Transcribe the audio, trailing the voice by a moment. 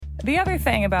The other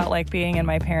thing about like being in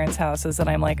my parents' house is that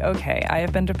I'm like, okay, I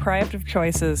have been deprived of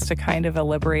choices to kind of a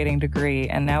liberating degree.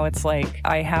 And now it's like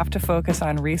I have to focus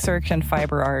on research and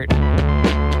fiber art.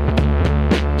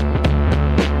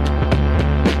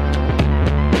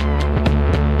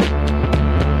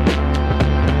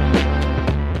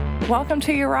 Welcome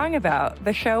to You're Wrong About,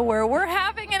 the show where we're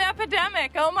having an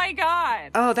epidemic. Oh, my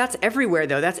God. Oh, that's everywhere,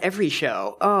 though. That's every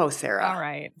show. Oh, Sarah. All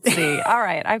right. See, all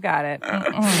right. I've got it.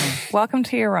 Welcome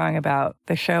to You're Wrong About,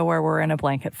 the show where we're in a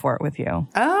blanket fort with you.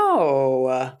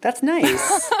 Oh, that's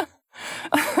nice.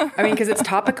 I mean, because it's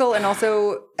topical and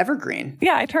also evergreen.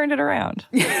 Yeah, I turned it around.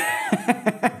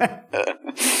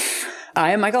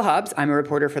 I am Michael Hobbs. I'm a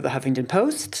reporter for the Huffington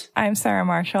Post. I'm Sarah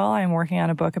Marshall. I'm working on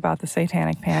a book about the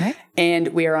Satanic Panic. And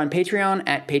we are on Patreon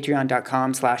at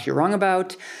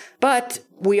patreon.com/you'rewrongabout. But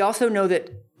we also know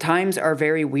that times are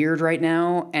very weird right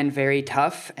now and very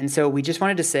tough. And so we just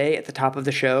wanted to say at the top of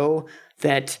the show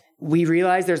that we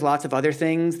realize there's lots of other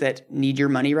things that need your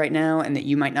money right now and that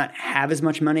you might not have as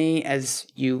much money as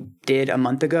you did a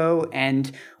month ago.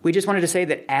 And we just wanted to say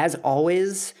that, as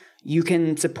always, you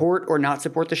can support or not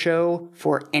support the show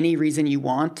for any reason you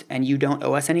want, and you don't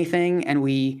owe us anything. And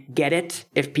we get it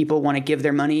if people want to give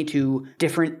their money to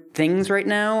different things right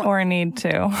now. Or need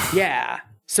to. Yeah.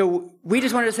 So we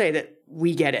just wanted to say that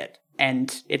we get it.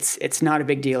 And it's not a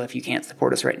big deal if you can't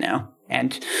support us right now.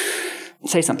 And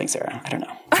say something, Sarah. I don't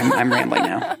know. I'm rambling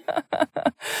now.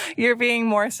 You're being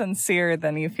more sincere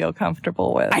than you feel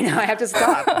comfortable with. I know. I have to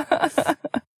stop.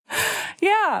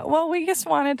 Yeah. Well, we just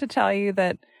wanted to tell you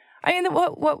that, I mean,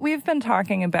 what we've been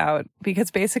talking about, because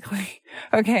basically,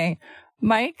 okay,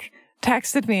 Mike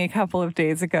texted me a couple of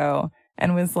days ago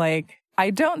and was like, I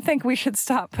don't think we should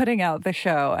stop putting out the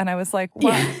show. And I was like,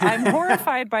 well, yeah. I'm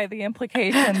horrified by the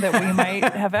implication that we might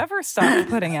have ever stopped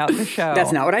putting out the show.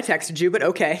 That's not what I texted you, but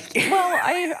okay.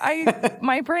 Well,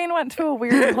 my brain went to a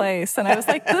weird place and I was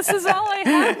like, this is all I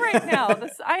have right now.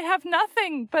 I have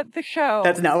nothing but the show.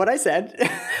 That's not what I said.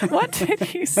 What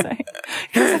did you say?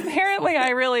 Because apparently I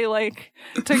really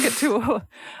took it to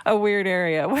a weird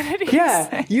area. What did you say?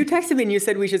 Yeah, you texted me and you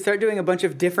said we should start doing a bunch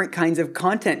of different kinds of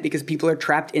content because people are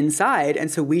trapped inside. And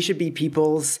so we should be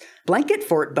people's blanket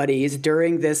fort buddies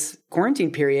during this quarantine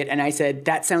period. And I said,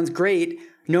 that sounds great.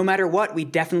 No matter what, we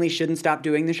definitely shouldn't stop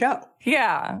doing the show.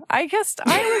 Yeah, I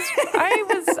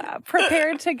was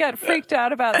prepared to get freaked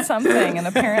out about something. And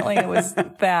apparently it was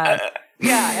that.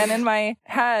 Yeah. And in my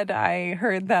head, I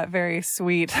heard that very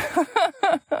sweet.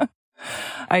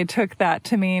 I took that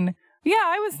to mean, yeah,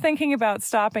 I was thinking about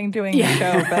stopping doing the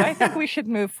show, but I think we should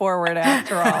move forward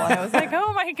after all. And I was like,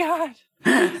 oh my God.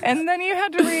 And then you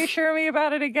had to reassure me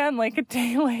about it again like a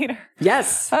day later.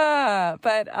 Yes.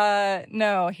 But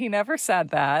no, he never said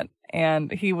that.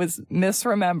 And he was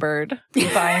misremembered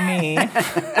by me.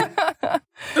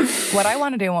 What I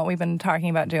want to do and what we've been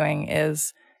talking about doing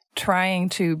is trying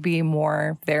to be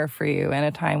more there for you in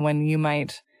a time when you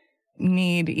might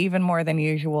need, even more than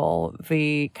usual,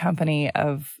 the company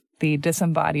of the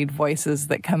disembodied voices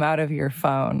that come out of your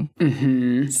phone.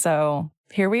 Mm-hmm. So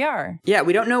here we are. Yeah,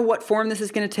 we don't know what form this is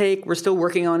going to take. We're still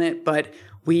working on it, but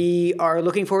we are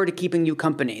looking forward to keeping you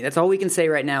company. That's all we can say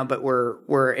right now, but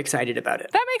we're excited about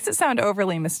it. That makes it sound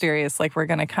overly mysterious, like we're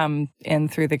going to come in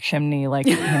through the chimney like,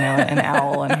 an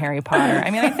owl in Harry Potter.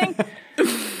 I mean, I think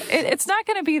it's not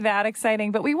going to be that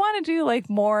exciting, but we want to do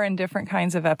more and different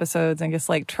kinds of episodes and just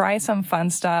try some fun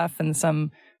stuff and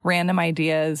some random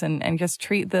ideas and just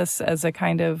treat this as a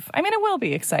kind of, I mean, it will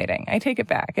be exciting. I take it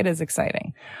back. It is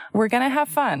exciting. We're going to have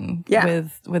fun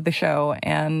with the show,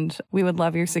 and we would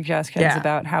love your suggestions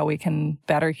about how we can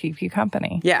better keep you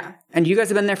company. Yeah. And you guys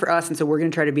have been there for us, and so we're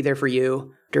going to try to be there for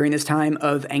you during this time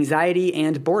of anxiety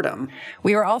and boredom.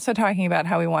 We were also talking about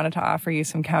how we wanted to offer you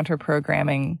some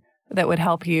counter-programming that would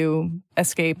help you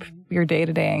escape your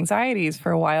day-to-day anxieties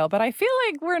for a while, but I feel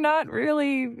like we're not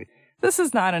really... This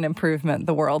is not an improvement,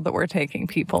 the world that we're taking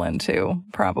people into,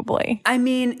 probably. I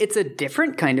mean, it's a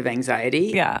different kind of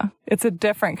anxiety. Yeah, it's a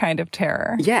different kind of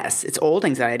terror. Yes, it's old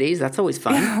anxieties. That's always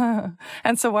fun.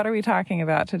 And so what are we talking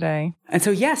about today? And so,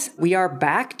 yes, we are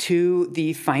back to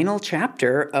the final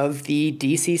chapter of the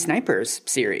DC Snipers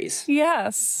series.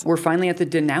 Yes. We're finally at the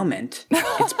denouement.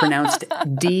 It's pronounced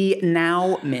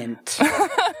denouement.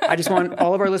 I just want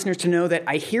all of our listeners to know that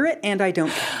I hear it and I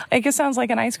don't. It just sounds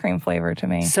like an ice cream flavor to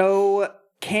me. So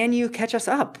can you catch us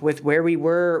up with where we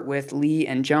were with Lee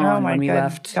and John when we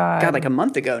left? God, like a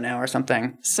month ago now or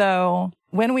something. So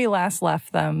when we last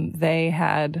left them, they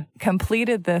had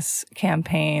completed this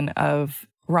campaign of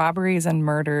robberies and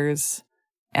murders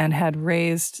and had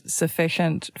raised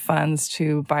sufficient funds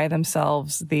to buy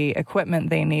themselves the equipment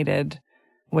they needed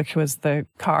which was the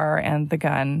car and the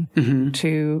gun,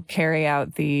 to carry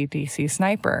out the DC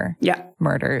sniper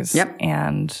murders. Yep.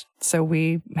 And so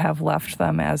we have left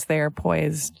them as they are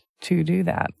poised to do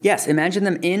that. Yes, imagine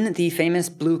them in the famous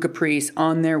blue Caprice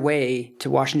on their way to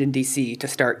Washington, D.C. to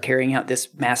start carrying out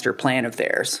this master plan of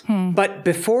theirs. But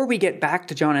before we get back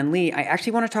to John and Lee, I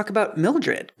actually want to talk about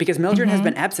Mildred, because Mildred has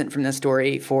been absent from this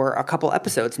story for a couple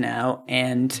episodes now.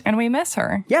 And we miss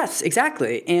her. Yes,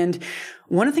 exactly. And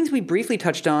one of the things we briefly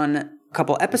touched on a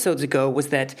couple episodes ago was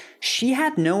that she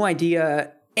had no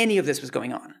idea any of this was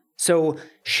going on. So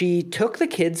she took the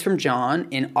kids from John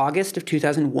in August of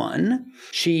 2001.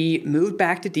 She moved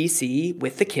back to DC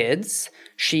with the kids.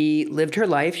 She lived her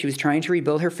life. She was trying to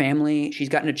rebuild her family. She's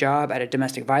gotten a job at a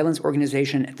domestic violence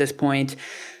organization at this point.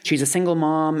 She's a single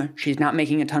mom. She's not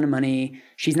making a ton of money.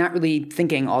 She's not really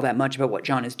thinking all that much about what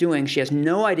John is doing. She has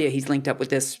no idea he's linked up with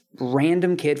this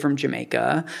random kid from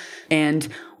Jamaica. And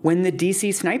when the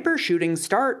DC sniper shootings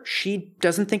start, she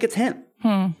doesn't think it's him.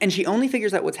 And she only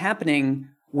figures out what's happening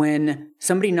when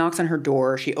somebody knocks on her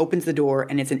door. She opens the door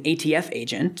and it's an ATF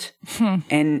agent.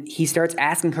 And he starts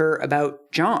asking her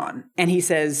about John. And he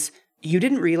says, "You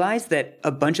didn't realize that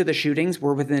a bunch of the shootings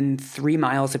were within 3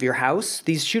 miles of your house?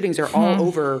 These shootings are all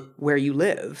over where you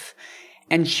live."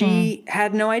 And she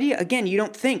had no idea. Again, you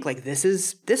don't think like, this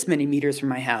is this many meters from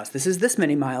my house. This is this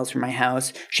many miles from my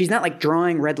house. She's not like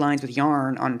drawing red lines with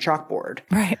yarn on a chalkboard.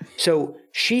 Right. So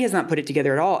she has not put it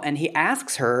together at all. And he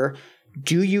asks her,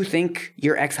 "Do you think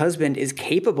your ex-husband is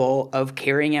capable of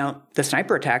carrying out the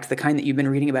sniper attacks, the kind that you've been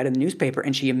reading about in the newspaper?"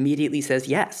 And she immediately says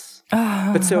yes.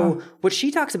 But so what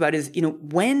she talks about is,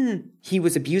 when he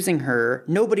was abusing her,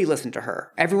 nobody listened to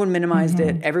her. Everyone minimized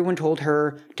it. Everyone told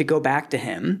her to go back to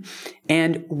him.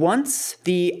 And once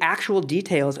the actual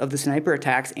details of the sniper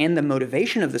attacks and the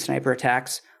motivation of the sniper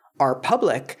attacks are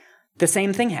public, the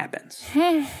same thing happens.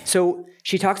 So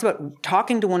she talks about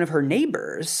talking to one of her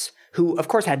neighbors, who, of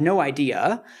course, had no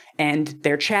idea, and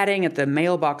they're chatting at the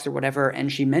mailbox or whatever,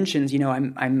 and she mentions,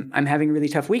 I'm having a really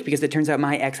tough week because it turns out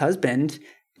my ex-husband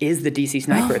is the DC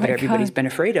sniper that everybody's been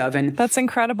afraid of. And that's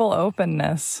incredible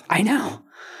openness. I know.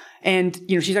 And,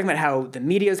 she's talking about how the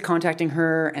media is contacting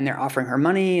her and they're offering her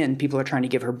money and people are trying to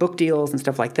give her book deals and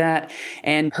stuff like that.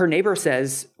 And her neighbor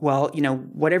says, well,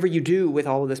 whatever you do with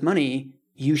all of this money,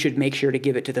 you should make sure to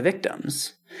give it to the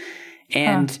victims.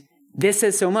 And this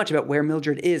says so much about where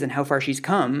Mildred is and how far she's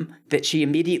come that she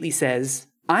immediately says,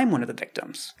 I'm one of the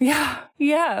victims. Yeah.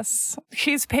 Yes.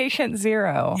 She's patient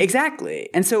zero. Exactly.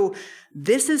 And so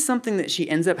this is something that she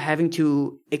ends up having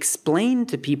to explain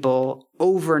to people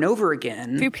over and over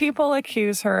again. Do people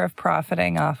accuse her of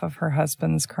profiting off of her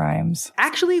husband's crimes?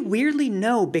 Actually, weirdly,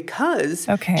 no, because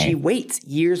she waits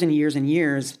years and years and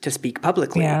years to speak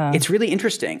publicly. Yeah. It's really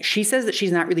interesting. She says that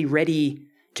she's not really ready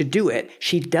to do it.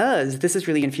 She does. This is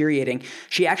really infuriating.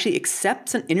 She actually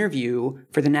accepts an interview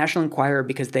for the National Enquirer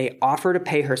because they offer to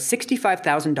pay her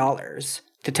 $65,000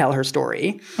 to tell her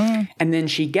story. And then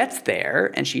she gets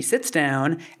there and she sits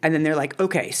down and then they're like,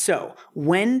 okay, so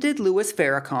when did Louis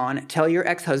Farrakhan tell your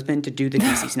ex-husband to do the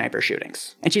DC sniper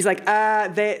shootings? And she's like,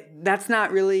 that's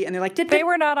not really. And they're like, they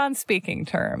were not on speaking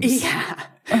terms. Yeah.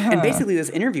 And basically this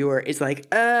interviewer is like,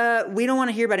 we don't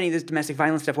want to hear about any of this domestic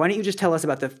violence stuff. Why don't you just tell us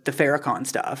about the Farrakhan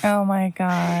stuff? Oh my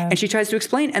God. And she tries to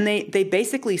explain and they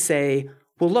basically say,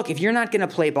 well, look, if you're not going to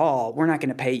play ball, we're not going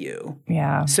to pay you.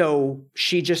 Yeah. So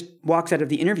she just walks out of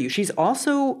the interview. She's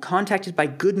also contacted by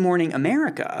Good Morning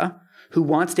America, who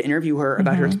wants to interview her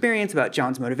about her experience, about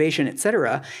John's motivation,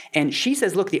 etc. And she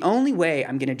says, look, the only way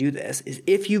I'm going to do this is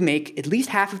if you make at least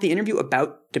half of the interview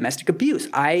about domestic abuse.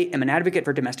 I am an advocate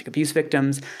for domestic abuse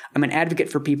victims. I'm an advocate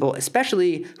for people,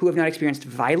 especially who have not experienced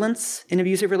violence in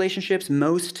abusive relationships.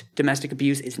 Most domestic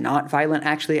abuse is not violent,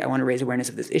 actually. I want to raise awareness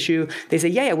of this issue. They say,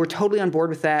 yeah, we're totally on board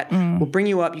with that. We'll bring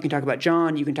you up. You can talk about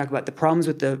John. You can talk about the problems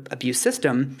with the abuse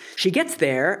system. She gets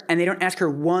there, and they don't ask her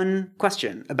one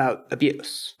question about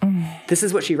abuse. This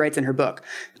is what she writes in her book.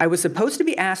 I was supposed to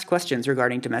be asked questions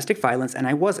regarding domestic violence, and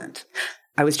I wasn't.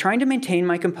 I was trying to maintain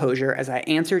my composure as I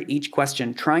answered each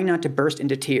question, trying not to burst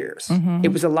into tears.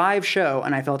 It was a live show,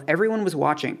 and I felt everyone was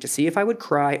watching to see if I would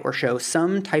cry or show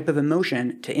some type of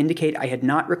emotion to indicate I had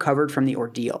not recovered from the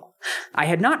ordeal. I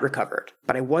had not recovered,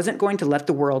 but I wasn't going to let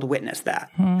the world witness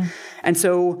that. And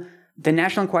so the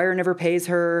National Enquirer never pays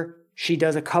her. She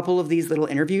does a couple of these little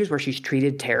interviews where she's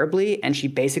treated terribly, and she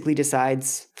basically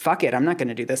decides, fuck it, I'm not going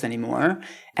to do this anymore.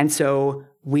 And so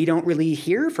we don't really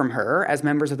hear from her as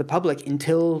members of the public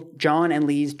until John and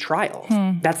Lee's trial.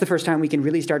 That's the first time we can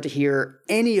really start to hear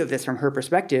any of this from her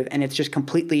perspective, and it's just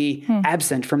completely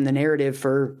absent from the narrative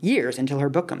for years until her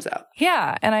book comes out.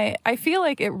 Yeah, and I feel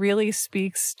like it really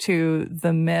speaks to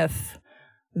the myth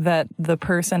that the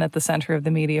person at the center of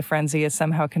the media frenzy is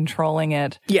somehow controlling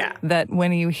it. Yeah. That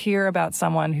when you hear about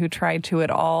someone who tried to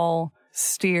at all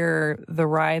steer the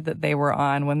ride that they were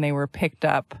on when they were picked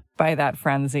up by that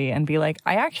frenzy and be like,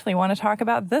 I actually want to talk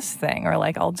about this thing, or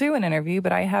like, I'll do an interview,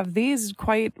 but I have these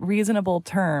quite reasonable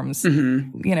terms.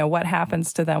 You know, what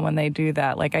happens to them when they do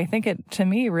that? Like, I think it, to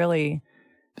me, really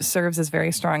serves as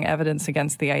very strong evidence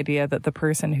against the idea that the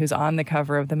person who's on the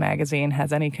cover of the magazine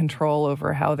has any control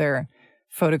over how they're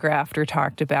photographed or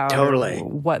talked about, Totally. or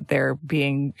what they're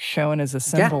being shown as a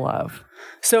symbol of.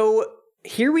 So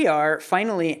here we are,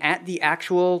 finally, at the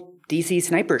actual DC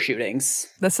sniper shootings.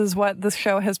 This is what this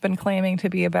show has been claiming to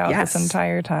be about this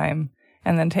entire time.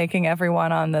 And then taking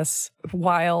everyone on this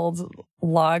wild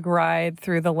log ride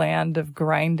through the land of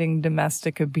grinding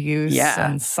domestic abuse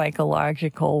and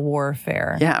psychological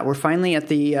warfare. Yeah, we're finally at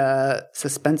the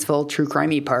suspenseful, true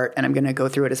crimey part, and I'm going to go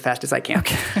through it as fast as I can.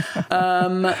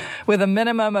 Okay. With a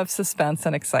minimum of suspense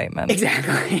and excitement.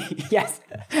 Exactly. Yes.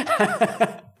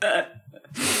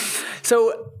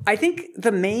 So I think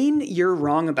the main you're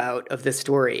wrong about of this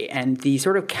story and the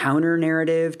sort of counter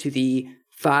narrative to the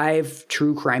 5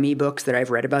 true crimey books that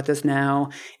I've read about this now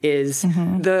is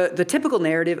the typical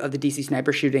narrative of the DC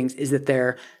sniper shootings is that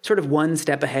they're sort of one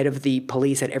step ahead of the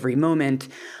police at every moment.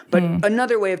 But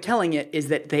another way of telling it is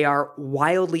that they are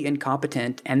wildly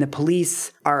incompetent and the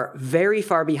police are very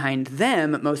far behind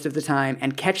them most of the time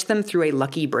and catch them through a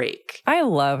lucky break. I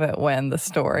love it when the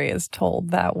story is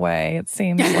told that way. It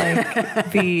seems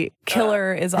like the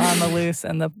killer is on the loose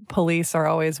and the police are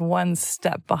always one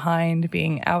step behind,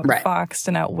 being outfoxed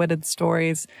and outwitted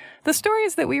stories. The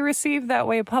stories that we receive that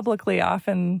way publicly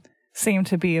often seem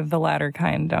to be of the latter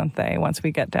kind, don't they, once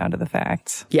we get down to the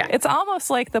facts? Yeah. It's almost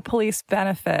like the police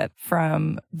benefit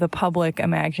from the public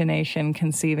imagination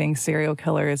conceiving serial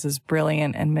killers as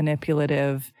brilliant and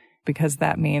manipulative, because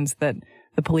that means that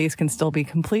the police can still be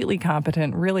completely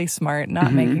competent, really smart,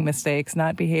 not making mistakes,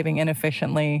 not behaving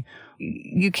inefficiently.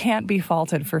 You can't be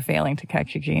faulted for failing to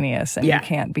catch a genius, and you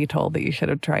can't be told that you should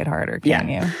have tried harder, can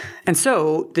you? And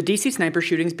so the DC sniper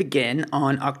shootings begin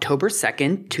on October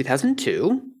 2nd,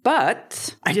 2002.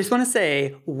 But I just want to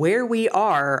say where we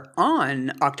are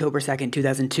on October 2nd,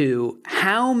 2002,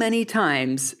 how many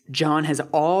times John has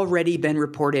already been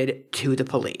reported to the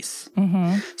police.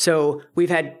 So we've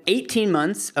had 18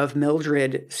 months of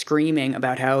Mildred screaming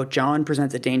about how John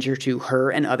presents a danger to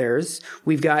her and others.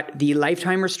 We've got the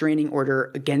lifetime restraining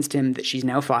order against him that she's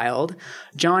now filed.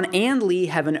 John and Lee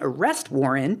have an arrest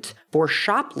warrant for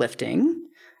shoplifting.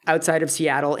 Outside of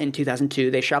Seattle in 2002,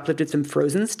 they shoplifted some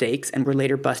frozen steaks and were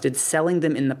later busted selling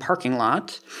them in the parking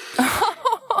lot.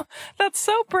 That's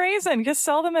so brazen. Just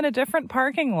sell them in a different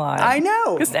parking lot. I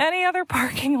know. Just any other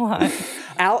parking lot.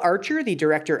 Al Archer, the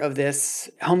director of this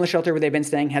homeless shelter where they've been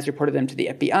staying, has reported them to the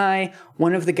FBI.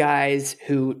 One of the guys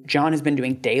who John has been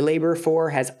doing day labor for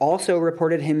has also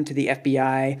reported him to the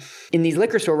FBI. In these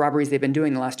liquor store robberies they've been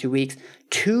doing the last 2 weeks,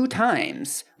 2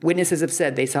 times witnesses have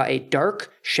said they saw a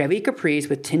dark Chevy Caprice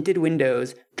with tinted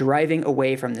windows driving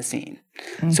away from the scene.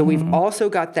 So we've also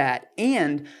got that.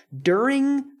 And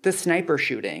during the sniper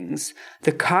shootings,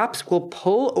 the cops will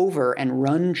pull over and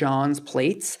run John's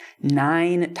plates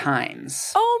 9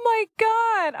 times. Oh my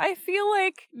God. I feel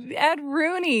like Ed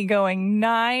Rooney going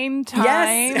 9 times.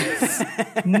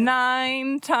 Yes.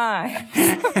 9 times.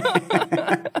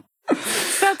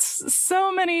 That's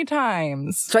so many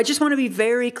times. So I just want to be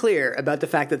very clear about the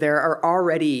fact that there are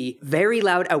already very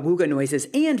loud awooga noises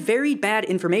and very bad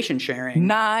information sharing.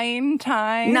 9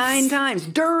 times? 9 times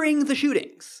during the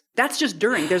shootings. That's just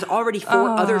during. There's already 4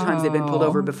 other times they've been pulled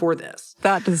over before this.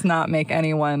 That does not make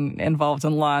anyone involved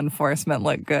in law enforcement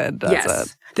look good, does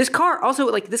it? This car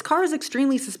also, this car is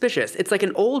extremely suspicious. It's like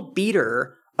an old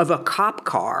beater of a cop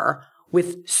car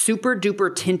with super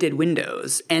duper tinted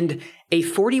windows and a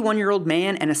 41-year-old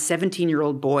man and a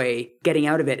 17-year-old boy getting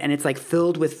out of it. And it's like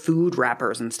filled with food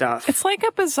wrappers and stuff. It's like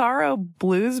a bizarro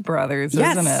Blues Brothers,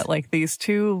 isn't it? Like these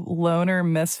 2 loner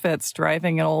misfits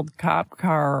driving an old cop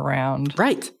car around.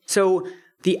 Right. So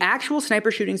the actual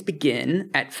sniper shootings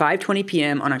begin at 5:20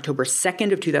 p.m. on October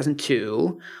 2nd of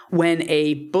 2002 when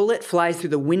a bullet flies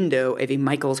through the window of a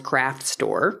Michael's Craft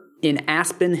store in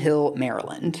Aspen Hill,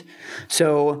 Maryland.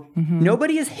 So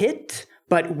nobody is hit,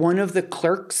 but one of the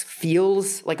clerks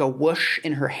feels like a whoosh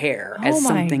in her hair as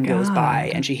something goes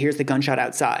by, and she hears the gunshot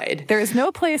outside. There is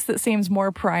no place that seems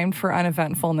more primed for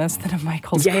uneventfulness than a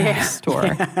Michael's Craft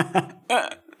store.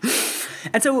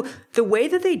 And so the way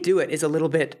that they do it is a little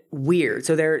bit weird.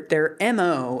 So their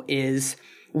MO is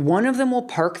one of them will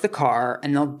park the car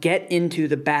and they'll get into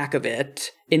the back of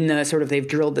it in the sort of, they've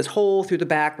drilled this hole through the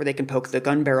back where they can poke the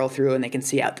gun barrel through and they can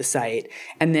see out the site.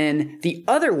 And then the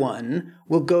other one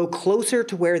will go closer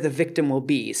to where the victim will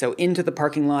be. So into the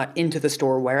parking lot, into the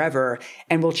store, wherever,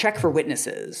 and will check for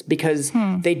witnesses because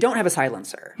they don't have a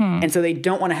silencer. And so they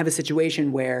don't want to have a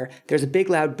situation where there's a big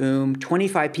loud boom,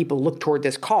 25 people look toward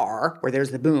this car where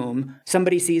there's the boom,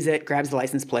 somebody sees it, grabs the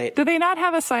license plate. Do they not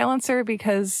have a silencer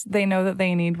because they know that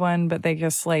they need one, but they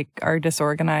just like are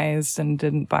disorganized and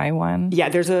didn't buy one? Yeah,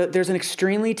 there's an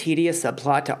extremely tedious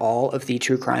subplot to all of the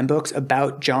true crime books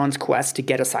about John's quest to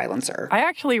get a silencer. I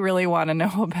actually really want to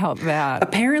know about that.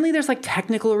 Apparently there's like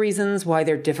technical reasons why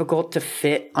they're difficult to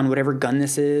fit on whatever gun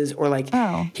this is, or like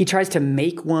he tries to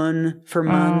make one for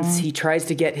months. He tries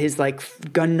to get his like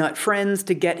gun nut friends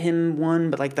to get him one,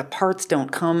 but like the parts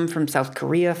don't come from South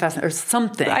Korea fast or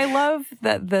something. I love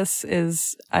that this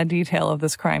is a detail of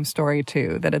this crime story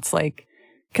too, that it's like,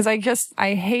 because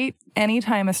I hate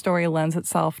anytime a story lends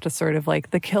itself to sort of like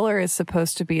the killer is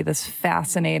supposed to be this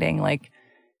fascinating, like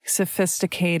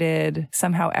sophisticated,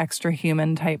 somehow extra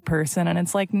human type person. And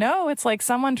it's like, no, it's like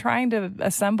someone trying to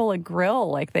assemble a grill.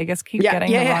 Like they just keep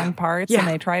getting the wrong parts and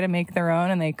they try to make their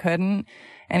own and they couldn't.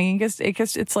 And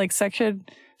it's like such a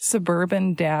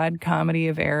suburban dad comedy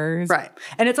of errors. Right.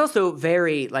 And it's also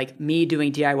very like me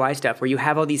doing DIY stuff where you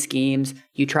have all these schemes,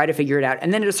 you try to figure it out.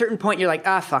 And then at a certain point, you're like,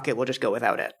 fuck it, we'll just go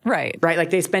without it. Right. Right.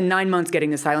 Like they spend 9 months getting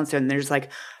the silencer and they're just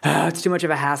like, it's too much of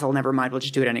a hassle. Never mind. We'll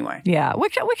just do it anyway. Yeah.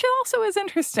 Which also is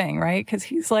interesting, right? Because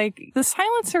he's like, the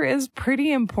silencer is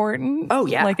pretty important. Oh,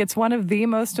 yeah. Like it's one of the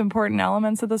most important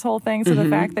elements of this whole thing. So the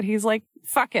fact that he's like,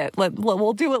 fuck it,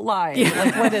 we'll do it live. Yeah.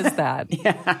 Like, what is that?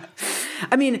 Yeah.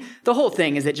 I mean, the whole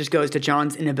thing is it just goes to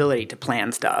John's inability to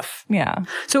plan stuff. Yeah.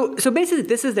 So basically,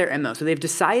 this is their MO. So they've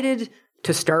decided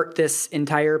to start this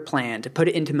entire plan, to put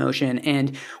it into motion.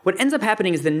 And what ends up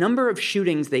happening is the number of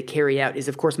shootings they carry out is,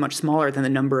 of course, much smaller than the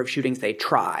number of shootings they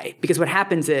try. Because what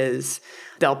happens is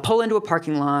they'll pull into a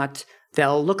parking lot,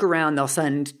 they'll look around, they'll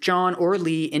send John or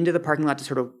Lee into the parking lot to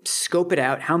sort of scope it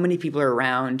out, how many people are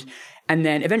around. And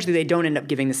then eventually they don't end up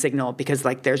giving the signal because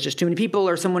like there's just too many people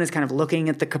or someone is kind of looking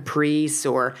at the Caprice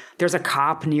or there's a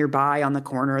cop nearby on the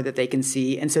corner that they can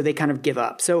see. And so they kind of give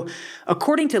up. So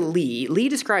according to Lee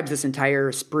describes this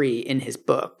entire spree in his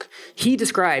book. He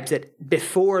describes that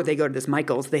before they go to this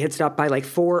Michael's, they had stopped by like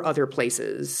 4 other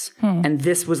places. And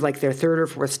this was like their 3rd or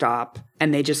 4th stop.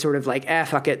 And they just sort of like,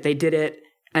 fuck it. They did it.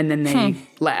 And then they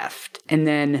left. And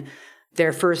then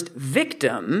their first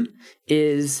victim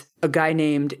is a guy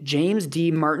named James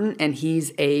D. Martin, and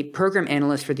he's a program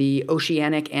analyst for the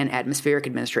Oceanic and Atmospheric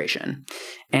Administration.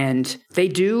 And they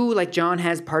do, like John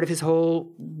has part of his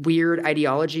whole weird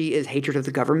ideology is hatred of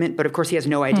the government, but of course he has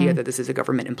no idea that this is a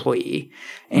government employee.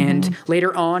 And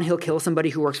later on, he'll kill somebody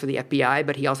who works for the FBI,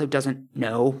 but he also doesn't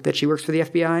know that she works for the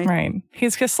FBI. Right.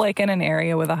 He's just like in an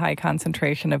area with a high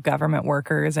concentration of government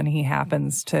workers, and he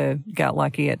happens to get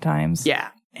lucky at times. Yeah.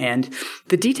 And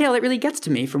the detail that really gets to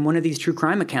me from one of these true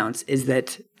crime accounts is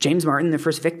that James Martin, the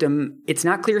first victim, it's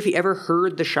not clear if he ever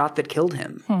heard the shot that killed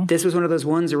him. This was one of those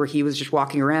ones where he was just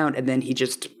walking around and then he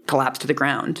just collapsed to the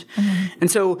ground.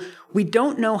 And so we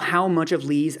don't know how much of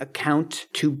Lee's account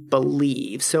to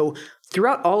believe. So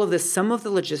throughout all of this, some of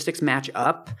the logistics match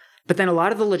up, but then a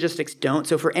lot of the logistics don't.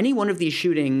 So for any one of these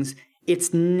shootings,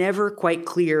 it's never quite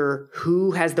clear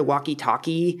who has the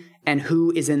walkie-talkie and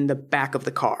who is in the back of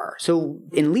the car. So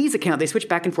in Lee's account, they switch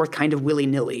back and forth kind of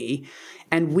willy-nilly.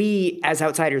 And we, as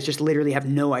outsiders, just literally have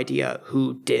no idea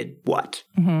who did what.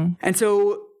 And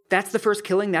so that's the first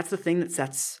killing. That's the thing that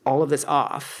sets all of this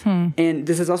off. And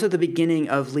this is also the beginning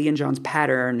of Lee and John's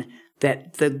pattern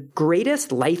that the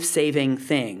greatest life-saving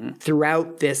thing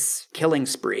throughout this killing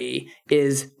spree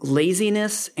is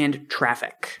laziness and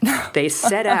traffic. They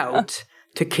set out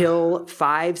to kill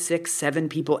 5, 6, 7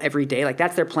 people every day. Like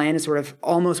that's their plan, is sort of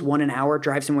almost 1 an hour,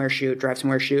 drive somewhere, shoot, drive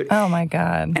somewhere, shoot. Oh my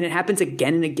God. And it happens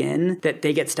again and again that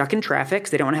they get stuck in traffic,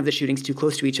 so they don't want to have the shootings too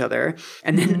close to each other.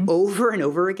 And then over and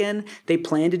over again, they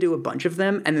plan to do a bunch of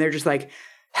them, and they're just like,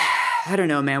 I don't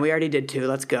know, man, we already did 2.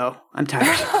 Let's go. I'm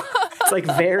tired.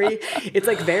 It's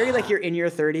like very like you're in your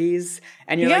 30s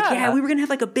and you're like, yeah, we were going to have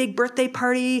like a big birthday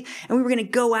party and we were going to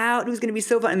go out. It was going to be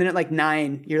so fun. And then at like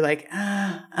 9, you're like,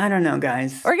 I don't know,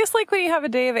 guys. Or I guess like when you have a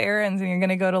day of errands and you're going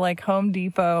to go to like Home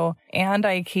Depot and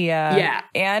IKEA. Yeah.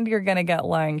 And you're going to get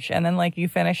lunch. And then like you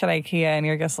finish at IKEA and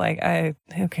you're just like,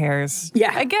 who cares?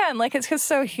 Yeah. Again, like it's just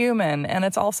so human and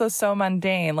it's also so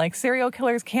mundane. Like serial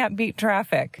killers can't beat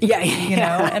traffic. Yeah. You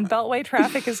know, and Beltway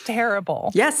traffic is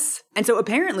terrible. Yes. And so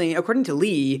apparently, according to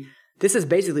Lee, this is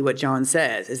basically what John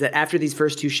says, is that after these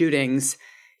first 2 shootings,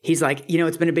 He's like,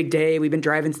 it's been a big day. We've been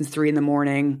driving since 3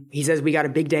 a.m. He says, we got a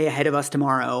big day ahead of us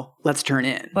tomorrow. Let's turn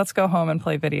in. Let's go home and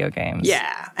play video games.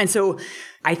 Yeah. And so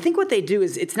I think what they do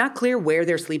is it's not clear where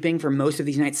they're sleeping for most of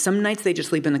these nights. Some nights they just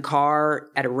sleep in the car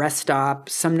at a rest stop.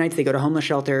 Some nights they go to homeless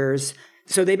shelters.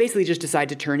 So they basically just decide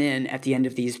to turn in at the end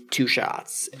of these 2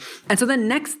 shots. And so the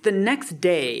next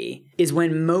day is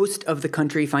when most of the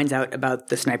country finds out about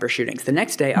the sniper shootings. The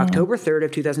next day, October 3rd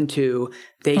of 2002,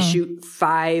 they shoot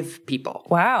 5 people.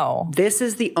 Wow. This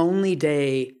is the only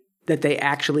day that they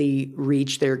actually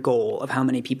reach their goal of how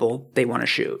many people they want to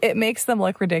shoot. It makes them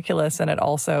look ridiculous, and it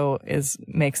also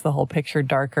makes the whole picture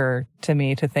darker to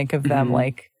me to think of them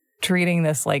like treating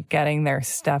this like getting their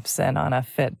steps in on a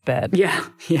Fitbit.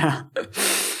 Yeah.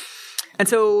 And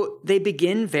so they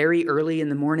begin very early in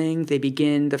the morning.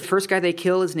 The first guy they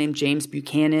kill is named James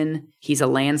Buchanan. He's a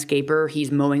landscaper.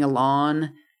 He's mowing a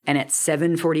lawn. And at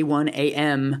 7:41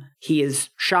 a.m., he is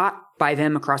shot by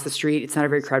them across the street. It's not a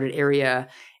very crowded area.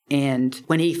 And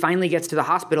when he finally gets to the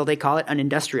hospital, they call it an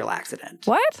industrial accident.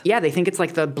 What? Yeah, they think it's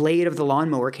like the blade of the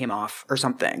lawnmower came off or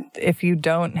something. If you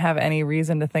don't have any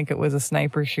reason to think it was a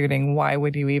sniper shooting, why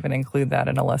would you even include that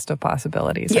in a list of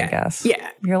possibilities, I guess? Yeah.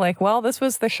 You're like, well, this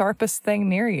was the sharpest thing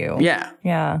near you. Yeah.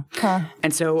 Yeah. Huh.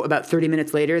 And so about 30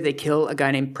 minutes later, they kill a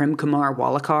guy named Prem Kumar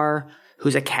Walekar,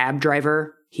 who's a cab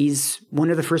driver. He's one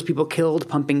of the first people killed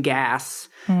pumping gas.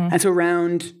 And so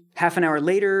around half an hour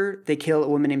later, they kill a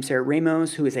woman named Sarah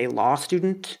Ramos, who is a law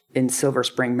student in Silver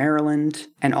Spring, Maryland,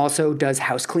 and also does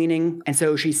house cleaning. And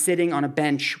so she's sitting on a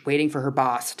bench waiting for her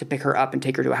boss to pick her up and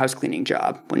take her to a house cleaning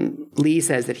job when Lee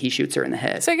says that he shoots her in the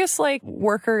head. So I guess like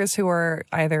workers who are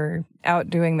either out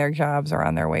doing their jobs or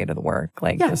on their way to the work,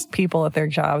 just people at their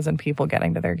jobs and people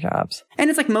getting to their jobs. And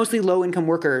it's like mostly low-income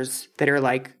workers that are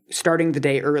like starting the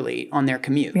day early on their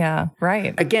commute. Yeah,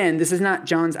 right. Again, this is not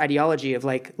John's ideology of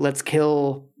like, let's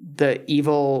kill the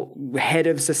evil head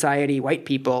of society, white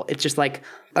people. It's just like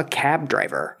a cab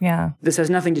driver. Yeah. This has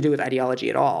nothing to do with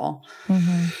ideology at all.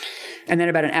 And then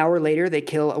about an hour later, they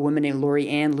kill a woman named Lori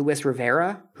Ann Lewis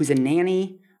Rivera, who's a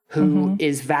nanny who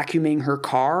is vacuuming her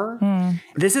car.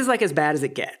 This is like as bad as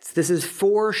it gets. This is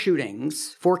 4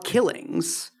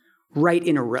 killings right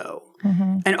in a row.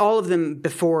 And all of them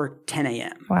before 10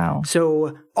 a.m. Wow.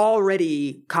 So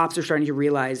already cops are starting to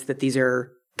realize that these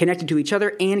are connected to each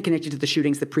other and connected to the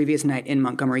shootings the previous night in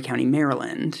Montgomery County,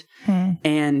 Maryland.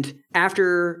 And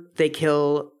after they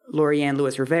kill Lori Ann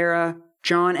Lewis Rivera,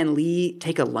 John and Lee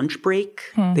take a lunch break.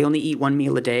 They only eat 1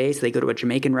 meal a day, so they go to a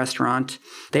Jamaican restaurant.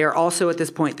 They are also, at this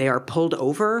point, they are pulled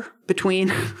over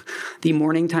between the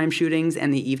morning time shootings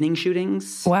and the evening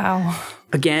shootings. Wow.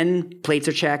 Again, plates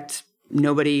are checked.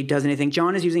 Nobody does anything.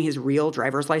 John is using his real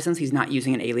driver's license. He's not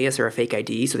using an alias or a fake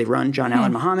ID. So they run John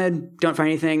Allen Muhammad. Don't find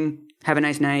anything. Have a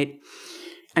nice night.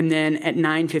 And then at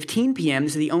 9:15 p.m.,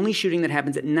 this is the only shooting that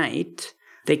happens at night,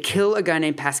 they kill a guy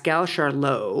named Pascal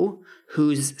Charlot,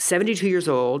 who's 72 years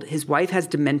old. His wife has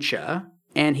dementia,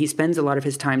 and he spends a lot of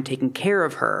his time taking care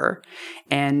of her.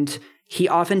 And he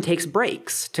often takes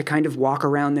breaks to kind of walk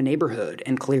around the neighborhood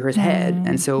and clear his head.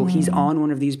 And so he's on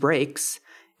one of these breaks,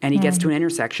 and he gets to an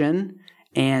intersection,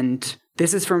 and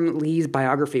this is from Lee's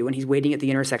biography when he's waiting at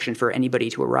the intersection for anybody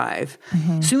to arrive.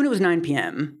 Soon it was 9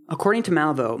 p.m. According to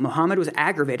Malvo, Muhammad was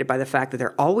aggravated by the fact that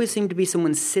there always seemed to be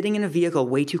someone sitting in a vehicle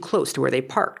way too close to where they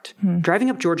parked. Driving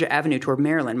up Georgia Avenue toward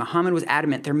Maryland, Muhammad was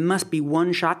adamant there must be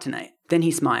one shot tonight. Then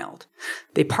he smiled.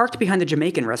 They parked behind the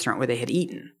Jamaican restaurant where they had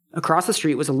eaten. Across the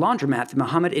street was a laundromat that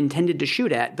Muhammad intended to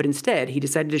shoot at, but instead he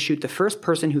decided to shoot the first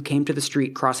person who came to the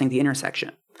street crossing the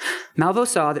intersection. Malvo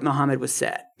saw that Muhammad was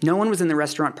set. No one was in the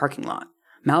restaurant parking lot.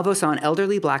 Malvo saw an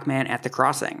elderly black man at the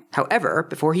crossing. However,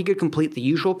 before he could complete the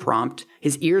usual prompt,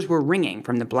 his ears were ringing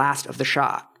from the blast of the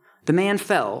shot. The man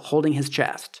fell, holding his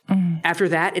chest. After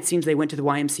that, it seems they went to the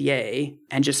YMCA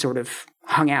and just sort of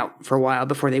hung out for a while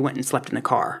before they went and slept in the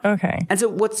car. Okay. And so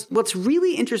what's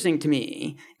really interesting to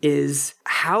me is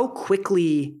how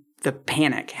quickly the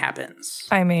panic happens.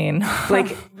 I mean,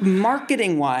 like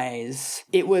marketing wise,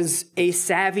 it was a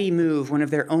savvy move, one of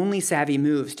their only savvy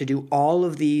moves to do all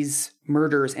of these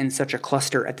murders in such a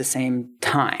cluster at the same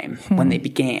time when they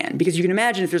began. Because you can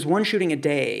imagine if there's one shooting a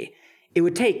day, it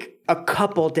would take a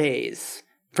couple days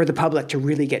for the public to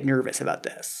really get nervous about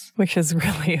this. Which is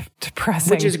really a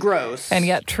depressing. Which is gross. And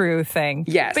yet true thing.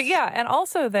 Yes. But yeah, and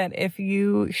also that if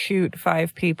you shoot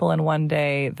 5 people in one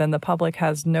day, then the public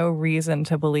has no reason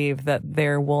to believe that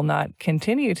there will not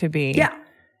continue to be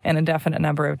an indefinite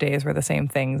number of days where the same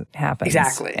thing happens.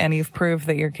 Exactly. And you've proved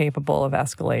that you're capable of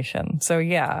escalation. So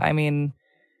yeah, I mean,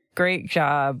 great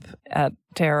job at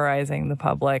terrorizing the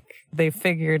public. They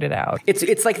figured it out.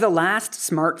 It's like the last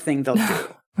smart thing they'll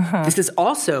do. This is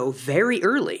also very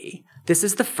early. This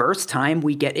is the first time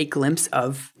we get a glimpse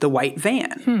of the white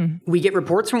van. We get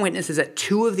reports from witnesses at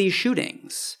 2 of these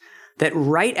shootings that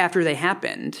right after they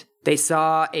happened, they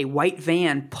saw a white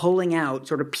van pulling out,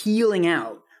 sort of peeling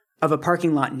out of a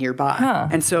parking lot nearby.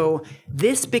 And so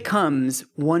this becomes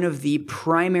one of the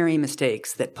primary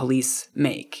mistakes that police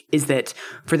make, is that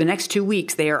for the next 2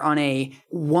 weeks, they are on a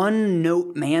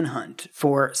one-note manhunt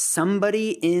for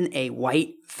somebody in a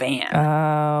white van.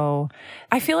 Oh,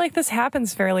 I feel like this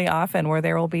happens fairly often where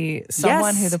there will be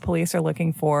someone who the police are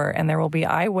looking for, and there will be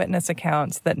eyewitness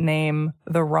accounts that name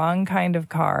the wrong kind of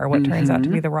car, what turns out to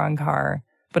be the wrong car.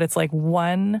 But it's like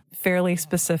one fairly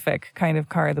specific kind of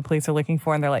car the police are looking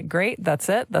for. And they're like, great, that's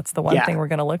it. That's the one thing we're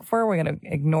going to look for. We're going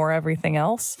to ignore everything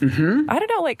else. I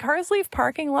don't know, like cars leave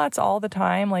parking lots all the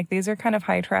time. Like these are kind of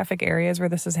high traffic areas where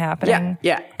this is happening.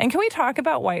 Yeah. And can we talk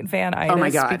about white van-itis? Oh my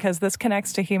God. Because this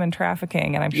connects to human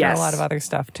trafficking and I'm sure a lot of other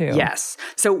stuff too. Yes.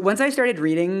 So once I started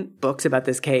reading books about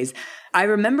this case, I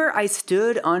remember I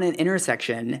stood on an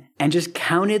intersection and just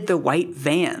counted the white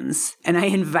vans. And I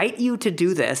invite you to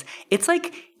do this. It's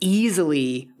like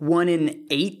easily 1 in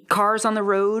 8 cars on the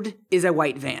road is a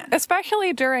white van.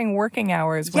 Especially during working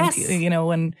hours when,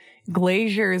 when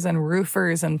glaziers and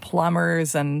roofers and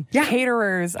plumbers and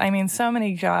caterers, I mean, so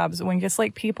many jobs, when just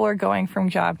like people are going from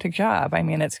job to job. I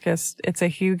mean, it's a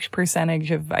huge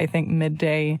percentage of, I think,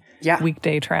 midday,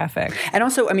 weekday traffic. And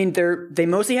also, I mean, they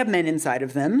mostly have men inside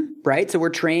of them, right? So we're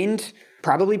trained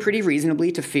probably pretty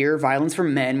reasonably to fear violence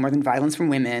from men more than violence from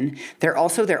women. They're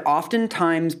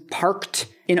oftentimes parked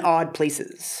in odd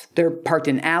places. They're parked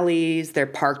in alleys. They're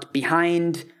parked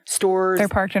behind stores. They're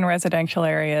parked in residential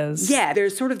areas. Yeah,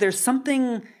 there's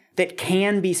something that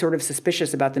can be sort of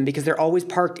suspicious about them because they're always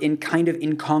parked in kind of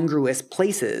incongruous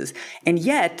places. And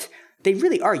yet, they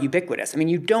really are ubiquitous. I mean,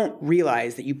 you don't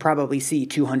realize that you probably see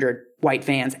 200 white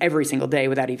vans every single day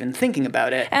without even thinking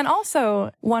about it. And also,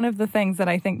 one of the things that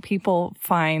I think people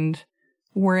find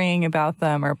worrying about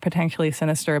them or potentially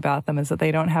sinister about them is that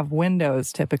they don't have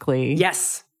windows typically.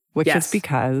 Yes. Which is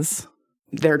because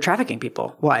they're trafficking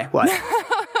people. Why? What?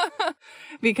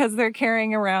 Because they're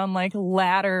carrying around like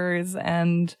ladders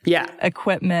and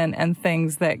equipment and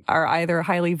things that are either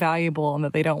highly valuable and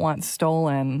that they don't want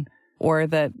stolen, or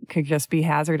that could just be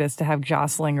hazardous to have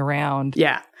jostling around.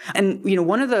 Yeah. And,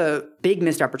 one of the big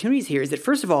missed opportunities here is that,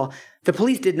 first of all, the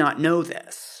police did not know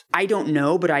this. I don't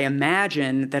know, but I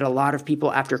imagine that a lot of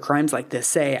people after crimes like this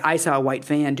say, I saw a white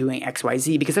van doing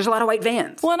XYZ, because there's a lot of white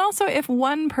vans. Well, and also if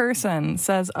one person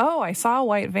says, oh, I saw a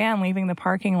white van leaving the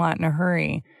parking lot in a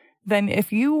hurry, then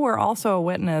if you were also a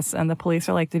witness and the police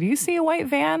are like, did you see a white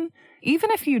van? Even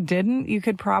if you didn't, you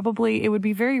could probably, it would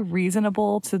be very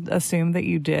reasonable to assume that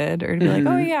you did, or to be like,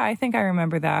 oh yeah, I think I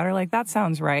remember that, or like, that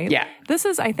sounds right. Yeah. This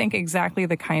is, I think, exactly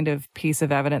the kind of piece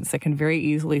of evidence that can very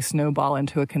easily snowball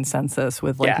into a consensus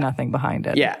with like nothing behind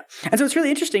it. Yeah. And so what's really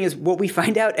interesting is what we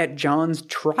find out at John's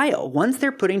trial. Once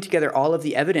they're putting together all of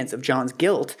the evidence of John's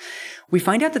guilt, we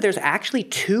find out that there's actually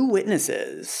 2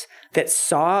 witnesses that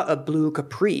saw a blue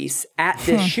Caprice at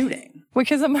this shooting. Which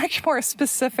is a much more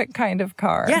specific kind of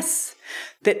car. Yes.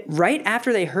 That right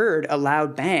after they heard a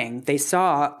loud bang, they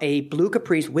saw a blue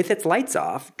Caprice with its lights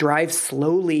off drive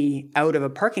slowly out of a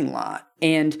parking lot.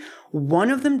 And one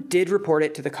of them did report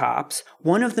it to the cops.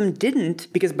 One of them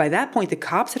didn't, because by that point, the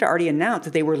cops had already announced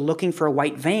that they were looking for a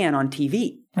white van on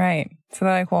TV. Right. So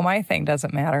they're like, well, my thing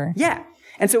doesn't matter. Yeah.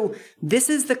 And so this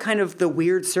is the kind of the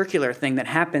weird circular thing that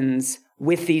happens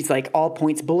with these like all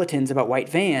points bulletins about white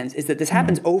vans, is that this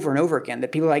happens over and over again,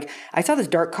 that people are like, I saw this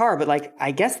dark car, but like, I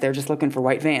guess they're just looking for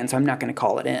white vans, so I'm not going to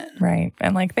call it in. Right.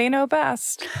 And like, they know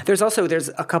best. There's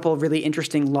a couple of really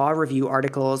interesting law review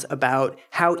articles about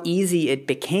how easy it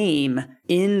became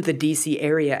in the DC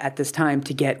area at this time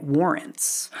to get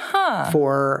warrants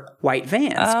for white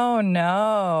vans. Oh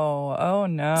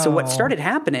no. So what started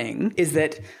happening is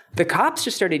that the cops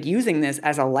just started using this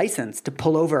as a license to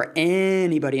pull over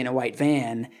anybody in a white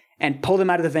van and pull them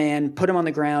out of the van, put them on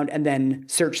the ground, and then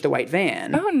search the white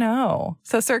van. Oh, no.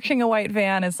 So searching a white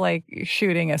van is like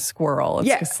shooting a squirrel. It's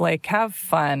just like, have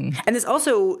fun. And this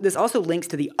also links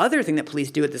to the other thing that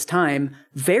police do at this time.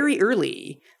 Very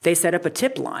early, they set up a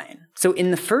tip line. So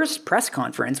in the first press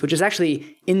conference, which is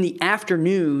actually in the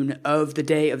afternoon of the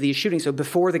day of these shootings, so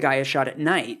before the guy is shot at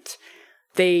night,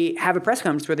 they have a press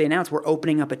conference where they announce we're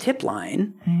opening up a tip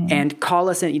line and call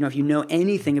us in. If you know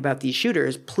anything about these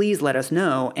shooters, please let us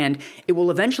know. And it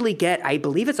will eventually get, I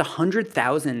believe it's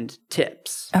 100,000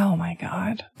 tips. Oh my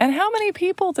God. And how many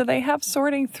people do they have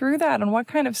sorting through that? And what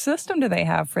kind of system do they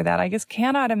have for that? I just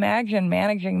cannot imagine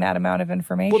managing that amount of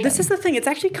information. Well, this is the thing. It's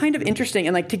actually kind of interesting.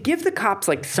 And like to give the cops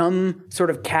like some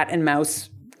sort of cat and mouse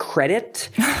credit.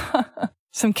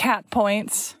 Some cat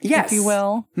points, yes. if you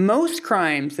will. Most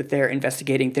crimes that they're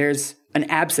investigating, there's an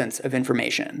absence of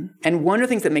information. And one of the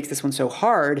things that makes this one so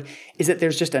hard is that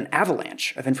there's just an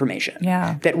avalanche of information.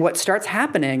 Yeah. That what starts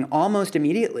happening almost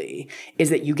immediately is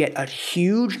that you get a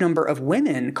huge number of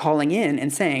women calling in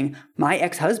and saying, my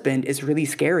ex-husband is really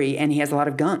scary and he has a lot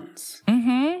of guns.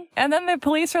 Mm-hmm. And then the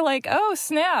police are like, oh,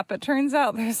 snap. It turns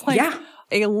out there's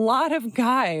a lot of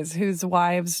guys whose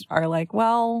wives are like,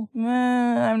 well,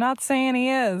 I'm not saying he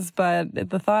is, but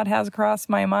the thought has crossed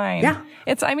my mind. Yeah.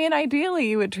 Ideally,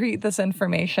 you would treat this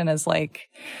information as like,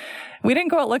 we didn't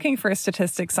go out looking for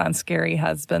statistics on scary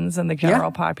husbands in the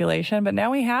general population, but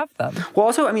now we have them. Well,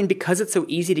 also, because it's so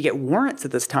easy to get warrants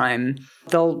at this time,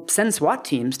 they'll send SWAT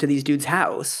teams to these dudes'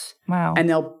 house. Wow. And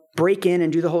they'll break in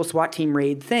and do the whole SWAT team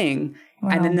raid thing. Wow.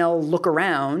 And then they'll look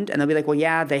around and they'll be like, well,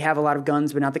 yeah, they have a lot of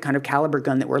guns, but not the kind of caliber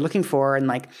gun that we're looking for. And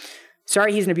like,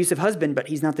 sorry, he's an abusive husband, but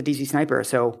he's not the DC sniper.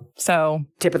 So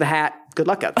tip of the hat. Good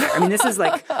luck out there. This is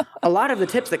like a lot of the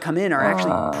tips that come in are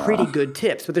actually pretty good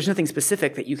tips, but there's nothing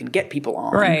specific that you can get people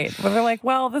on. Right. But they're like,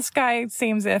 well, this guy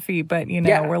seems iffy, but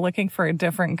we're looking for a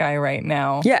different guy right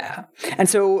now. Yeah. And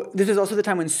so this is also the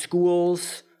time when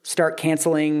schools start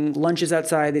canceling lunches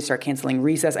outside. They start canceling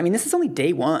recess. This is only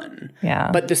day one.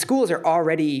 Yeah. But the schools are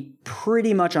already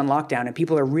pretty much on lockdown and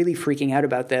people are really freaking out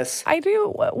about this.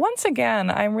 Once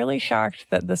again, I'm really shocked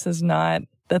that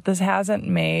this hasn't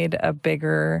made a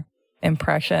bigger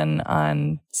impression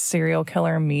on serial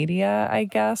killer media, I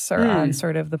guess, or on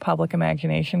sort of the public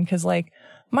imagination. Because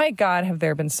my God, have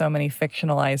there been so many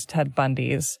fictionalized Ted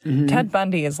Bundys. Mm-hmm. Ted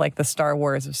Bundy is like the Star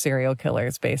Wars of serial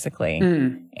killers, basically.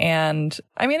 And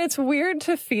it's weird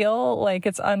to feel like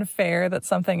it's unfair that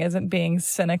something isn't being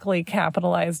cynically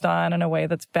capitalized on in a way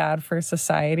that's bad for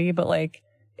society, but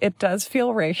it does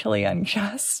feel racially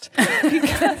unjust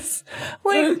because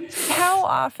how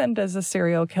often does a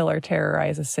serial killer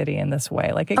terrorize a city in this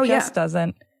way? It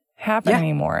doesn't happen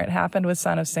anymore. It happened with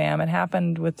Son of Sam. It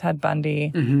happened with Ted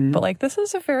Bundy. Mm-hmm. But this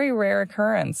is a very rare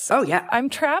occurrence. Oh, yeah. I'm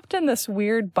trapped in this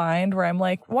weird bind where I'm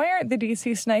like, why aren't the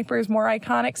DC snipers more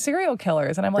iconic serial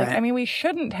killers? And I'm like, we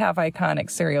shouldn't have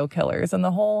iconic serial killers. And the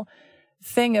whole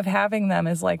thing of having them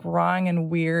is wrong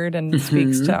and weird and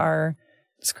speaks to our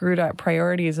screwed up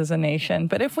priorities as a nation.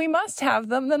 But if we must have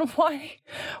them, then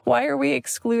why are we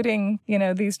excluding,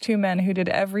 these two men who did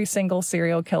every single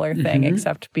serial killer thing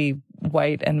except be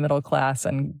white and middle class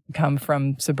and come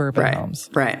from suburban homes?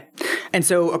 Right. And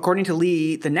so according to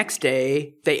Lee, the next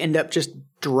day they end up just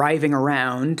driving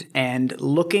around and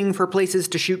looking for places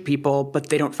to shoot people, but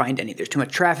they don't find any. There's too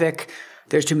much traffic.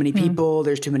 There's too many people.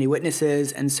 There's too many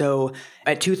witnesses. And so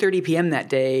at 2:30 p.m. that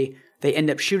day, they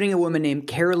end up shooting a woman named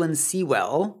Carolyn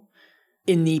Sewell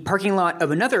in the parking lot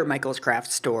of another Michael's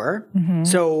Craft store. Mm-hmm.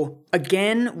 So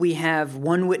again, we have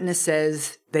one witness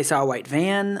says they saw a white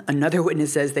van. Another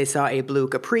witness says they saw a blue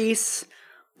Caprice.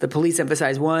 The police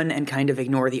emphasize one and kind of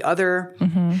ignore the other.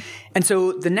 Mm-hmm. And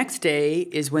so the next day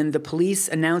is when the police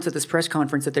announce at this press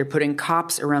conference that they're putting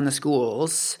cops around the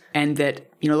schools and that,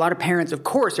 a lot of parents, of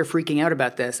course, are freaking out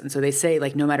about this. And so they say,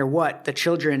 no matter what, the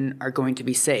children are going to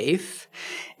be safe.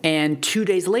 And 2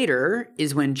 days later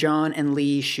is when John and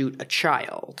Lee shoot a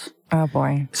child. Oh,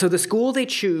 boy. So the school they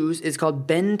choose is called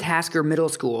Ben Tasker Middle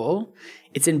School.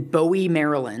 It's in Bowie,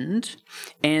 Maryland.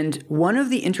 And one of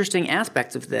the interesting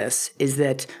aspects of this is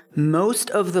that most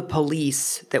of the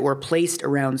police that were placed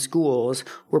around schools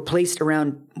were placed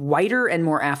around whiter and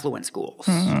more affluent schools.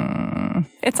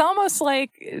 It's almost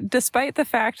like, despite the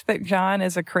fact that John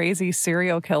is a crazy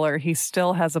serial killer, he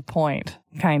still has a point,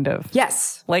 kind of.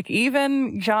 Yes.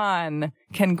 Even John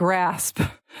can grasp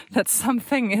that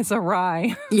something is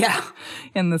awry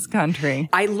in this country.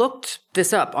 I looked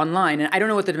this up online, and I don't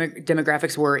know what the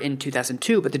demographics were in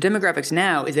 2002, but the demographics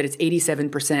now is that it's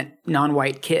 87%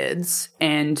 non-white kids,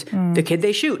 and the kid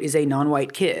they shoot is a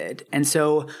non-white kid. And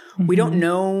so we don't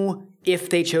know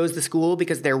if they chose the school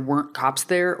because there weren't cops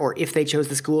there, or if they chose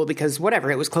the school because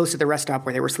whatever, it was close to the rest stop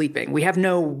where they were sleeping. We have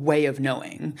no way of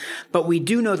knowing, but we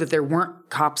do know that there weren't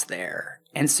cops there.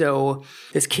 And so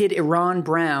this kid, Iran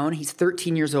Brown, he's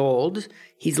 13 years old.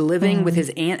 He's living with his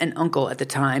aunt and uncle at the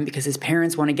time because his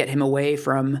parents want to get him away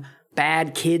from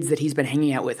bad kids that he's been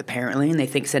hanging out with, apparently. And they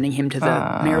think sending him to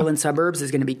the Maryland suburbs is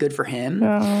going to be good for him.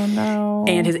 Oh, no.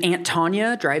 And his Aunt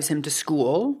Tanya drives him to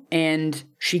school. And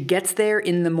she gets there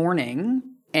in the morning.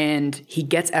 And he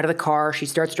gets out of the car. She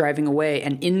starts driving away.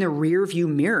 And in the rear view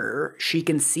mirror, she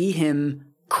can see him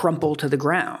crumple to the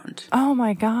ground. Oh,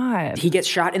 my God. He gets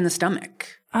shot in the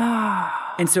stomach.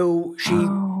 And so she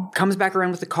comes back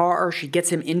around with the car. She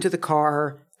gets him into the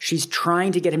car, She's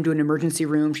trying to get him to an emergency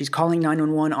room. She's calling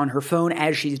 911 on her phone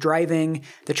as she's driving.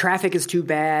 The traffic is too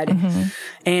bad. Mm-hmm.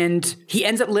 And he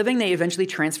ends up living. They eventually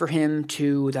transfer him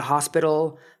to the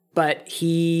hospital. But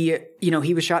he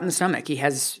was shot in the stomach. He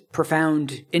has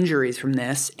profound injuries from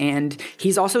this. And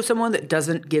he's also someone that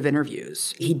doesn't give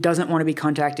interviews. He doesn't want to be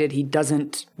contacted. He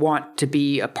doesn't want to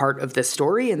be a part of this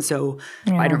story. And so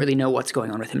I don't really know what's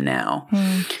going on with him now.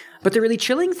 But the really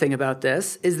chilling thing about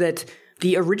this is that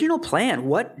the original plan,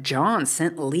 what John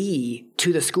sent Lee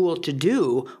to the school to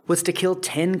do, was to kill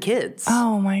 10 kids.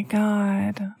 Oh, my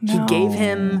God. No. He gave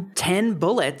him 10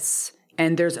 bullets,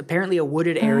 and there's apparently a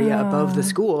wooded area above the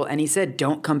school, and he said,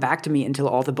 don't come back to me until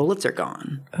all the bullets are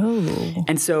gone. Oh.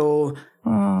 And so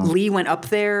Lee went up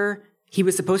there. He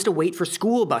was supposed to wait for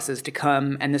school buses to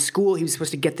come, and he was supposed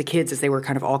to get the kids as they were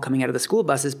kind of all coming out of the school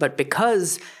buses. But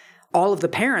because all of the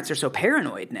parents are so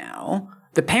paranoid now,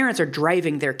 the parents are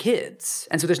driving their kids.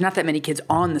 And so there's not that many kids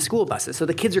on the school buses. So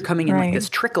the kids are coming in like this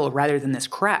trickle rather than this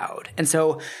crowd. And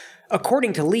so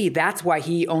according to Lee, that's why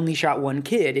he only shot one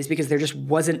kid, is because there just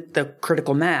wasn't the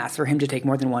critical mass for him to take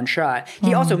more than one shot.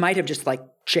 He also might have just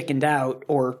chickened out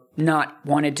or not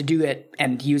wanted to do it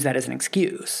and use that as an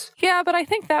excuse. Yeah, but I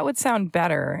think that would sound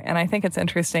better. And I think it's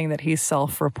interesting that he's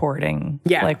self-reporting,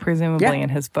 presumably in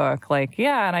his book.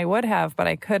 And I would have, but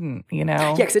I couldn't,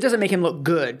 Yeah, because it doesn't make him look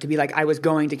good to be like, I was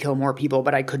going to kill more people,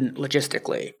 but I couldn't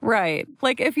logistically. Right.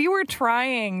 If you were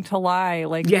trying to lie, you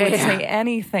would say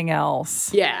anything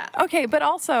else. Yeah. Okay, but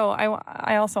also,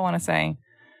 I also want to say,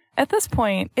 at this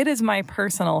point, it is my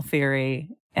personal theory,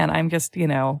 and I'm just,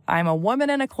 I'm a woman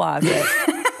in a closet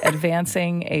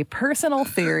advancing a personal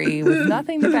theory with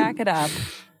nothing to back it up.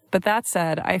 But that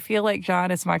said, I feel like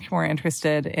John is much more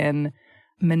interested in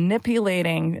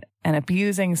manipulating and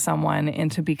abusing someone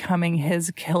into becoming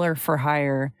his killer for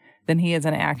hire than he is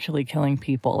in actually killing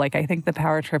people. I think the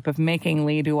power trip of making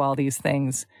Lee do all these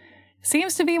things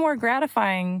seems to be more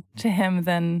gratifying to him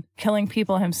than killing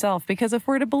people himself. Because if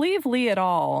we're to believe Lee at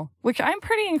all, which I'm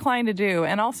pretty inclined to do,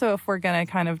 and also if we're going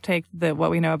to kind of take what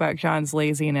we know about John's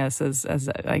laziness as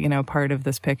part of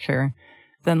this picture,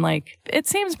 then it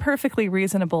seems perfectly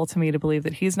reasonable to me to believe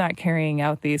that he's not carrying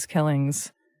out these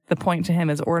killings. The point to him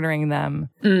is ordering them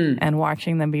and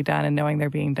watching them be done and knowing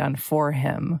they're being done for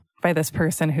him by this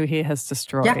person who he has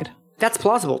destroyed. Yeah, that's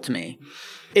plausible to me.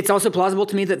 It's also plausible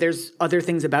to me that there's other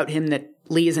things about him that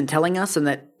Lee isn't telling us and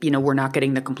that, we're not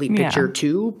getting the complete picture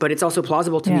too. But it's also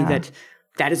plausible to me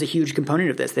that is a huge component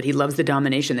of this, that he loves the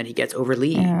domination that he gets over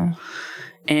Lee. Yeah.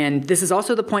 And this is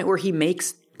also the point where he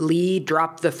makes Lee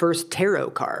drop the first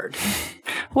tarot card.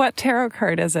 What tarot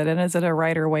card is it? And is it a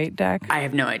Rider-Waite deck? I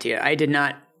have no idea. I did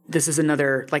not. This is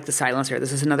another, the silencer,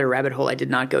 this is another rabbit hole I did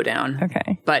not go down.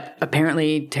 Okay. But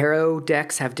apparently tarot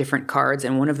decks have different cards,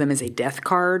 and one of them is a death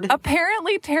card.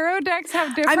 Apparently tarot decks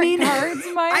have different cards,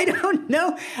 Mike? I don't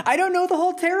know. I don't know the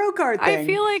whole tarot card thing. I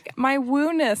feel like my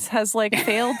woo-ness has,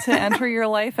 failed to enter your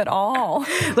life at all.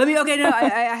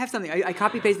 I have something. I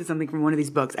copy-pasted something from one of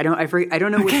these books. I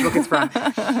don't know which book it's from.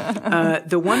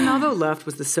 The one Navo left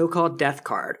was the so-called death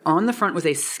card. On the front was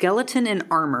a skeleton in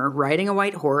armor riding a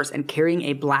white horse and carrying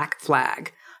a black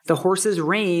flag. The horse's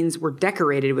reins were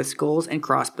decorated with skulls and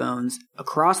crossbones.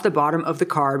 Across the bottom of the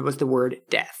card was the word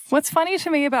death. What's funny to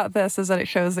me about this is that it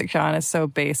shows that John is so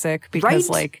basic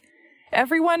because,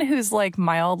 everyone who's,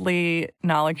 mildly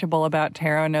knowledgeable about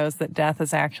tarot knows that death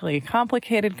is actually a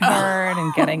complicated card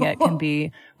and getting it can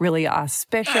be really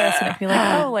auspicious. And if you're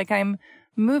I'm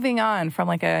moving on from,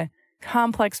 a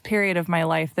complex period of my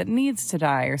life that needs to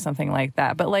die or something like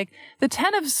that. But the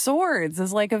 10 of Swords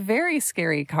is a very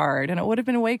scary card, and it would have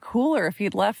been way cooler if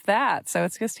he'd left that. So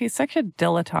it's just, he's such a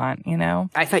dilettante,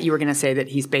 I thought you were going to say that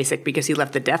he's basic because he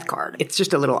left the death card. It's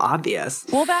just a little obvious.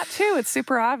 Well, that too. It's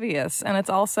super obvious. And it's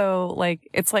also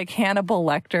it's like Hannibal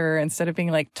Lecter, instead of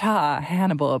being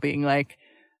Hannibal being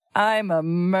I'm a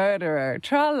murderer,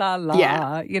 tra-la-la.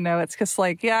 Yeah. It's just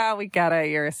we get it,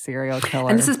 you're a serial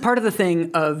killer. And this is part of the thing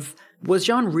of, was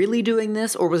John really doing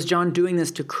this, or was John doing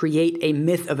this to create a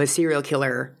myth of a serial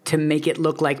killer to make it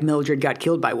look like Mildred got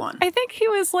killed by one? I think he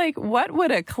was what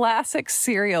would a classic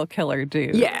serial killer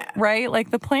do? Yeah. Right?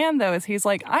 The plan, though, is he's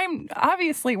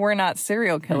obviously we're not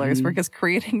serial killers. Mm-hmm. We're just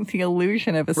creating the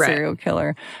illusion of a serial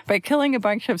killer by killing a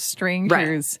bunch of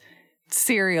strangers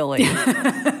serially.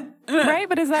 Right?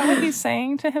 But is that what he's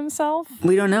saying to himself?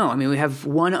 We don't know. I mean, we have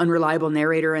one unreliable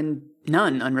narrator and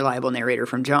none unreliable narrator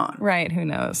from John. Right. Who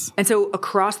knows? And so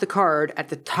across the card, at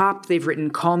the top, they've written,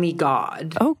 "Call me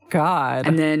God." Oh, God.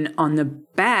 And then on the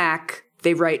back,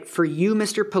 they write, "For you,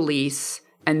 Mr. Police,"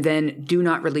 and then "Do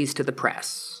not release to the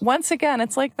press." Once again,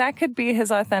 it's that could be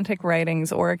his authentic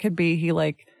writings, or it could be he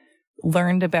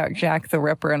learned about Jack the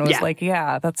Ripper and was like,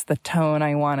 yeah, that's the tone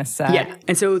I want to set. Yeah.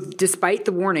 And so despite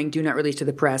the warning, do not release to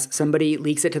the press, somebody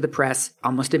leaks it to the press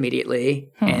almost immediately.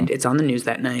 And it's on the news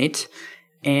that night.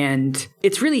 And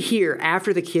it's really here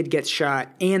after the kid gets shot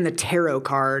and the tarot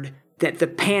card that the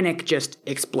panic just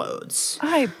explodes.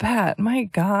 I bet. My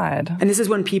God. And this is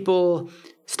when people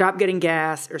stop getting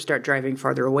gas or start driving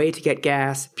farther away to get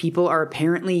gas. People are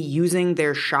apparently using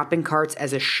their shopping carts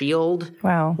as a shield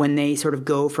when they sort of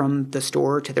go from the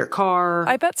store to their car.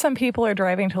 I bet some people are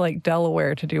driving to like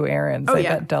Delaware to do errands. I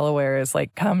bet Delaware is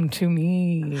like, come to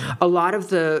me. A lot of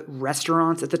the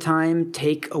restaurants at the time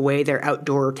take away their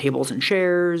outdoor tables and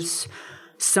chairs.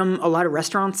 A lot of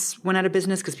restaurants went out of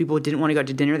business because people didn't want to go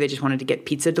to dinner. They just wanted to get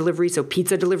pizza delivery. So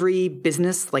pizza delivery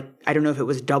business, like, I don't know if it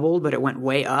was doubled, but it went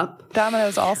way up.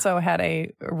 Domino's also had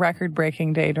a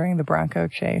record-breaking day during the Bronco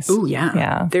chase. Oh, yeah.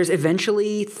 Yeah. There's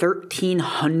eventually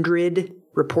 1,300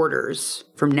 reporters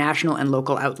from national and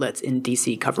local outlets in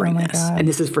D.C. covering this. God. And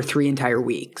this is for 3 entire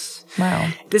weeks.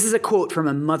 Wow. This is a quote from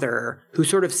a mother who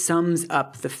sort of sums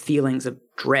up the feelings of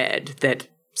dread that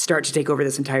start to take over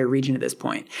this entire region at this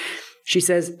point. She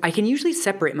says, I can usually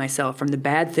separate myself from the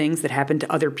bad things that happen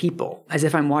to other people, as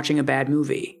if I'm watching a bad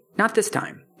movie. Not this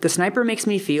time. The sniper makes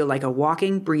me feel like a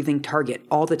walking, breathing target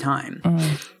all the time.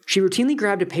 She routinely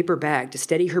grabbed a paper bag to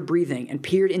steady her breathing and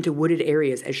peered into wooded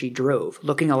areas as she drove,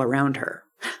 looking all around her.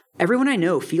 Everyone I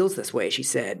know feels this way, she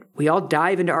said. We all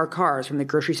dive into our cars from the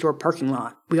grocery store parking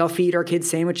lot. We all feed our kids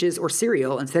sandwiches or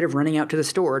cereal instead of running out to the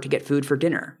store to get food for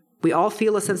dinner. We all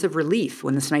feel a sense of relief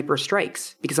when the sniper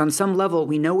strikes, because on some level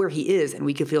we know where he is and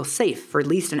we can feel safe for at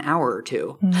least an hour or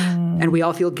two. And we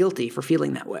all feel guilty for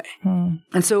feeling that way.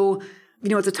 And so,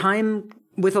 it's a time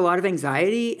with a lot of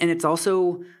anxiety, and it's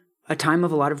also a time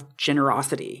of a lot of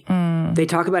generosity. They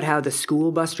talk about how the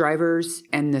school bus drivers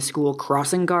and the school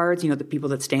crossing guards, the people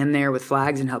that stand there with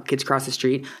flags and help kids cross the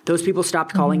street, those people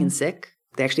stopped calling in sick.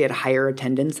 They actually had higher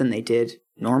attendance than they did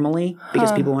normally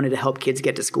because people wanted to help kids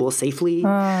get to school safely.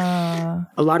 A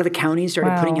lot of the counties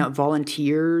started putting out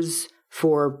volunteers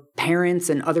for parents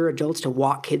and other adults to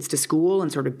walk kids to school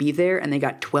and sort of be there. And they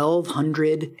got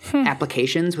 1,200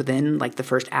 applications within like the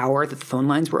first hour that the phone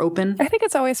lines were open. I think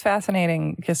it's always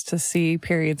fascinating just to see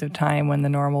periods of time when the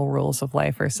normal rules of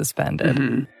life are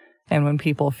suspended. And when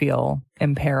people feel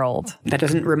imperiled. That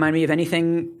doesn't remind me of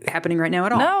anything happening right now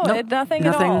at all. No, nothing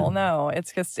at all. No,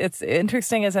 it's just, it's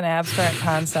interesting as an abstract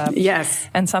concept. Yes.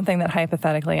 And something that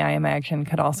hypothetically, I imagine,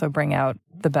 could also bring out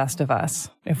the best of us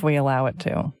if we allow it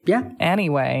to. Yeah.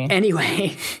 Anyway.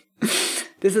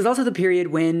 This is also the period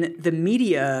when the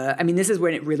media, this is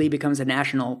when it really becomes a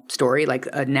national story, like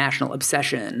a national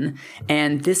obsession.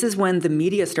 And this is when the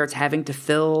media starts having to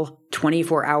fill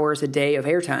 24 hours a day of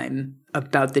airtime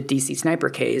about the DC sniper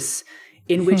case,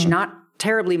 in which not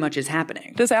terribly much is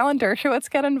happening. Does Alan Dershowitz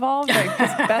get involved? I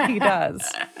just bet he does.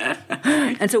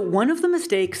 And so one of the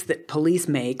mistakes that police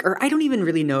make, or I don't even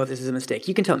really know if this is a mistake,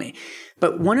 you can tell me,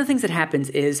 but one of the things that happens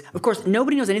is, of course,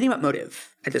 nobody knows anything about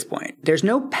motive at this point. There's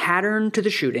no pattern to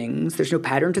the shootings. There's no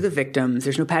pattern to the victims.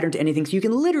 There's no pattern to anything. So you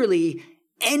can literally,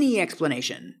 any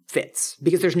explanation fits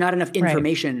because there's not enough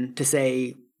information to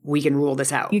say we can rule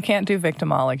this out. You can't do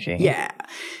victimology. Yeah.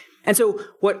 And so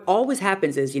what always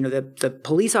happens is, the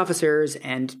police officers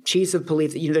and chiefs of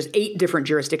police, there's 8 different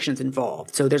jurisdictions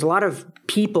involved. So there's a lot of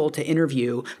people to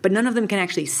interview, but none of them can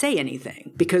actually say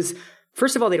anything because,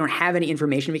 first of all, they don't have any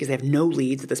information because they have no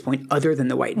leads at this point other than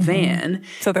the white van.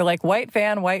 So they're like white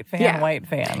van, white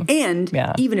van.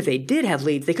 And even if they did have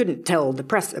leads, they couldn't tell the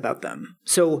press about them.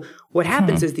 So what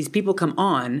happens is these people come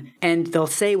on and they'll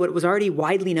say what was already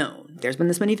widely known. There's been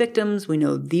this many victims. We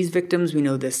know these victims. We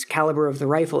know this caliber of the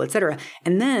rifle, etc.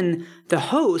 And then the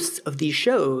hosts of these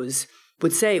shows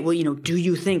would say, well, do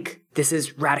you think this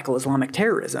is radical Islamic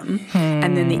terrorism?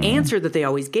 And then the answer that they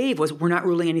always gave was, we're not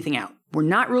ruling anything out. We're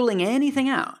not ruling anything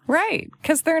out. Right,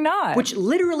 because they're not. Which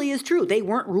literally is true. They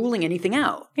weren't ruling anything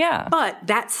out. Yeah. But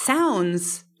that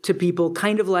sounds to people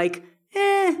kind of like,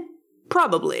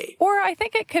 probably. Or I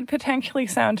think it could potentially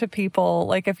sound to people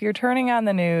like if you're turning on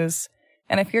the news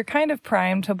and if you're kind of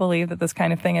primed to believe that this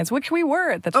kind of thing is, which we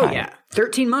were at the time. Oh, yeah.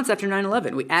 13 months after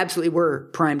 9/11, we absolutely were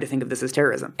primed to think of this as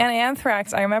terrorism. And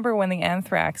anthrax, I remember when the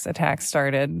anthrax attacks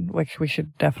started, which we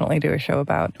should definitely do a show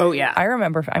about. Oh, yeah. I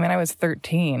remember, I was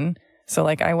 13, so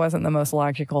I wasn't the most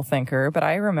logical thinker, but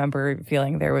I remember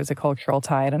feeling there was a cultural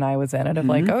tide and I was in it of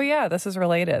oh, yeah, this is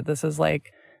related. This is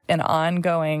an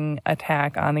ongoing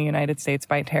attack on the United States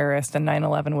by terrorists, and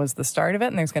 9/11 was the start of it,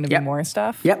 and there's going to be more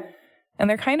stuff. Yep. And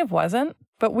there kind of wasn't,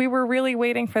 but we were really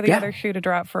waiting for the other shoe to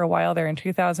drop for a while there. And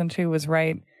 2002 was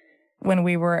right when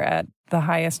we were at the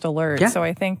highest alert. Yeah. So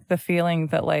I think the feeling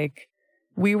that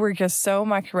we were just so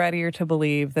much readier to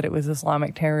believe that it was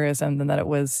Islamic terrorism than that it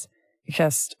was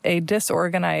just a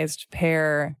disorganized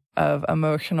pair of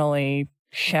emotionally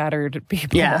shattered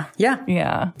people. Yeah.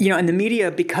 Yeah. And the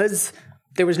media, because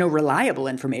there was no reliable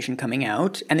information coming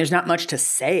out and there's not much to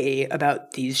say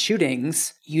about these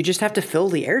shootings, you just have to fill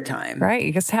the airtime. Right.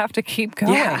 You just have to keep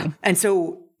going. Yeah. And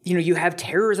so, you have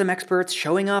terrorism experts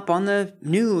showing up on the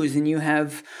news and you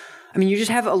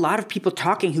just have a lot of people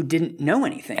talking who didn't know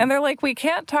anything. And they're like, we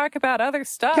can't talk about other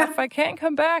stuff. Yeah. I can't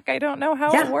come back. I don't know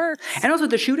how it works. And also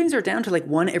the shootings are down to like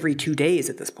 1 every 2 days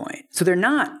at this point. So they're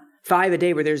not 5 a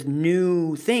day where there's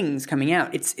new things coming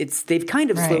out. They've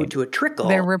kind of slowed to a trickle.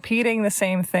 They're repeating the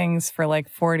same things for like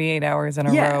 48 hours in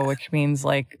a row, which means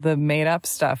like the made up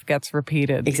stuff gets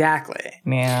repeated. Exactly.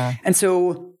 Yeah. And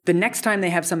so the next time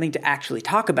they have something to actually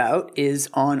talk about is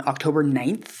on October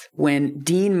 9th when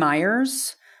Dean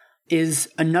Myers is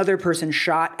another person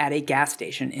shot at a gas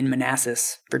station in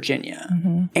Manassas, Virginia.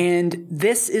 Mm-hmm. And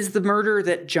this is the murder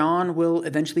that John will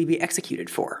eventually be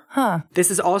executed for. This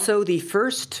is also the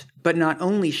first, but not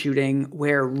only shooting,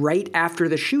 where right after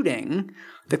the shooting,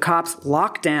 the cops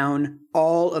lock down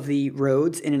all of the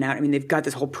roads in and out. I mean, they've got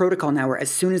this whole protocol now where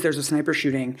as soon as there's a sniper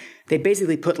shooting, they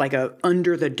basically put like a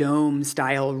under the dome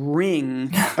style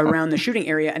ring around the shooting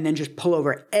area and then just pull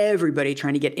over everybody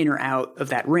trying to get in or out of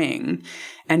that ring.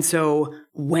 And so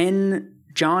when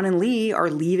John and Lee are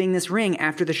leaving this ring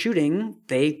after the shooting,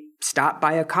 they stop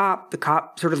by a cop. The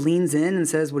cop sort of leans in and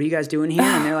says, "What are you guys doing here?"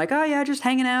 And they're like, "Oh yeah, just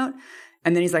hanging out."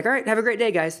 And then he's like, "All right, have a great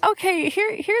day, guys." Okay,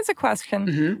 here's a question.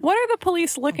 Mm-hmm. What are the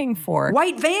police looking for?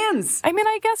 White vans! I mean,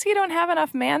 I guess you don't have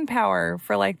enough manpower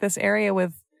for like this area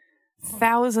with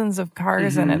thousands of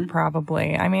cars in it,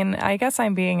 probably. I mean, I guess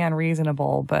I'm being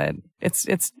unreasonable, but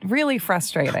it's really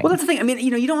frustrating. Well, that's the thing. I mean,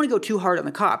 you don't want to go too hard on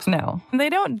the cops. No. They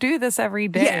don't do this every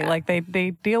day. Yeah. Like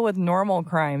they deal with normal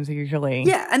crimes usually.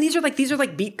 Yeah, and these are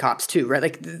like beat cops too, right?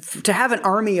 Like to have an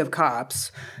army of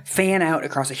cops fan out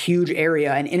across a huge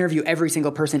area and interview every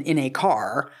single person in a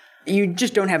car, you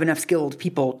just don't have enough skilled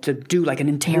people to do like an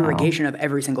interrogation of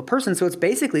every single person. So it's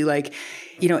basically like,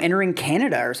 entering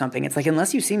Canada or something. It's like,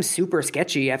 unless you seem super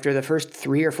sketchy after the first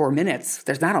 3 or 4 minutes,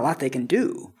 there's not a lot they can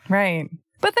do. Right.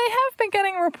 But they have been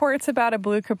getting reports about a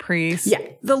Blue Caprice. Yeah.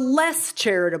 The less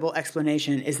charitable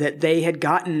explanation is that they had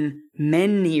gotten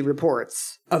many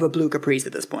reports of a Blue Caprice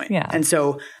at this point. Yeah. And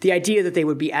so the idea that they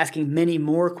would be asking many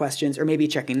more questions or maybe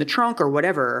checking the trunk or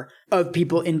whatever of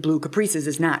people in Blue Caprices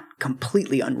is not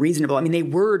completely unreasonable. I mean, they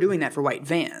were doing that for white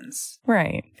vans.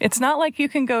 Right. It's not like you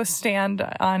can go stand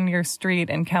on your street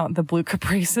and count the Blue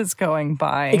Caprices going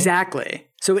by. Exactly.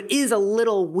 So it is a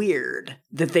little weird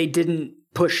that they didn't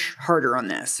push harder on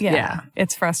this. Yeah.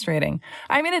 It's frustrating.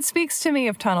 I mean, it speaks to me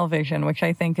of tunnel vision, which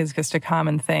I think is just a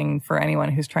common thing for anyone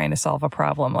who's trying to solve a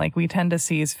problem. Like we tend to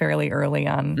seize fairly early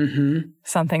on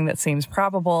something that seems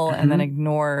probable and then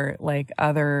ignore like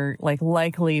other like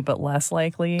likely but less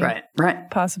likely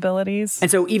possibilities.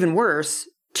 And so even worse,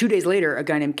 2 days later, a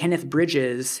guy named Kenneth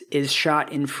Bridges is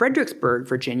shot in Fredericksburg,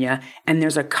 Virginia, and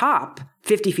there's a cop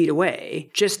 50 feet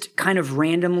away, just kind of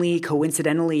randomly,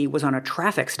 coincidentally, was on a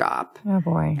traffic stop. Oh,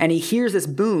 boy. And he hears this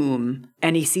boom,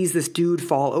 and he sees this dude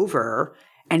fall over,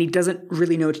 and he doesn't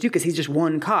really know what to do because he's just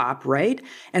one cop, right?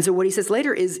 And so what he says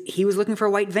later is he was looking for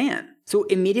a white van. So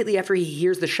immediately after he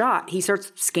hears the shot, he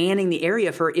starts scanning the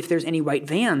area for if there's any white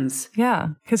vans. Yeah,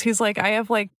 because he's like, I have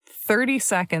like 30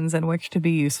 seconds in which to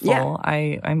be useful. Yeah.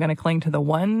 I'm going to cling to the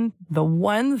one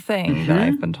thing that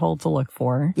I've been told to look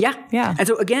for. Yeah. Yeah. And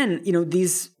so again,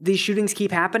 these shootings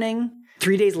keep happening.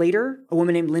 3 days later, a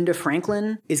woman named Linda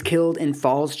Franklin is killed in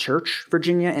Falls Church,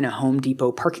 Virginia, in a Home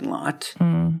Depot parking lot.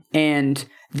 And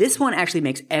this one actually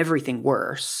makes everything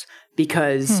worse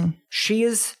because she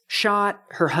is shot.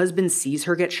 Her husband sees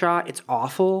her get shot. It's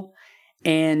awful.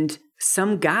 And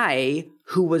some guy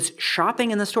who was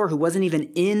shopping in the store, who wasn't even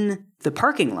in the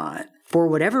parking lot, for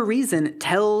whatever reason,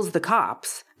 tells the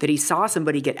cops that he saw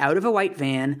somebody get out of a white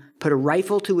van, put a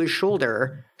rifle to his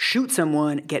shoulder, shoot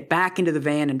someone, get back into the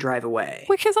van, and drive away.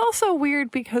 Which is also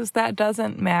weird because that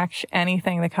doesn't match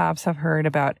anything the cops have heard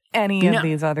about any of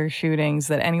these other shootings,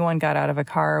 that anyone got out of a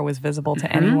car or was visible to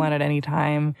anyone at any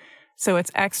time. So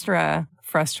it's extra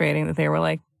frustrating that they were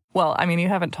like, well, I mean, you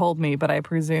haven't told me, but I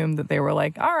presume that they were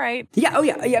like, all right. Yeah, oh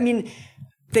yeah. I mean,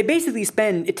 they basically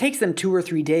it takes them 2 or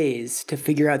 3 days to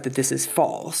figure out that this is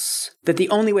false. That the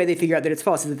only way they figure out that it's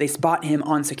false is that they spot him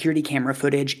on security camera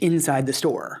footage inside the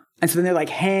store. And so then they're like,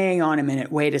 hang on a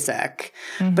minute, wait a sec.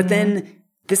 But then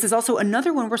this is also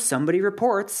another one where somebody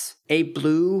reports a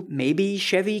blue, maybe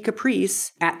Chevy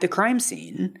Caprice at the crime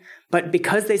scene. But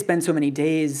because they spend so many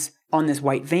days on this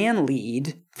white van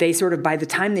lead, they sort of, by the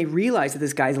time they realize that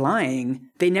this guy's lying,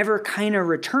 they never kind of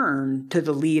return to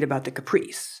the lead about the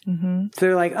Caprice. Mm-hmm. So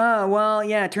they're like, oh, well,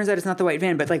 yeah, it turns out it's not the white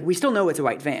van, but like we still know it's a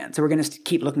white van. So we're going to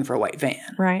keep looking for a white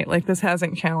van. Right. Like this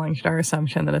hasn't challenged our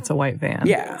assumption that it's a white van.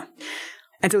 Yeah.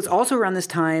 And so it's also around this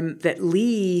time that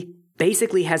Lee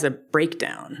basically has a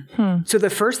breakdown. So the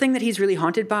first thing that he's really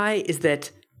haunted by is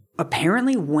that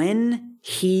apparently when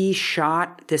he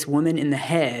shot this woman in the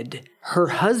head, her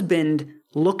husband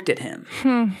looked at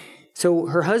him. So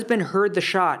her husband heard the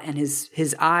shot and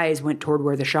his eyes went toward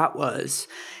where the shot was.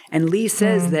 And Lee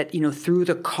says that, through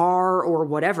the car or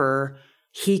whatever,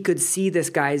 he could see this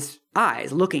guy's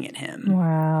eyes looking at him.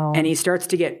 Wow. And he starts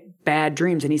to get bad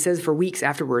dreams. And he says for weeks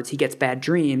afterwards, he gets bad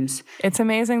dreams. It's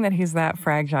amazing that he's that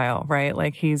fragile, right?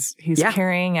 Like he's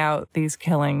carrying out these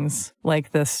killings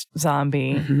like this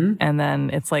zombie. Mm-hmm. And then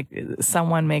it's like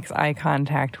someone makes eye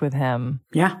contact with him.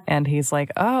 Yeah. And he's like,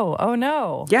 oh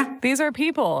no. Yeah. These are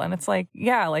people. And it's like,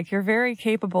 yeah, like you're very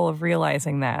capable of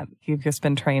realizing that. You've just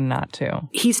been trained not to.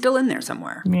 He's still in there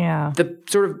somewhere. Yeah. The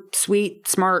sort of sweet,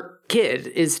 smart kid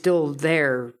is still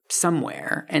there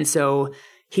somewhere. And so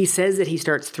he says that he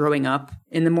starts throwing up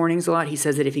in the mornings a lot. He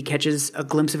says that if he catches a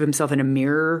glimpse of himself in a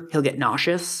mirror, he'll get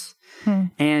nauseous.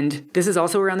 And this is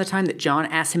also around the time that John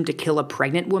asked him to kill a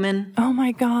pregnant woman. Oh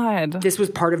my God. This was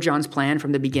part of John's plan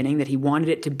from the beginning, that he wanted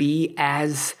it to be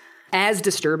as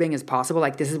disturbing as possible.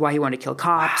 Like, this is why he wanted to kill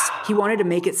cops. Wow. He wanted to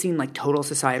make it seem like total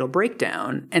societal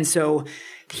breakdown. And so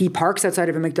he parks outside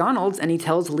of a McDonald's and he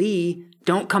tells Lee,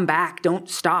 don't come back, don't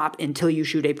stop until you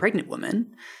shoot a pregnant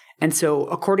woman. And so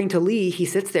according to Lee, he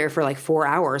sits there for like 4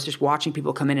 hours just watching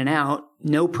people come in and out.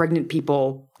 No pregnant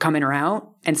people come in or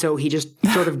out. And so he just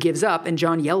sort of gives up and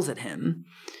John yells at him.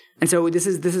 And so this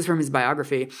is from his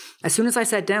biography. As soon as I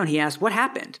sat down, he asked, what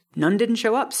happened? None didn't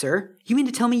show up, sir. You mean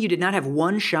to tell me you did not have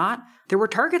one shot? There were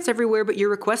targets everywhere, but your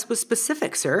request was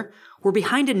specific, sir. We're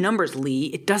behind in numbers,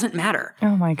 Lee. It doesn't matter.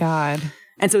 Oh my God.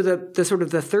 And so the sort of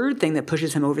the third thing that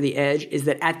pushes him over the edge is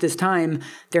that at this time,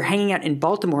 they're hanging out in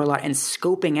Baltimore a lot and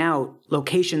scoping out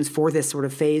locations for this sort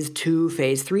of phase 2,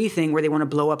 phase 3 thing where they want to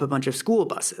blow up a bunch of school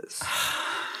buses.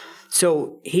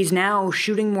 So he's now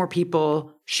shooting more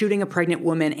people, shooting a pregnant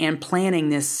woman, and planning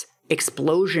this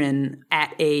explosion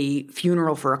at a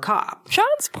funeral for a cop.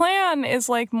 John's plan is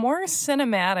like more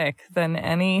cinematic than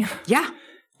any... Yeah.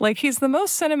 Like, he's the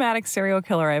most cinematic serial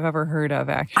killer I've ever heard of,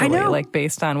 actually. I know. Like,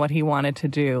 based on what he wanted to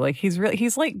do. Like, he's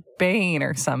like Bane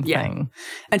or something. Yeah.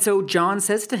 And so John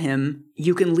says to him,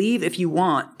 you can leave if you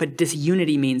want, but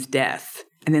disunity means death.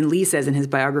 And then Lee says in his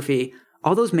biography,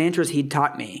 all those mantras he'd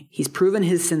taught me, he's proven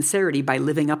his sincerity by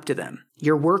living up to them.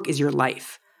 Your work is your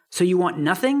life. So you want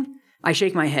nothing? I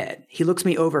shake my head. He looks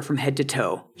me over from head to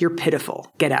toe. You're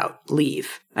pitiful. Get out.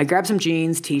 Leave. I grabbed some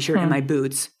jeans, t-shirt, and my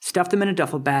boots, stuffed them in a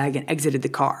duffel bag, and exited the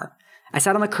car. I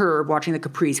sat on the curb watching the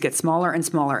Caprice get smaller and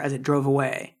smaller as it drove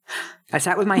away. I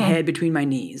sat with my head between my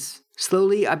knees.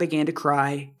 Slowly, I began to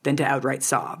cry, then to outright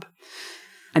sob.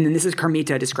 And then this is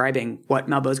Carmita describing what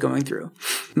Malvo's going through.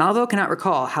 Malvo cannot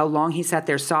recall how long he sat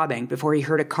there sobbing before he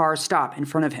heard a car stop in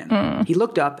front of him. He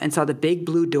looked up and saw the big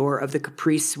blue door of the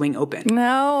Caprice swing open.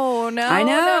 No, I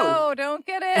know. No, don't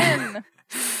get in.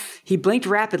 He blinked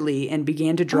rapidly and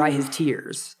began to dry his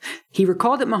tears. He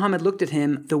recalled that Muhammad looked at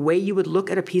him the way you would look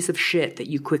at a piece of shit that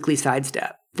you quickly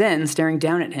sidestep. Then, staring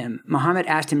down at him, Muhammad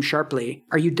asked him sharply,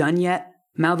 are you done yet?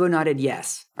 Malvo nodded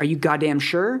yes. Are you goddamn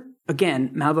sure? Again,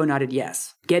 Malvo nodded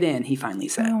yes. Get in, he finally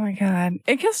said. Oh my God.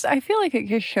 I feel like it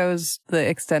just shows the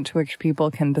extent to which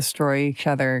people can destroy each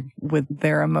other with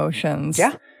their emotions.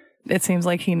 Yeah. It seems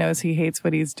like he knows he hates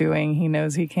what he's doing. He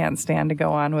knows he can't stand to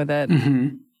go on with it.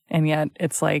 Mm-hmm. And yet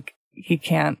it's like he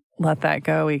can't let that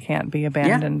go. He can't be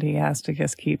abandoned. Yeah. He has to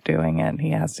just keep doing it. He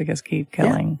has to just keep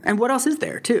killing. Yeah. And what else is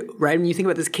there, too, right? When you think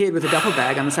about this kid with a duffel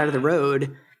bag on the side of the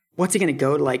road, what's he going to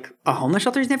go to, like, a homeless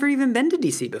shelter? He's never even been to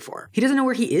D.C. before. He doesn't know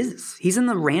where he is. He's in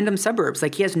the random suburbs.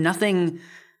 Like, he has nothing,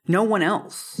 no one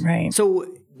else. Right.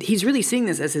 So he's really seeing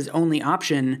this as his only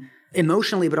option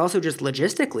emotionally, but also just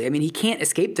logistically. I mean, he can't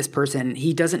escape this person.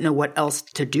 He doesn't know what else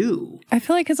to do. I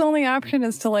feel like his only option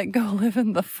is to, like, go live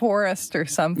in the forest or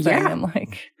something. Yeah. And,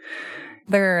 like,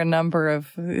 there are a number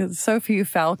of, so few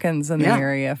falcons in the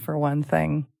area, for one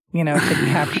thing, to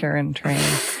capture and train.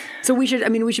 So we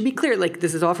should be clear, like,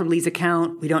 this is all from Lee's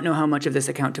account. We don't know how much of this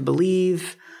account to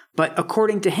believe. But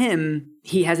according to him,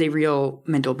 he has a real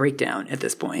mental breakdown at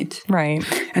this point. Right.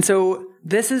 And so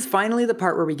this is finally the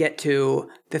part where we get to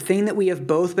the thing that we have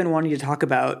both been wanting to talk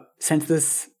about since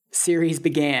this series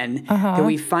began. That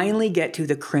we finally get to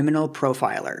the criminal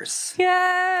profilers. Yay!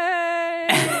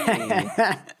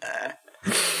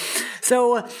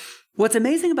 So What's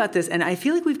amazing about this, and I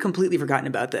feel like we've completely forgotten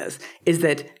about this, is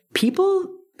that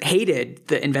people hated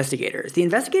the investigators. The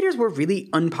investigators were really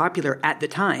unpopular at the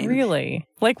time. Really?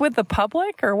 Like with the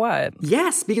public or what?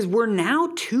 Yes, because we're now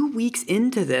 2 weeks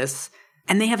into this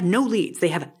and they have no leads. They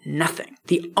have nothing.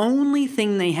 The only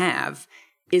thing they have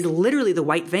is literally the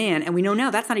white van, and we know now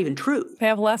that's not even true. They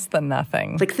have less than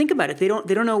nothing. Like, think about it. They don't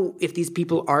know if these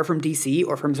people are from DC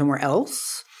or from somewhere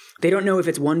else. They don't know if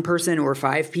it's one person or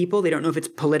 5 people. They don't know if it's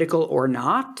political or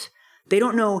not. They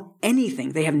don't know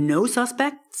anything. They have no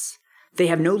suspects. They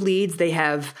have no leads. They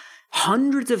have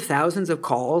hundreds of thousands of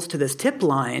calls to this tip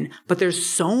line, but there's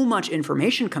so much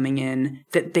information coming in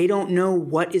that they don't know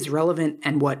what is relevant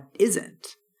and what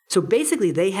isn't. So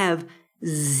basically, they have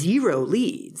 0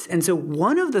 leads. And so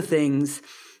one of the things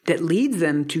that leads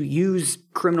them to use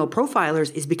criminal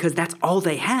profilers is because that's all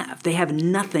they have. They have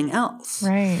nothing else.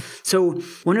 Right. So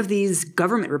one of these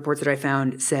government reports that I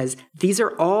found says, these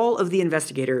are all of the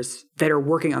investigators that are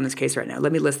working on this case right now.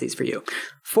 Let me list these for you.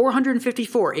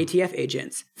 454 ATF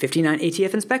agents, 59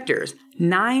 ATF inspectors,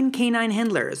 9 canine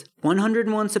handlers,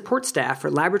 101 support staff for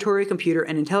laboratory, computer,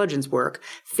 and intelligence work,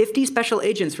 50 special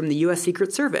agents from the U.S.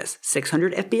 Secret Service,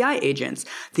 600 FBI agents.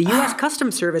 The U.S.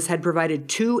 Customs Service had provided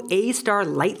 2 A-Star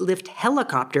light lift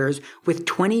helicopters with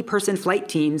 20-person flight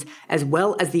teams, as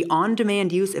well as the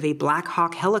on-demand use of a Black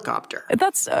Hawk helicopter.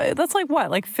 That's like what?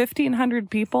 Like 1,500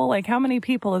 people? Like how many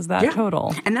people is that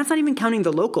total? And that's not even counting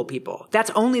the local people.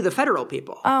 That's only the federal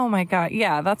people. Oh my God.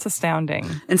 Yeah, that's astounding.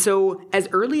 And so as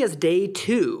early as day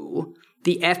 2,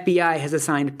 the FBI has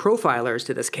assigned profilers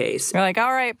to this case. You're like,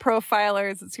 all right,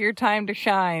 profilers, it's your time to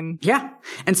shine. Yeah.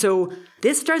 And so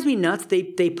this drives me nuts.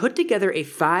 They put together a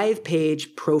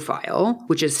 5-page profile,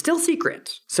 which is still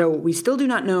secret. So we still do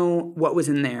not know what was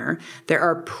in there. There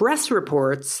are press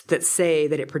reports that say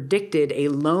that it predicted a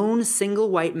lone single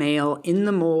white male in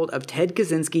the mold of Ted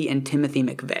Kaczynski and Timothy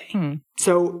McVeigh.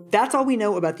 So that's all we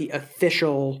know about the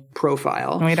official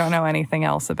profile. And we don't know anything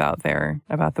else about the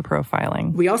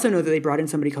profiling. We also know that they brought in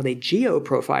somebody called a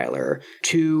geoprofiler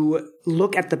to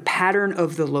look at the pattern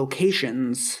of the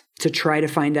locations to try to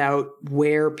find out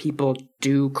where people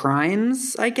do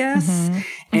crimes, I guess. Mm-hmm.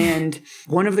 And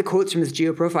one of the quotes from this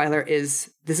geoprofiler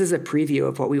is, this is a preview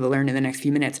of what we will learn in the next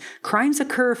few minutes. Crimes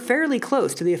occur fairly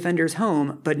close to the offender's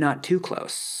home, but not too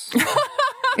close.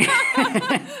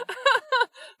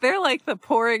 They're like the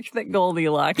porridge that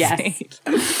Goldilocks ate.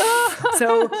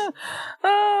 So,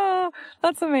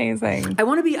 that's amazing. I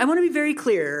want to be very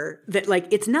clear that, like,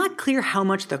 it's not clear how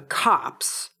much the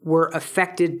cops were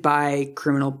affected by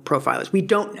criminal profilers. We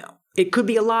don't know. It could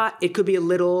be a lot. It could be a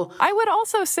little. I would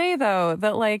also say, though,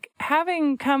 that, like,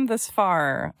 having come this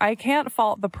far, I can't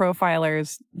fault the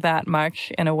profilers that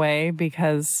much in a way,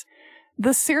 because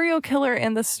the serial killer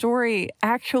in the story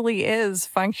actually is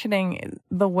functioning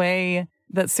the way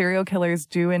that serial killers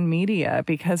do in media,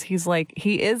 because he is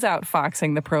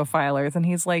outfoxing the profilers, and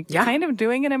he's kind of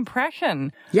doing an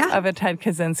impression of a Ted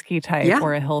Kaczynski type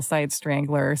or a Hillside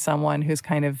Strangler, or someone who's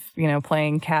kind of,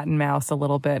 playing cat and mouse a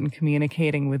little bit and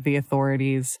communicating with the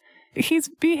authorities. He's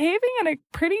behaving in a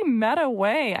pretty meta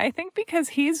way, I think, because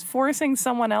he's forcing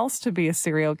someone else to be a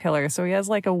serial killer. So he has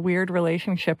like a weird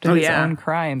relationship to his own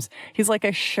crimes. He's like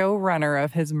a showrunner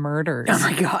of his murders. Oh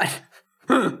my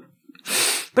God.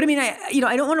 But I mean,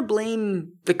 I don't want to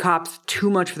blame the cops too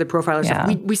much for the profiler stuff.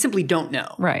 We simply don't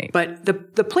know. Right. But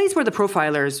the place where the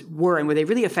profilers were and where they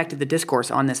really affected the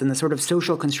discourse on this and the sort of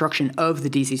social construction of the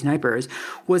DC snipers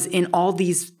was in all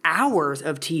these hours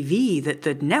of TV that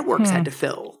the networks had to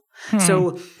fill.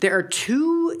 So there are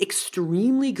 2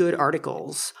 extremely good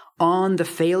articles on the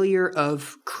failure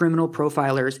of criminal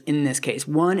profilers in this case.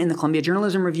 One in the Columbia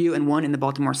Journalism Review and one in the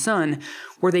Baltimore Sun,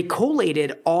 where they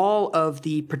collated all of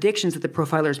the predictions that the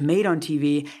profilers made on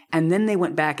TV, and then they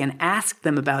went back and asked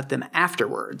them about them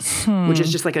afterwards, which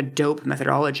is just like a dope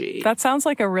methodology. That sounds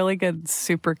like a really good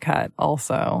supercut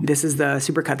also. This is the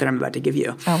supercut that I'm about to give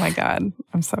you. Oh my God.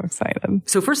 I'm so excited.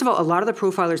 So first of all, a lot of the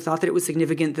profilers thought that it was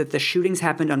significant that the shootings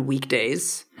happened on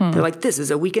weekdays. They're like, this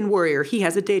is a weekend warrior. He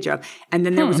has a day job. And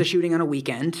then there was a shooting on a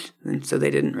weekend, and so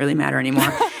they didn't really matter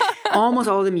anymore. Almost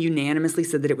all of them unanimously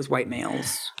said that it was white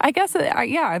males. I guess,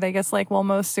 they guess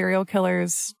most serial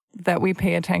killers that we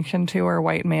pay attention to are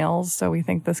white males, so we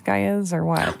think this guy is, or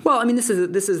what? Well, I mean, this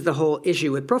is the whole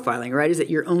issue with profiling, right? Is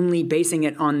that you're only basing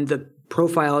it on the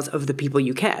profiles of the people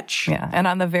you catch. Yeah, and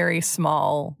on the very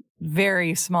small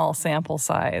very small sample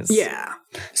size. Yeah.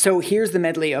 So here's the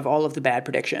medley of all of the bad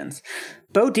predictions.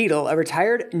 Bo Dietl, a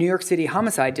retired New York City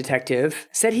homicide detective,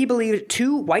 said he believed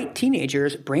 2 white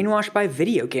teenagers brainwashed by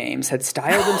video games had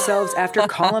styled themselves after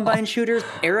Columbine shooters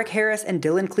Eric Harris and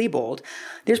Dylan Klebold.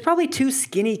 There's probably 2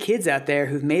 skinny kids out there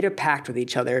who've made a pact with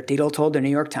each other, Dietl told the New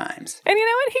York Times. And you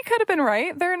know what? He could have been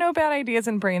right. There are no bad ideas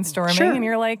in brainstorming. Sure. And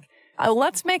you're like,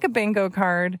 let's make a bingo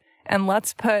card. And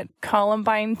let's put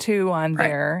Columbine 2 on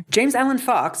there. James Allen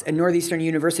Fox, a Northeastern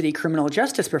University criminal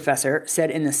justice professor, said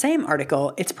in the same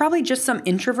article, it's probably just some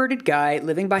introverted guy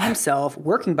living by himself,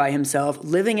 working by himself,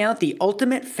 living out the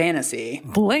ultimate fantasy.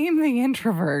 Blame the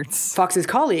introverts. Fox's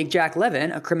colleague, Jack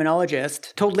Levin, a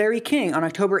criminologist, told Larry King on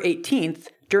October 18th,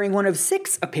 during one of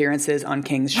 6 appearances on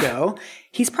King's show,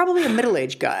 he's probably a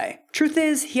middle-aged guy. Truth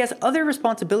is, he has other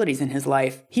responsibilities in his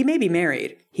life. He may be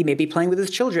married. He may be playing with his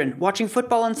children, watching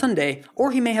football on Sunday,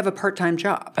 or he may have a part-time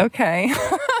job. Okay.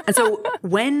 And so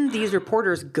when these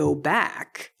reporters go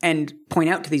back and point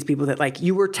out to these people that, like,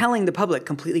 you were telling the public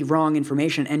completely wrong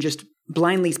information and just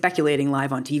blindly speculating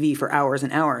live on TV for hours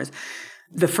and hours,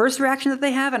 the first reaction that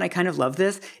they have, and I kind of love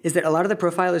this, is that a lot of the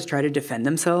profilers try to defend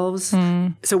themselves.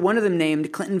 So one of them,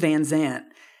 named Clinton Van Zant,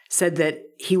 said that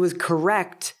he was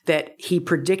correct that he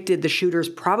predicted the shooters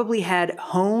probably had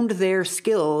honed their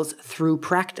skills through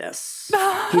practice.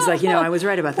 He's like, I was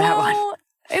right about that one.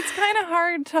 It's kind of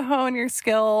hard to hone your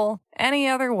skill any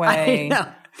other way. I know.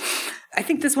 I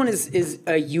think this one is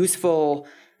a useful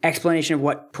explanation of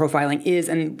what profiling is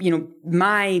and,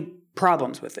 my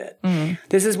problems with it.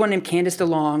 This is one named Candace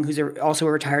DeLong, who's also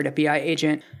a retired FBI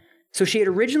agent. So she had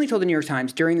originally told the New York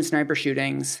Times during the sniper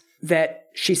shootings that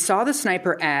she saw the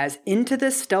sniper as into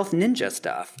this stealth ninja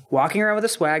stuff, walking around with a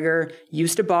swagger,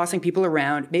 used to bossing people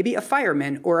around, maybe a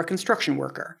fireman or a construction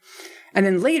worker. And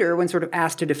then later, when sort of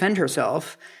asked to defend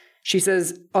herself, she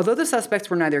says, although the suspects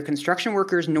were neither construction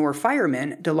workers nor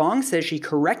firemen, DeLong says she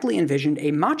correctly envisioned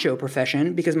a macho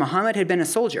profession because Muhammad had been a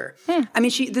soldier. I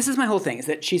mean, this is my whole thing, is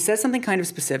that she says something kind of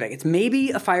specific. It's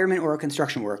maybe a fireman or a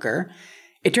construction worker.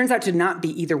 It turns out to not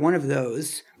be either one of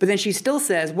those. But then she still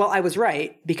says, well, I was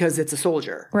right because it's a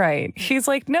soldier. Right. She's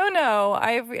like, no,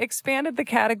 I've expanded the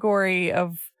category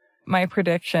of my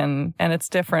prediction, and it's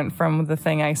different from the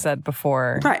thing I said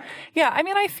before. Right. Yeah, I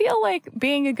mean, I feel like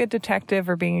being a good detective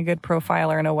or being a good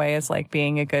profiler in a way is like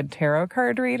being a good tarot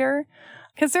card reader,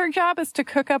 because their job is to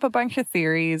cook up a bunch of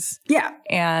theories. Yeah.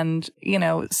 And,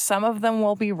 some of them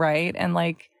will be right, and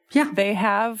they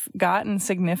have gotten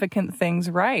significant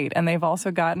things right, and they've also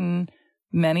gotten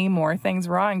many more things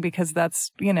wrong, because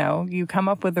that's, you come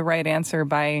up with the right answer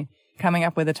by coming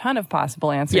up with a ton of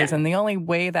possible answers. Yeah. And the only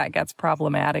way that gets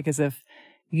problematic is if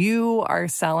you are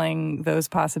selling those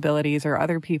possibilities or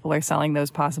other people are selling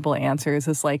those possible answers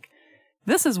as like,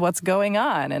 this is what's going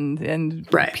on.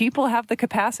 And right. People have the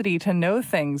capacity to know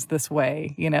things this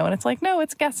way, and it's like, no,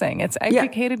 it's guessing. It's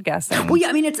educated guessing. Well, yeah,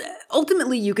 I mean, it's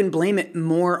ultimately you can blame it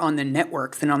more on the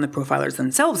networks than on the profilers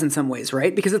themselves in some ways,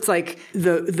 right? Because it's like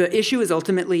the issue is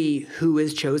ultimately who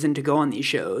is chosen to go on these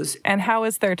shows. And how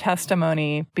is their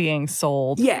testimony being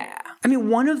sold? Yeah. I mean,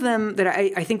 one of them that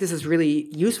I think this is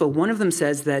really useful, one of them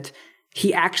says that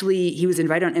he was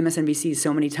invited on MSNBC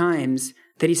so many times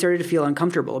that he started to feel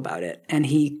uncomfortable about it. And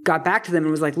he got back to them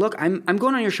and was like, look, I'm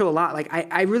going on your show a lot. Like,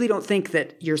 I really don't think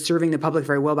that you're serving the public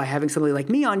very well by having somebody like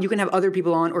me on. You can have other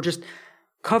people on or just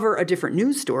cover a different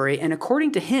news story. And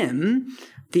according to him,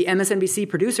 the MSNBC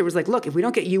producer was like, look, if we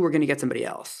don't get you, we're going to get somebody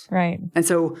else. Right. And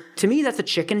so to me, that's a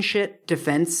chicken shit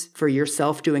defense for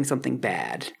yourself doing something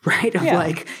bad, right? Of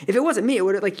like, if it wasn't me, it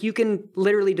would you can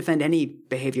literally defend any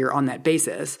behavior on that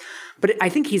basis. But I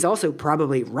think he's also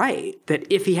probably right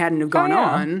that if he hadn't have gone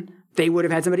on, they would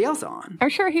have had somebody else on. I'm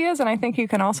sure he is. And I think you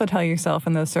can also tell yourself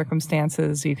in those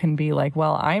circumstances, you can be like,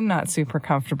 well, I'm not super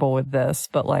comfortable with this,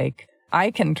 but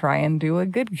I can try and do a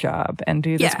good job and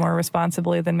do this more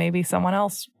responsibly than maybe someone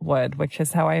else would, which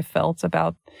is how I felt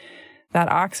about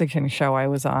that Oxygen show I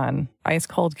was on, Ice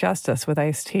Cold Justice with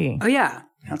Ice-T. Oh, yeah.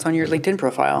 That's on your LinkedIn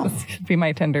profile. This could be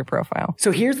my Tinder profile.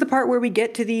 So here's the part where we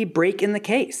get to the break in the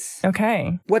case.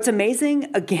 Okay. What's amazing,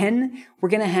 again, we're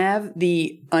going to have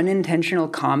the unintentional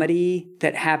comedy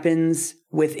that happens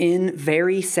within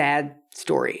very sad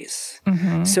stories.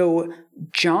 Mm-hmm. So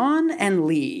John and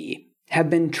Lee have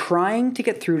been trying to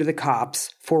get through to the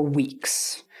cops for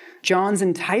weeks. John's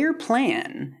entire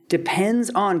plan depends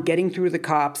on getting through to the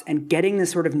cops and getting this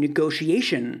sort of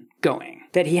negotiation going.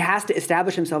 That he has to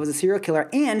establish himself as a serial killer,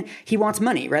 and he wants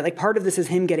money, right? Like, part of this is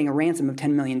him getting a ransom of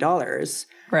 $10 million.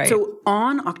 Right. So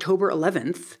on October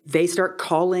 11th, they start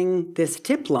calling this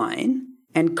tip line,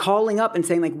 and calling up and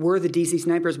saying, like, we're the DC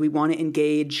snipers. We want to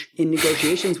engage in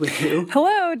negotiations with you.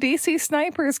 Hello, DC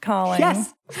snipers calling.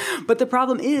 Yes. But the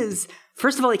problem is,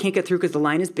 first of all, they can't get through because the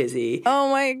line is busy. Oh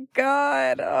my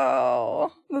God.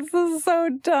 Oh, this is so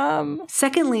dumb.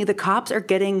 Secondly, the cops are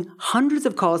getting hundreds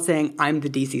of calls saying, I'm the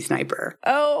DC sniper.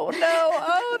 Oh, no.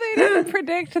 Oh, they didn't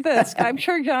predict this. I'm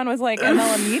sure John was like, and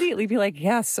they'll immediately be like,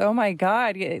 yes, oh my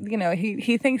God. You know,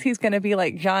 he thinks he's going to be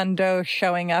like John Doe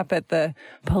showing up at the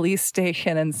police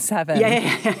station in 7.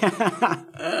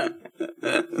 Yeah.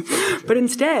 But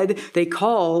instead, they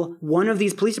call one of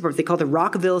these police departments. They call the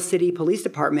Rockville City Police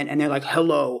Department, and they're like,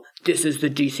 hello, this is the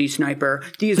DC sniper.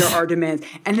 These are our demands.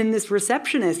 And then this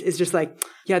receptionist is just like,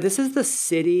 yeah, this is the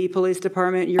city police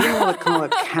department. You're going to want to call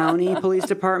it county police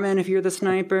department if you're the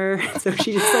sniper. So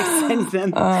she just like sends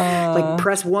them, like,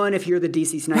 press 1 if you're the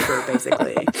DC sniper,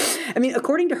 basically. I mean,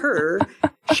 according to her,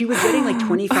 she was getting like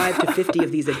 25 to 50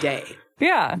 of these a day.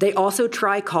 Yeah. They also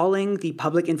try calling the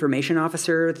public information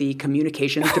officer, the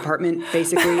communications department,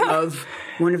 basically, of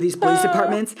one of these police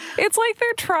departments. It's like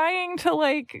they're trying to,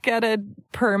 like, get a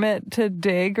permit to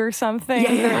dig or something.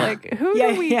 Yeah. They're like, who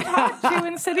do we talk to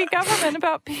in city government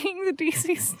about being the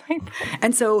DC sniper?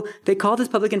 And so they call this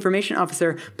public information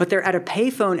officer, but they're at a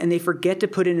payphone and they forget to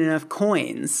put in enough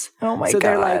coins. Oh, my God. So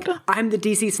they're like, I'm the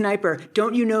DC sniper.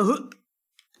 Don't you know who?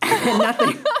 And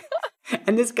nothing.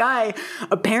 And this guy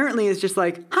apparently is just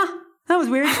like, huh, that was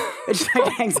weird. It just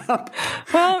like hangs up.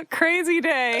 Well, crazy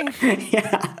day.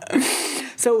 Yeah.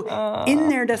 So in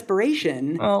their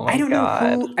desperation, I don't know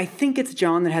who, I think it's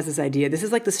John that has this idea. This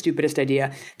is like the stupidest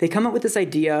idea. They come up with this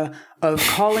idea of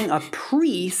calling a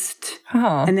priest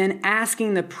and then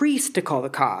asking the priest to call the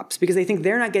cops because they think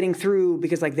they're not getting through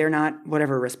because like they're not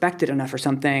whatever respected enough or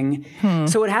something.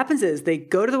 So what happens is they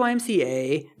go to the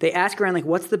YMCA, they ask around like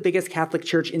what's the biggest Catholic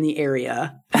church in the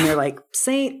area? And they're like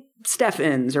St.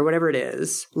 Stephen's or whatever it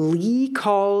is. Lee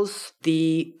calls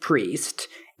the priest.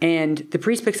 And the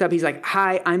priest picks up, he's like,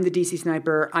 hi, I'm the DC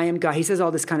sniper. I am God. He says all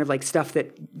this kind of like stuff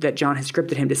that John has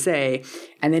scripted him to say.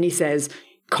 And then he says,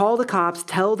 call the cops,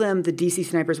 tell them the DC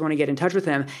snipers want to get in touch with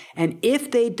them. And if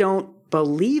they don't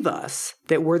believe us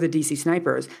that we're the DC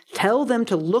snipers, tell them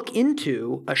to look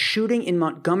into a shooting in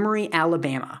Montgomery,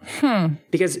 Alabama.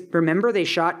 Because remember, they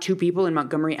shot 2 people in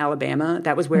Montgomery, Alabama.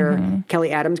 That was where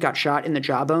Kelly Adams got shot in the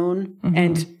jawbone.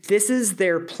 And this is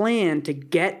their plan to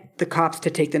get the cops to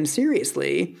take them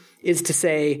seriously, is to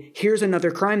say, here's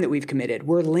another crime that we've committed.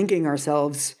 We're linking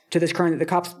ourselves to this crime that the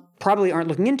cops probably aren't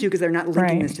looking into because they're not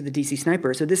linking this to the DC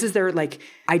sniper. So this is their like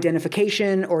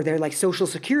identification or their like social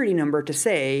security number to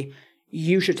say,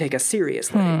 you should take us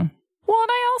seriously. Well, and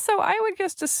I would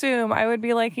just assume, I would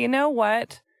be like, you know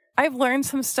what? I've learned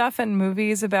some stuff in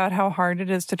movies about how hard it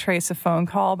is to trace a phone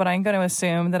call, but I'm going to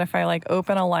assume that if I like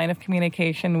open a line of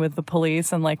communication with the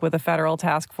police and like with a federal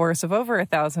task force of over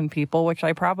 1,000 people, which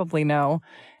I probably know,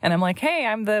 and I'm like, hey,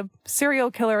 I'm the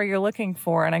serial killer you're looking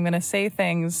for, and I'm going to say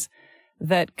things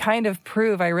that kind of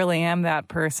prove I really am that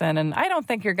person. And I don't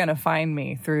think you're going to find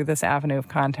me through this avenue of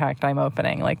contact I'm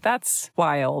opening. Like, that's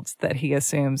wild that he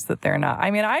assumes that they're not.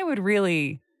 I mean, I would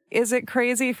really... Is it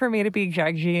crazy for me to be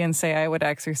judgy and say I would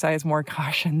exercise more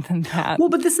caution than that? Well,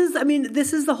 but this is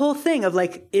the whole thing of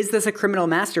like, is this a criminal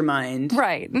mastermind?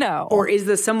 Right. No. Or is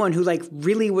this someone who like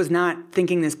really was not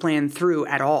thinking this plan through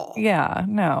at all? Yeah,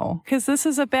 no. Because this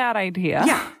is a bad idea.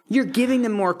 Yeah. You're giving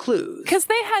them more clues. Because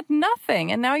they had nothing.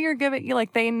 And now you're giving,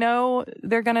 like, they know,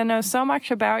 they're going to know so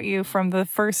much about you from the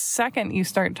first second you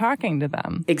start talking to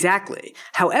them. Exactly.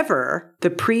 However, the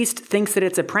priest thinks that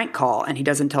it's a prank call and he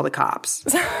doesn't tell the cops.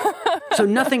 So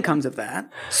nothing comes of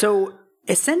that. So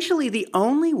essentially the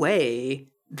only way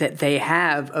that they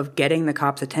have of getting the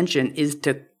cops' attention is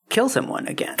to kill someone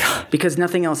again because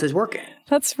nothing else is working.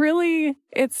 That's really,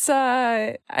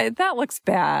 that looks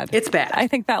bad. It's bad. I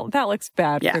think that looks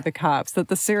bad for the cops, that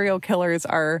the serial killers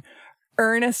are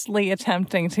earnestly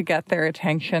attempting to get their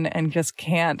attention and just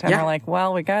can't. And they're like,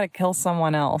 well, we got to kill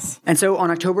someone else. And so on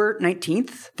October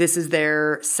 19th, this is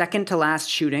their second to last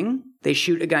shooting. They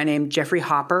shoot a guy named Jeffrey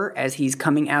Hopper as he's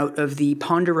coming out of the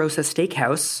Ponderosa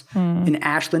Steakhouse in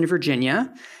Ashland,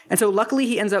 Virginia. And so luckily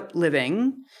he ends up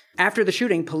living. After the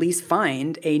shooting, police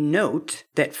find a note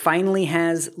that finally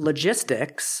has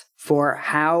logistics for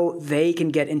how they can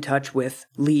get in touch with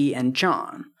Lee and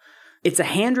John. It's a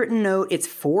handwritten note. It's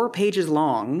 4 pages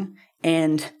long.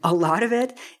 And a lot of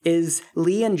it is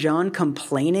Lee and John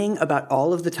complaining about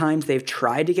all of the times they've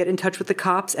tried to get in touch with the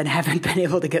cops and haven't been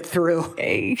able to get through.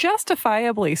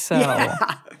 Justifiably so. Yeah.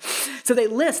 So they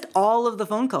list all of the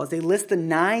phone calls. They list the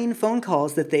 9 phone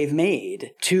calls that they've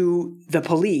made to the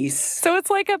police. So it's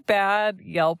like a bad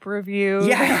Yelp review.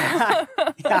 Yeah.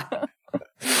 Yeah.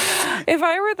 If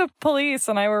I were the police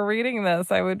and I were reading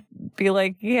this, I would be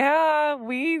like,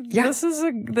 this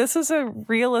is a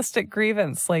realistic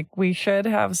grievance. Like, we should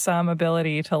have some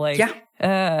ability to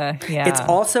It's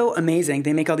also amazing.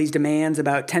 They make all these demands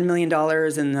about $10 million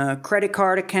in the credit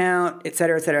card account, et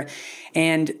cetera, et cetera.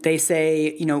 And they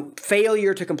say,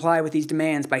 failure to comply with these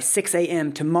demands by 6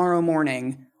 a.m. tomorrow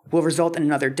morning will result in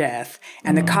another death.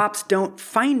 And the cops don't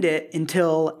find it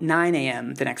until 9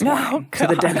 a.m. the next morning. So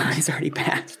the deadline is already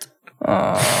passed.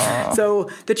 So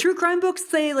the true crime books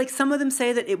say, some of them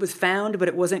say that it was found, but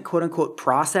it wasn't quote unquote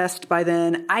processed by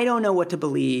then. I don't know what to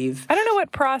believe. I don't know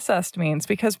what processed means,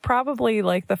 because probably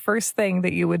the first thing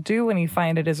that you would do when you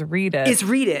find it is read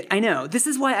it. I know. This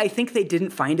is why I think they didn't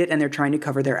find it and they're trying to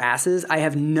cover their asses. I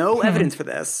have no evidence for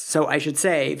this. So I should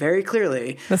say very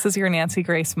clearly, this is your Nancy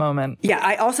Grace moment. Yeah.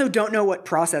 I also don't know what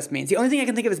process means. The only thing I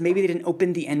can think of is maybe they didn't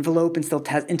open the envelope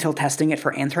until testing it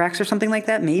for anthrax or something like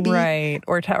that. Maybe. Right.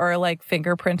 Or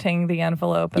fingerprinting the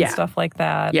envelope and stuff like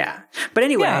that. Yeah. But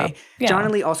anyway, John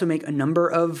and Lee also make a number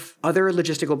of other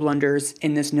logistical blunders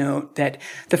in this note. That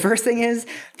the first thing is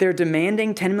they're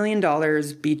demanding $10 million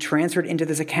be transferred into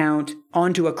this account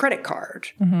onto a credit card.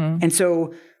 Mm-hmm. And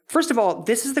so, first of all,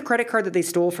 this is the credit card that they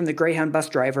stole from the Greyhound bus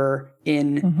driver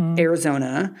in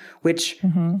Arizona, which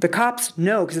the cops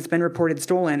know because it's been reported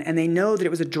stolen, and they know that it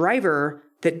was a driver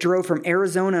that drove from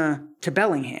Arizona to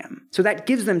Bellingham. So that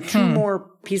gives them two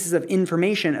more pieces of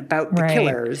information about the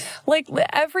killers.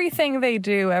 Everything they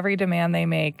do, every demand they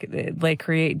make, they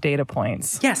create data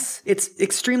points. Yes, it's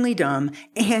extremely dumb.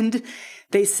 And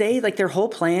they say their whole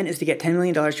plan is to get $10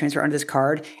 million transferred onto this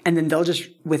card, and then they'll just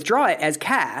withdraw it as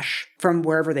cash from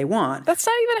wherever they want. That's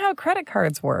not even how credit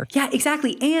cards work. Yeah,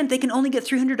 exactly. And they can only get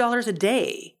 $300 a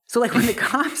day. So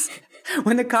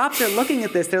when the cops are looking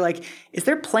at this, they're like, is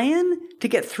their plan to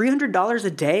get $300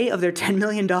 a day of their $10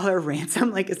 million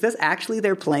ransom? Is this actually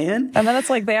their plan? And then it's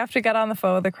they have to get on the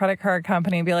phone with the credit card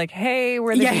company and be like, hey,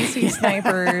 we're the DC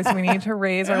snipers. We need to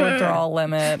raise our withdrawal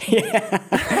limit. Yeah.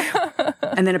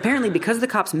 And then apparently because the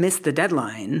cops missed the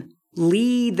deadline,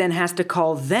 Lee then has to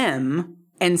call them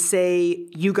and say,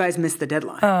 you guys missed the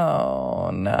deadline.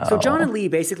 Oh, no. So John and Lee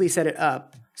basically set it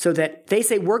up so that they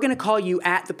say, we're going to call you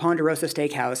at the Ponderosa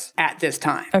Steakhouse at this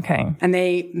time. Okay. And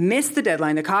they miss the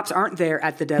deadline. The cops aren't there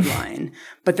at the deadline.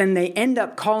 But then they end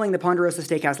up calling the Ponderosa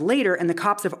Steakhouse later, and the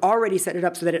cops have already set it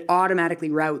up so that it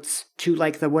automatically routes to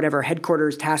the whatever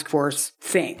headquarters task force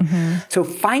thing. Mm-hmm. So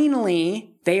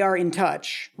finally, they are in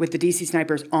touch with the DC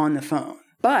snipers on the phone.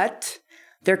 But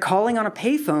they're calling on a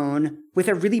payphone with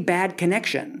a really bad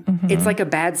connection. Mm-hmm. It's like a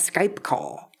bad Skype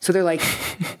call. So they're like,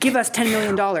 give us $10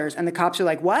 million. And the cops are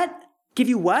like, what? Give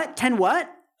you what? 10 what?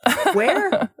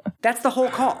 Where? That's the whole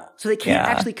call. So they can't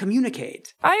actually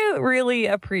communicate. I really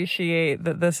appreciate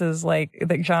that this is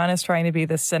that John is trying to be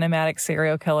this cinematic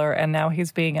serial killer, and now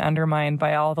he's being undermined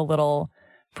by all the little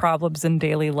problems in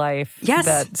daily life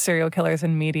that serial killers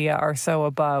and media are so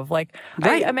above. I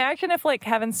imagine if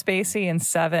Kevin Spacey in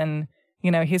Seven,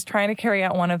 he's trying to carry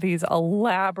out one of these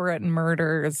elaborate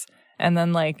murders, and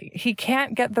then he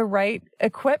can't get the right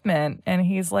equipment, and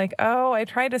he's like, oh, I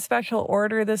tried to special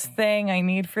order this thing I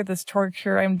need for this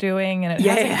torture I'm doing, and it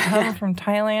hasn't come from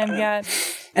Thailand yet.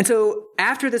 And so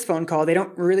after this phone call, they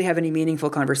don't really have any meaningful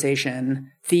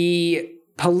conversation. The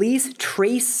police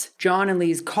trace John and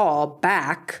Lee's call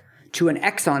back to an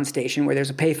Exxon station where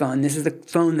there's a payphone. This is the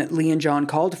phone that Lee and John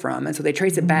called from. And so they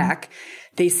trace it back.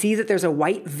 They see that there's a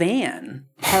white van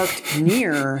parked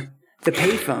near the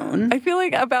payphone. I feel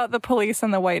about the police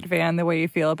and the white van the way you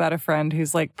feel about a friend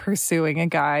who's pursuing a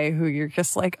guy who you're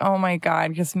just oh my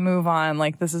God, just move on.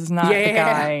 This is not the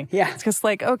guy. Yeah. It's just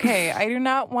okay, I do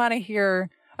not want to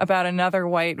hear about another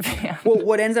white van. Well,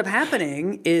 what ends up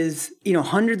happening is,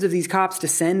 hundreds of these cops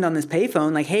descend on this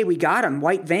payphone hey, we got him.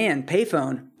 White van,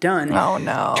 payphone, done. Oh,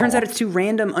 no. Turns out it's two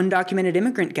random undocumented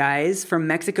immigrant guys from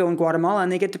Mexico and Guatemala,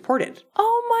 and they get deported.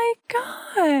 Oh, my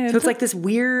God. So it's this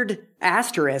weird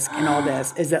asterisk in all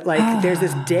this is that there's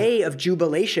this day of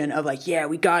jubilation of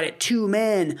we got it. 2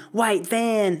 men, white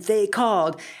van, they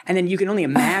called. And then you can only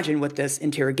imagine what this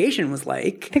interrogation was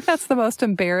like. I think that's the most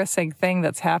embarrassing thing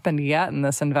that's happened yet in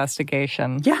this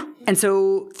investigation. Yeah. And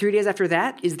so 3 days after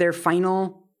that is their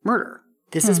final murder.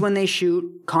 This is when they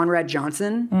shoot Conrad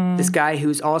Johnson, this guy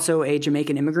who's also a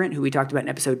Jamaican immigrant who we talked about in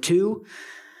episode 2.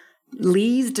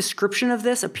 Lee's description of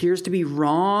this appears to be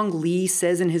wrong. Lee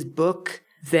says in his book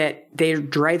that they're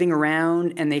driving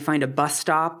around and they find a bus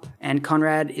stop, and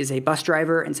Conrad is a bus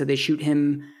driver, and so they shoot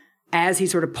him as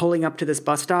he's sort of pulling up to this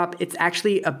bus stop. It's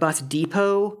actually a bus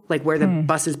depot, where the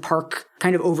buses park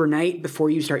kind of overnight before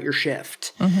you start your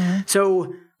shift. Mm-hmm.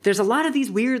 So there's a lot of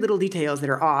these weird little details that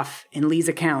are off in Lee's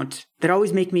account that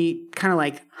always make me kind of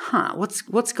like,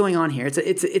 what's going on here?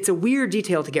 It's a weird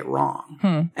detail to get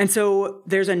wrong. And so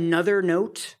there's another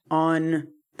note on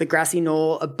the grassy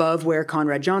knoll above where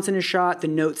Conrad Johnson is shot. The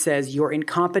note says, "Your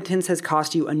incompetence has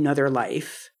cost you another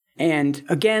life." And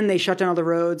again, they shut down all the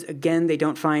roads. Again, they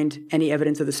don't find any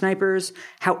evidence of the snipers.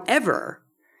 However,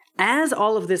 as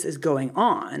all of this is going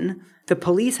on, the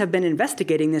police have been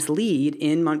investigating this lead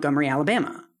in Montgomery,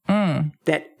 Alabama.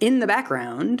 That in the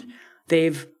background,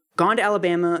 they've gone to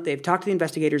Alabama, they've talked to the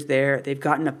investigators there, they've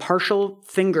gotten a partial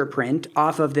fingerprint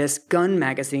off of this gun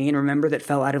magazine, remember, that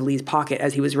fell out of Lee's pocket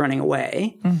as he was running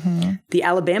away. The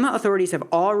Alabama authorities have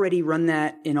already run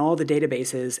that in all the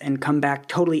databases and come back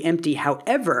totally empty.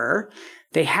 However,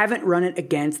 they haven't run it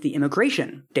against the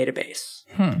immigration database.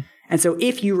 And so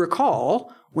if you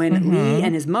recall, when Lee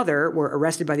and his mother were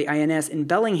arrested by the INS in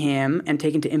Bellingham and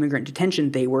taken to immigrant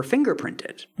detention, they were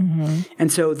fingerprinted.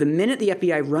 And so the minute the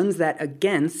FBI runs that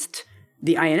against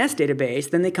the INS database,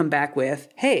 then they come back with,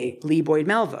 hey, Lee Boyd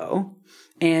Malvo.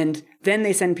 And then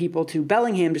they send people to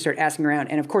Bellingham to start asking around.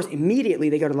 And of course, immediately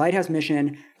they go to Lighthouse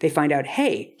Mission. They find out,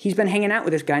 hey, he's been hanging out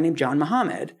with this guy named John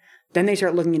Muhammad. Then they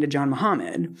start looking into John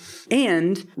Muhammad.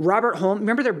 And Robert Holmes,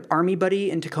 remember their army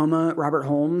buddy in Tacoma, Robert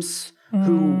Holmes,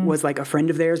 who was like a friend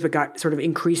of theirs but got sort of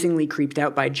increasingly creeped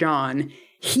out by John?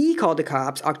 He called the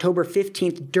cops October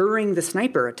 15th during the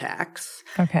sniper attacks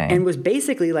and was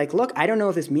basically like, look, I don't know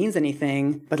if this means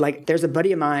anything, but like there's a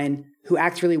buddy of mine who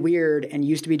acts really weird and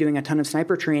used to be doing a ton of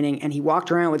sniper training, and he walked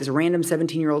around with this random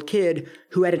 17-year-old kid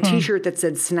who had a T-shirt that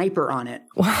said sniper on it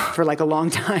for like a long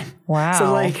time. Wow.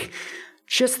 So like,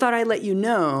 just thought I'd let you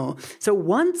know. So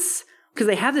once... because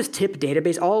they have this tip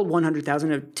database, all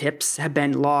 100,000 of tips have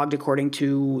been logged according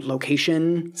to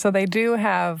location. So they do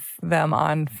have them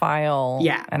on file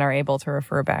and are able to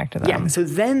refer back to them. Yeah, so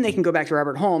then they can go back to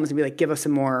Robert Holmes and be like, give us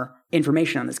some more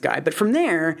information on this guy. But from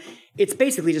there, it's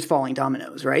basically just falling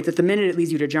dominoes, right? That the minute it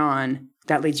leads you to John,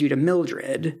 that leads you to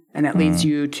Mildred, and that leads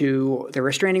you to the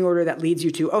restraining order, that leads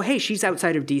you to, oh, hey, she's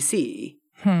outside of D.C.,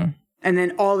 And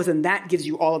then all of a sudden that gives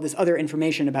you all of this other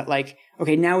information about like,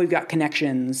 okay, now we've got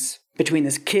connections between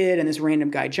this kid and this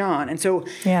random guy, John. And so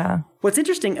what's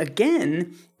interesting,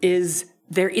 again, is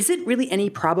there isn't really any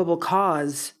probable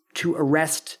cause to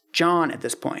arrest John at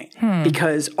this point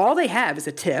because all they have is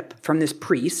a tip from this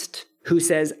priest who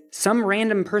says, some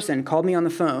random person called me on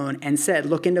the phone and said,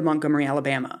 look into Montgomery,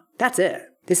 Alabama. That's it.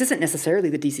 This isn't necessarily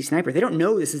the DC sniper. They don't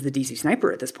know this is the DC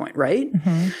sniper at this point, right?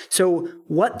 So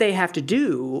what they have to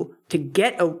do to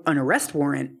get an arrest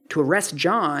warrant to arrest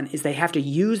John is they have to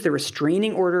use the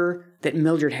restraining order that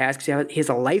Mildred has, because he has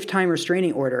a lifetime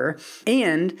restraining order,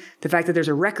 and the fact that there's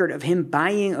a record of him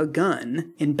buying a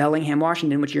gun in Bellingham,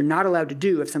 Washington, which you're not allowed to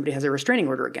do if somebody has a restraining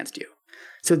order against you.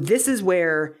 So this is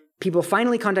where people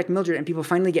finally contact Mildred and people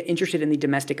finally get interested in the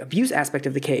domestic abuse aspect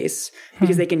of the case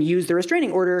because they can use the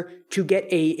restraining order to get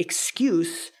a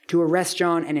excuse to arrest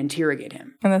John and interrogate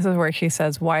him. And this is where she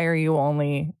says, why are you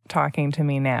only talking to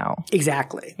me now?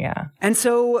 Exactly. Yeah. And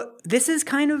so this is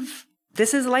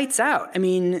lights out. I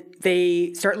mean,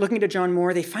 they start looking into John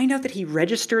Moore. They find out that he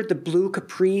registered the Blue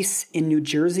Caprice in New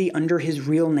Jersey under his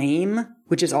real name,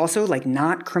 which is also like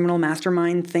not criminal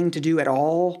mastermind thing to do at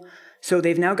all. So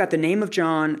they've now got the name of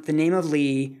John, the name of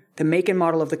Lee, the make and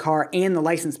model of the car, and the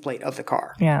license plate of the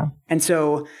car. Yeah. And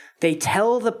so they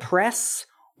tell the press,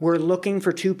 we're looking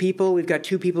for two people. We've got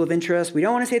two people of interest. We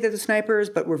don't want to say they're the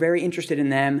snipers, but we're very interested in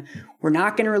them. We're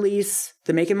not going to release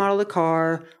the make and model of the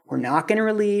car. We're not going to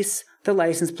release the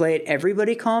license plate.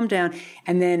 Everybody calm down.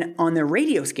 And then on the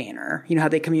radio scanner, you know how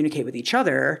they communicate with each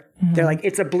other? They're like,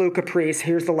 it's a Blue Caprice.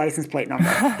 Here's the license plate number.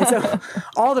 And so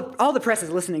all the press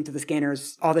is listening to the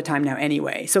scanners all the time now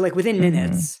anyway. So like within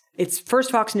minutes, it's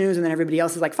first Fox News and then everybody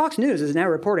else is like, Fox News is now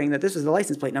reporting that this is the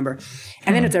license plate number.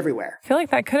 And then it's everywhere. I feel like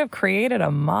that could have created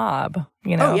a mob,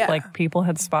 you know, if like people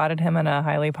had spotted him in a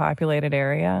highly populated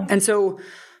area. And so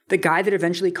the guy that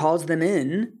eventually calls them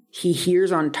in, he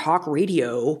hears on talk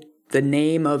radio the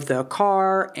name of the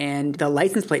car and the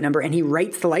license plate number, and he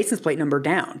writes the license plate number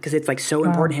down because it's like so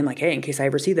important to him, like, hey, in case I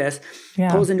ever see this,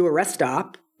 pulls into a rest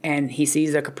stop and he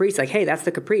sees a Caprice, like, hey, that's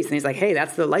the Caprice. And he's like, hey,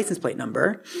 that's the license plate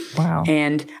number. Wow.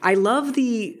 And I love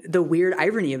the weird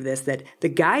irony of this, that the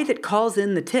guy that calls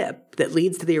in the tip that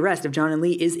leads to the arrest of John and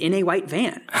Lee is in a white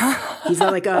van. He's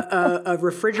like a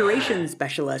refrigeration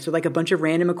specialist with like a bunch of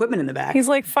random equipment in the back. He's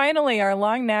like, finally, our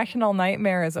long national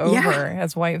nightmare is over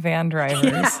as white van drivers.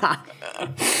 Yeah.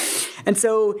 And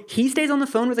so he stays on the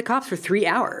phone with the cops for 3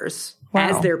 hours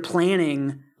as they're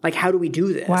planning, like, how do we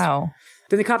do this? Wow.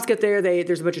 Then the cops get there.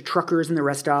 There's a bunch of truckers in the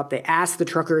rest stop. They ask the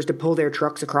truckers to pull their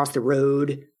trucks across the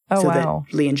road. Oh, so wow.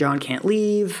 that Lee and John can't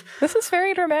leave. This is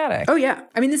very dramatic. Oh, yeah.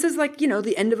 I mean, this is like,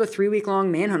 the end of a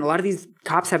 3-week-long manhunt. A lot of these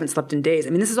cops haven't slept in days. I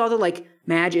mean, this is all the, like,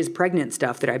 Madge is pregnant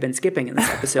stuff that I've been skipping in this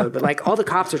episode. But, like, all the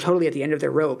cops are totally at the end of their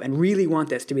rope and really want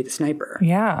this to be the sniper.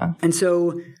 Yeah. And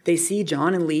so they see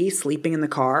John and Lee sleeping in the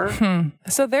car.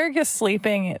 So they're just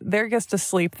sleeping. They're just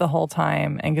asleep the whole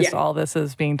time, and just all this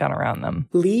is being done around them.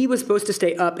 Lee was supposed to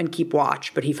stay up and keep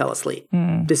watch, but he fell asleep.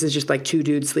 This is just like 2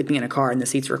 dudes sleeping in a car and the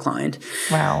seats reclined.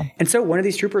 Wow. And so one of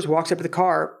these troopers walks up to the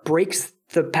car, breaks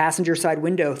the passenger side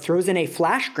window, throws in a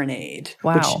flash grenade.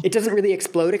 Wow. Which it doesn't really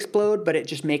explode, but it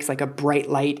just makes like a bright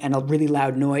light and a really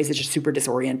loud noise. It's just super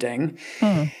disorienting.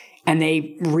 And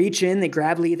they reach in, they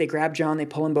grab Lee, they grab John, they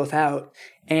pull them both out.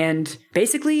 And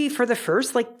basically for the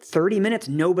first like 30 minutes,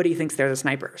 nobody thinks they're the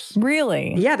snipers.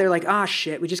 Really? Yeah, they're like,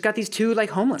 shit, we just got these 2 like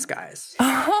homeless guys.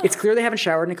 It's clear they haven't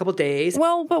showered in a couple days.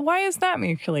 Well, but why is that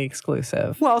mutually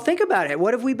exclusive? Well, think about it.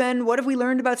 What have we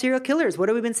learned about serial killers? What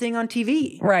have we been seeing on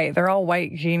TV? Right. They're all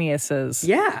white geniuses.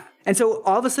 Yeah. And so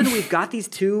all of a sudden we've got these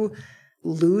 2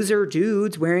 loser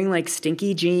dudes wearing like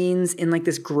stinky jeans in like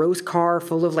this gross car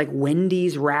full of like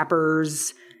Wendy's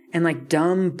wrappers and like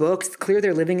dumb books. It's clear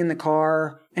they're living in the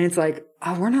car. And it's like,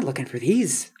 we're not looking for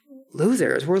these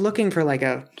losers. We're looking for like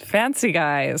a fancy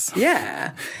guys.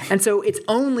 Yeah. And so it's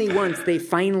only once they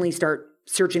finally start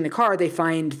searching the car, they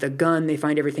find the gun, they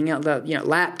find everything else, the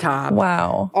laptop.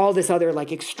 Wow. All this other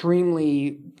like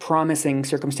extremely promising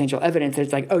circumstantial evidence that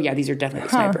it's like, oh yeah, these are definitely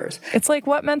the snipers. It's like,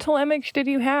 what mental image did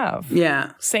you have?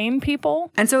 Yeah. Sane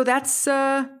people? And so that's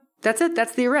it.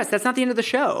 That's the arrest. That's not the end of the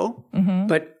show.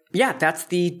 But yeah, that's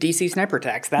the DC sniper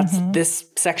attacks. That's this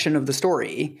section of the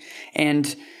story.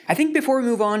 And I think before we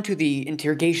move on to the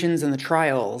interrogations and the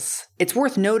trials, it's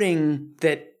worth noting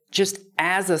that just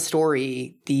as a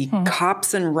story, the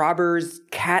cops and robbers,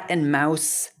 cat and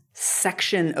mouse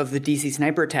section of the DC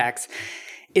sniper attacks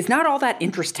is not all that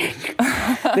interesting.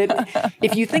 That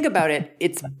if you think about it,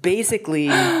 it's basically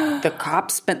the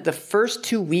cops spent the first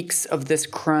 2 weeks of this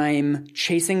crime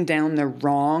chasing down the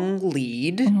wrong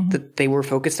lead, that they were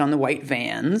focused on the white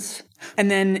vans.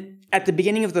 And then at the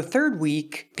beginning of the 3rd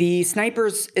week, the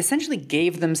snipers essentially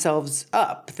gave themselves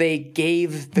up. They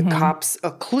gave the cops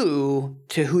a clue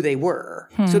to who they were.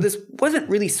 So this wasn't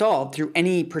really solved through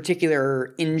any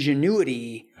particular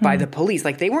ingenuity by the police.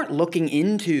 Like, they weren't looking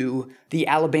into the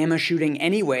Alabama shooting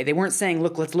anyway. They weren't saying,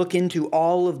 look, let's look into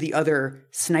all of the other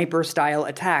sniper-style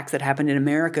attacks that happened in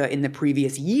America in the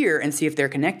previous year and see if they're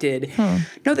connected.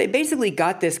 No, they basically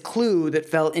got this clue that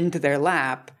fell into their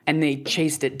lap, and they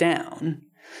chased it down.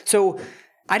 So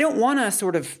I don't want to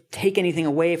sort of take anything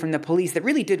away from the police that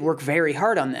really did work very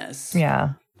hard on this.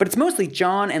 Yeah. But it's mostly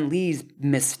John and Lee's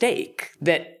mistake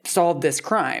that solved this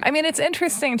crime. I mean, it's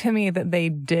interesting to me that they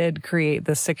did create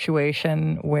this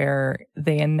situation where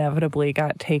they inevitably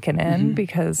got taken in,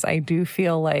 because I do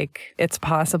feel like it's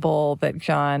possible that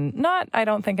John, I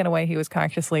don't think in a way he was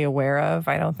consciously aware of,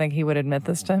 I don't think he would admit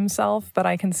this to himself, but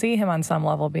I can see him on some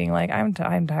level being like, I'm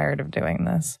tired of doing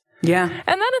this. Yeah. And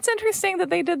then it's interesting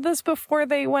that they did this before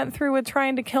they went through with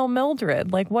trying to kill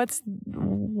Mildred. Like, what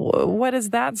does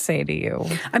that say to you?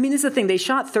 I mean, this is the thing. They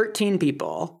shot 13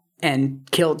 people and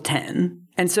killed 10.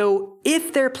 And so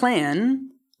if their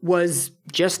plan was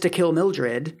just to kill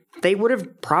Mildred, they would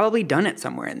have probably done it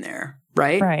somewhere in there,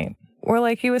 right? Right. Or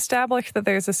like, you established that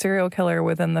there's a serial killer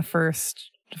within the first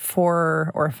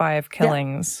 4 or 5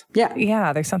 killings. Yeah.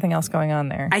 Yeah, there's something else going on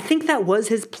there. I think that was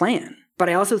his plan. But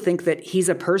I also think that he's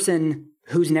a person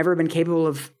who's never been capable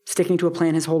of sticking to a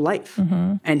plan his whole life.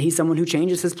 And he's someone who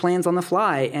changes his plans on the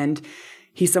fly. And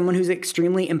he's someone who's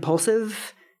extremely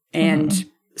impulsive and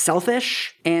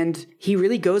selfish. And he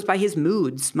really goes by his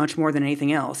moods much more than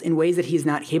anything else in ways that he's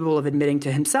not capable of admitting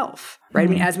to himself. Right?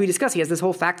 I mean, as we discussed, he has this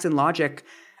whole facts and logic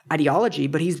ideology,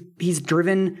 but he's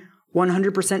driven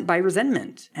 100% by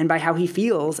resentment and by how he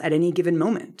feels at any given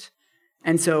moment.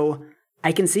 And so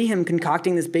I can see him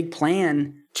concocting this big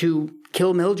plan to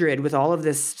kill Mildred with all of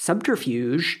this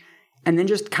subterfuge and then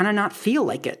just kind of not feel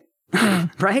like it.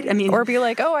 Right? I mean, or be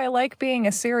like, I like being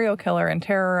a serial killer and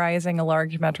terrorizing a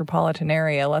large metropolitan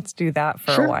area. Let's do that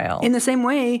for a while. In the same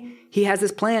way, he has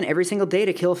this plan every single day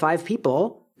to kill 5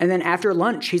 people. And then after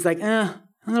lunch, he's like, I'm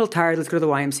a little tired. Let's go to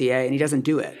the YMCA. And he doesn't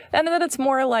do it. And then it's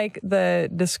more like the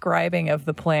describing of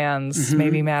the plans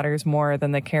maybe matters more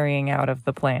than the carrying out of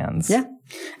the plans. Yeah.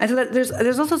 And so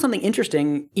there's also something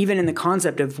interesting, even in the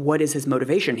concept of what is his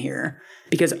motivation here,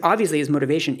 because obviously his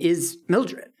motivation is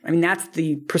Mildred. I mean, that's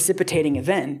the precipitating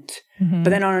event. But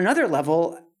then on another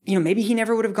level, maybe he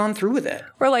never would have gone through with it.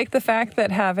 Or like the fact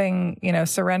that having,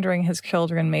 surrendering his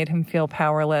children made him feel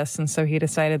powerless. And so he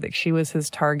decided that she was his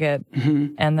target.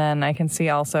 And then I can see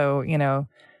also,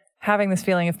 having this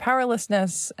feeling of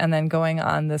powerlessness and then going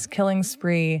on this killing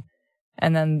spree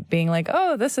and then being like,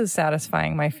 oh, this is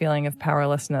satisfying my feeling of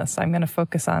powerlessness. I'm going to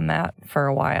focus on that for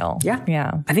a while. Yeah.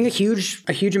 Yeah. I think a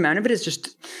huge amount of it is just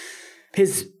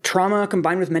his trauma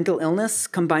combined with mental illness,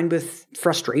 combined with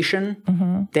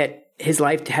frustration that his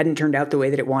life hadn't turned out the way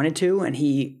that it wanted to. And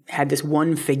he had this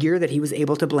one figure that he was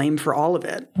able to blame for all of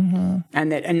it.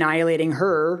 And that annihilating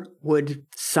her would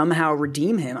somehow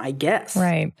redeem him, I guess.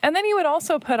 Right. And then he would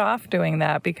also put off doing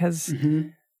that because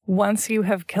once you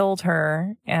have killed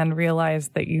her and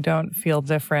realized that you don't feel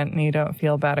different and you don't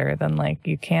feel better, then like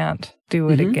you can't do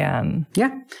it again.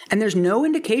 Yeah. And there's no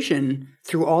indication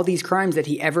through all these crimes that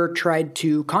he ever tried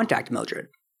to contact Mildred.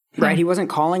 Right? He wasn't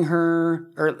calling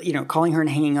her or, calling her and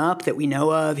hanging up that we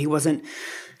know of. He wasn't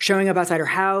showing up outside her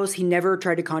house. He never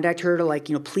tried to contact her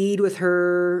to plead with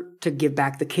her to give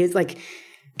back the kids. Like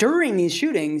during these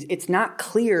shootings, it's not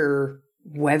clear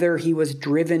whether he was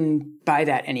driven by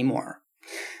that anymore.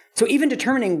 So even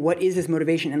determining what is his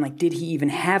motivation and did he even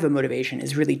have a motivation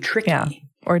is really tricky. Yeah.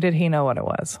 Or did he know what it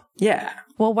was? Yeah.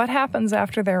 Well, what happens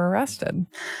after they're arrested?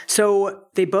 So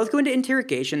they both go into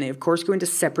interrogation. They, of course, go into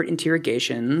separate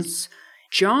interrogations.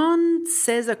 John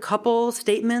says a couple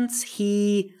statements.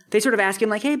 They sort of ask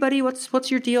him hey, buddy,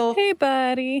 what's your deal? Hey,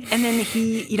 buddy. And then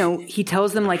he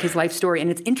tells them his life story.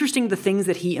 And it's interesting the things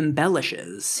that he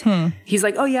embellishes. He's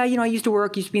like, oh yeah, I used to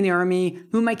be in the army,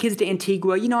 moved my kids to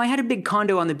Antigua. I had a big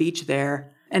condo on the beach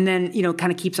there. And then,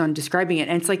 kind of keeps on describing it.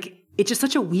 And it's just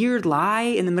such a weird lie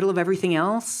in the middle of everything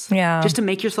else. Yeah. Just to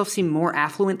make yourself seem more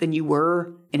affluent than you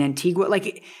were in Antigua.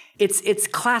 It's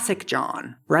classic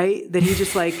John, right? That he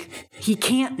just he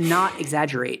can't not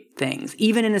exaggerate things,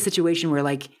 even in a situation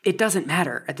where it doesn't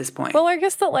matter at this point. Well, I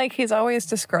guess that he's always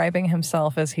describing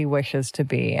himself as he wishes to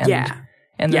be. And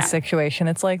in this situation,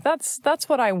 it's that's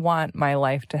what I want my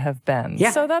life to have been.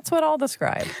 Yeah. So that's what I'll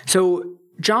describe. So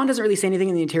John doesn't really say anything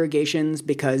in the interrogations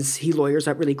because he lawyers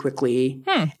up really quickly.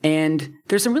 And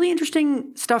there's some really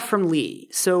interesting stuff from Lee.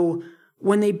 So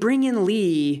when they bring in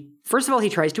Lee, first of all, he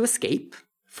tries to escape.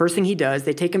 First thing he does,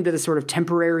 they take him to this sort of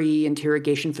temporary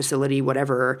interrogation facility,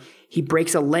 whatever. He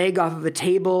breaks a leg off of a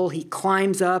table. He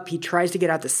climbs up. He tries to get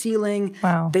out the ceiling.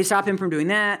 Wow. They stop him from doing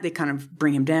that. They kind of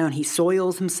bring him down. He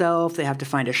soils himself. They have to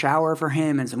find a shower for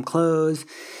him and some clothes.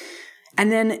 And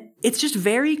then it's just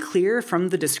very clear from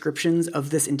the descriptions of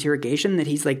this interrogation that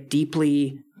he's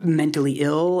deeply mentally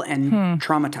ill and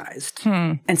traumatized.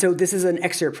 And so this is an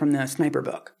excerpt from the Sniper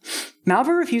book. Malvo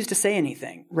refused to say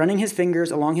anything, running his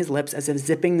fingers along his lips as if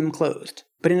zipping them closed.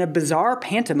 But in a bizarre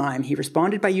pantomime, he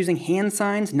responded by using hand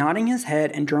signs, nodding his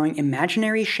head, and drawing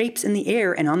imaginary shapes in the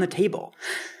air and on the table.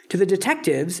 To the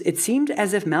detectives, it seemed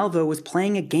as if Malvo was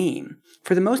playing a game.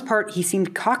 For the most part, he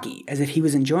seemed cocky, as if he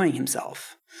was enjoying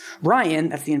himself. Ryan,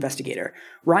 that's the investigator,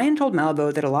 Ryan told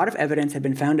Malvo that a lot of evidence had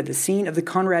been found at the scene of the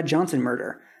Conrad Johnson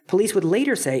murder. Police would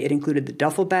later say it included the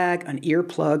duffel bag, an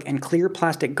earplug, and clear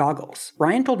plastic goggles.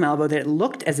 Ryan told Malvo that it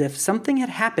looked as if something had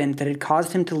happened that had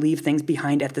caused him to leave things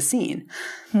behind at the scene.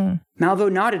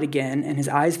 Malvo nodded again, and his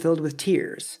eyes filled with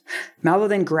tears. Malvo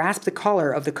then grasped the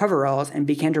collar of the coveralls and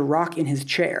began to rock in his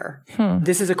chair.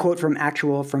 This is a quote from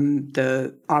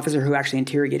the officer who actually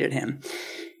interrogated him.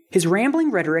 His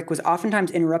rambling rhetoric was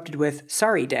oftentimes interrupted with,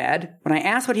 "Sorry, Dad." When I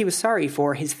asked what he was sorry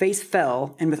for, his face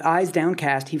fell, and with eyes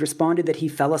downcast, he responded that he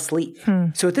fell asleep.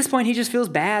 So at this point, he just feels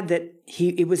bad that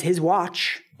it was his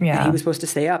watch, and he was supposed to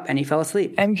stay up, and he fell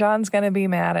asleep. And John's going to be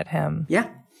mad at him. Yeah.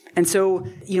 And so,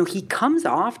 he comes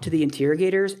off to the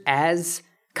interrogators as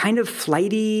kind of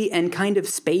flighty and kind of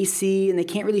spacey, and they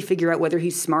can't really figure out whether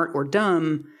he's smart or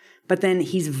dumb, but then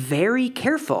he's very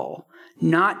careful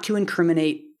not to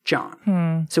incriminate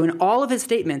John. So in all of his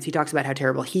statements, he talks about how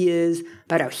terrible he is,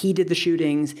 about how he did the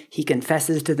shootings. He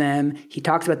confesses to them. He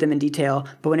talks about them in detail.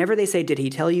 But whenever they say, did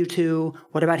he tell you to?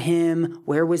 What about him?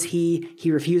 Where was he? He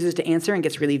refuses to answer and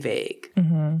gets really vague.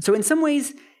 So in some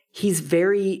ways, he's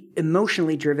very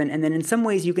emotionally driven. And then in some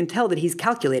ways, you can tell that he's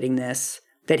calculating this,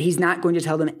 that he's not going to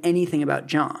tell them anything about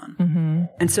John.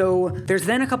 And so there's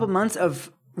then a couple months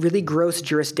of really gross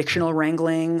jurisdictional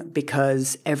wrangling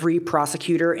because every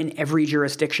prosecutor in every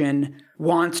jurisdiction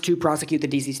wants to prosecute the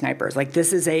DC snipers.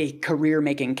 This is a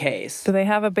career-making case. Do they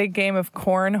have a big game of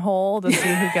cornhole to see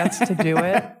who gets to do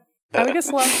it? I would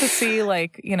just love to see,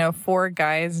 4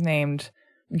 guys named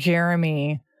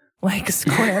Jeremy,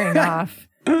 squaring off,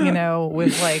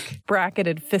 with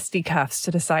bracketed fisticuffs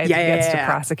to decide who gets to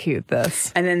prosecute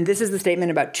this. And then this is the statement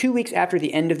about 2 weeks after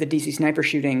the end of the DC sniper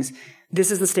shootings. This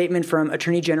is the statement from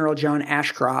Attorney General John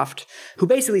Ashcroft, who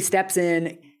basically steps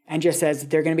in and just says that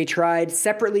they're going to be tried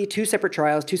separately, 2 separate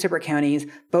trials, 2 separate counties,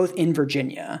 both in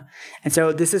Virginia. And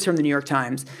so this is from the New York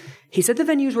Times. He said the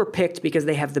venues were picked because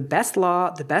they have the best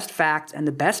law, the best facts, and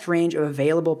the best range of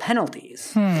available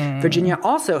penalties. Virginia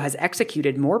also has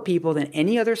executed more people than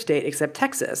any other state except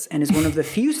Texas, and is one of the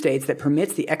few states that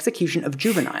permits the execution of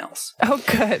juveniles. Oh,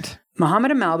 good.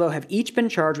 Muhammad and Malvo have each been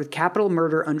charged with capital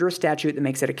murder under a statute that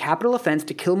makes it a capital offense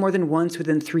to kill more than once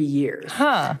within 3 years.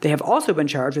 They have also been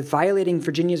charged with violating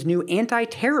Virginia's new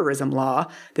anti-terrorism law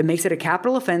that makes it a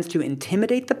capital offense to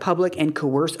intimidate the public and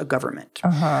coerce a government.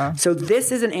 So this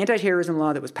is an anti-terrorism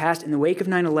law that was passed in the wake of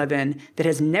 9/11 that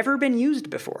has never been used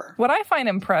before. What I find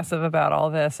impressive about all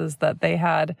this is that they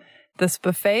had this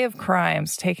buffet of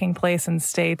crimes taking place in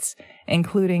states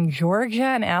including Georgia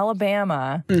and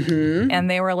Alabama. And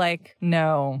they were like,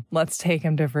 no, let's take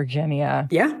him to Virginia.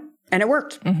 Yeah, and it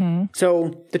worked.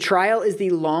 So the trial is the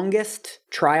longest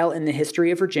trial in the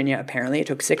history of Virginia, apparently. It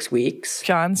took 6 weeks.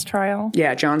 John's trial?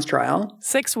 Yeah, John's trial.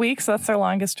 6 weeks? That's their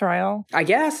longest trial? I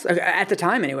guess, at the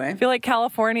time anyway. I feel like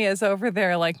California is over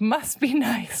there like, must be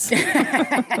nice.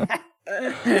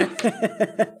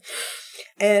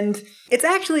 And it's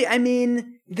actually, I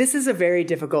mean, this is a very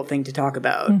difficult thing to talk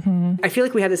about. I feel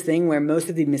like we have this thing where most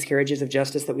of the miscarriages of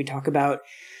justice that we talk about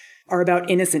are about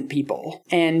innocent people.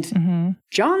 And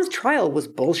John's trial was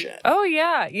bullshit. Oh,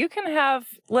 yeah. You can have,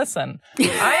 listen,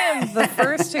 I am the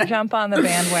first to jump on the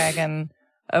bandwagon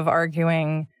of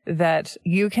arguing that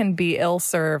you can be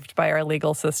ill-served by our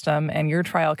legal system and your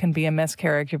trial can be a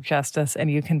miscarriage of justice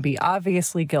and you can be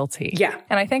obviously guilty. Yeah.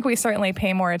 And I think we certainly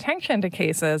pay more attention to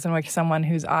cases in which someone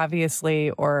who's obviously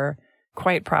or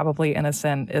quite probably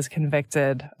innocent is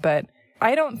convicted. But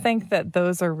I don't think that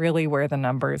those are really where the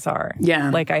numbers are.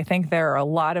 Yeah. Like, I think there are a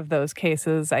lot of those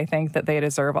cases. I think that they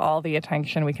deserve all the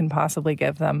attention we can possibly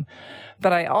give them.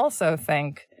 But I also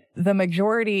think the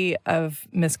majority of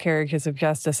miscarriages of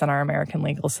justice in our American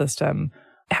legal system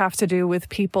have to do with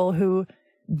people who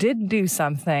did do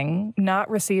something not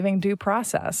receiving due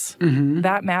process.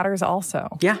 That matters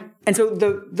also. Yeah. And so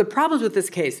the problems with this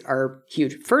case are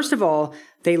huge. First of all,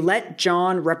 they let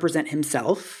John represent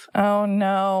himself. Oh,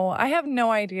 no. I have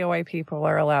no idea why people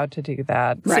are allowed to do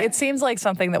that. Right. It seems like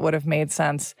something that would have made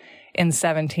sense in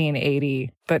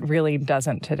 1780, but really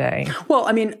doesn't today. Well,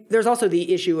 I mean, there's also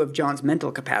the issue of John's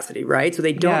mental capacity, right? So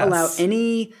they don't allow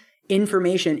any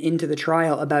information into the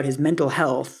trial about his mental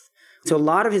health. So a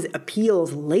lot of his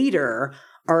appeals later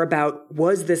are about,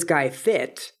 was this guy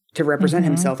fit to represent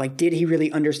himself? Like, did he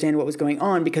really understand what was going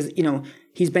on? Because, you know,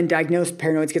 he's been diagnosed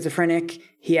paranoid schizophrenic.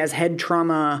 He has head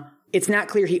trauma. It's not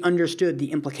clear he understood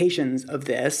the implications of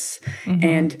this.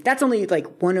 And that's only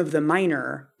like one of the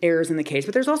minor errors in the case.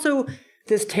 But there's also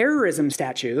this terrorism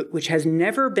statute, which has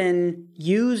never been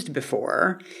used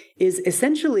before, is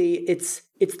essentially, it's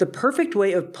the perfect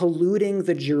way of polluting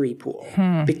the jury pool.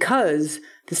 Because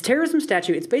this terrorism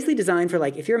statute, it's basically designed for,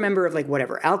 like, if you're a member of, like,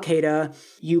 whatever, Al-Qaeda,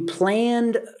 you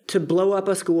planned to blow up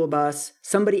a school bus,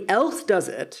 somebody else does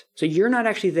it, so you're not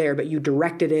actually there, but you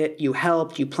directed it, you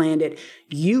helped, you planned it,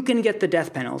 you can get the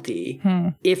death penalty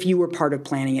if you were part of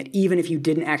planning it, even if you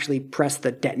didn't actually press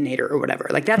the detonator or whatever.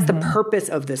 Like, that's the purpose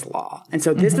of this law. And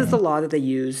so this is the law that they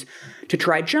use to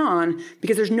try John,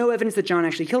 because there's no evidence that John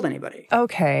actually killed anybody.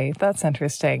 Okay, that's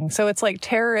interesting. So it's like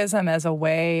terrorism as a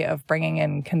way of bringing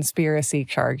in conspiracy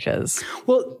charges.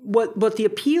 Well, what the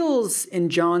appeals in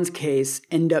John's case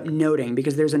end up noting,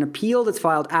 because there's an appeal that's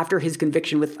filed after his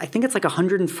conviction with, I think it's like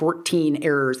 114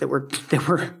 errors that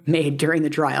were made during the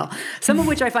trial, some of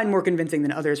which I find more convincing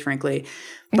than others, frankly.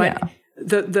 But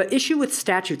the issue with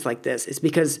statutes like this is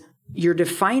because you're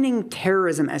defining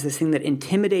terrorism as this thing that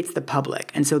intimidates the public.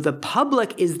 And so the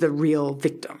public is the real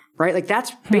victim, right? Like,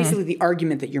 that's basically the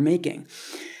argument that you're making.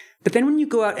 But then when you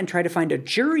go out and try to find a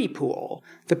jury pool,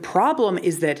 the problem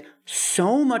is that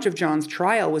so much of John's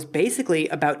trial was basically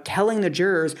about telling the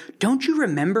jurors, don't you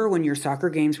remember when your soccer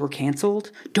games were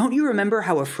canceled? Don't you remember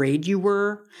how afraid you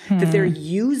were? That they're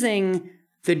using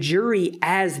the jury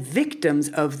as victims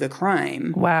of the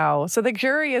crime. Wow. So the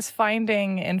jury is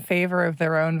finding in favor of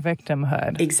their own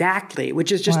victimhood. Exactly.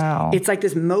 Which is just, it's like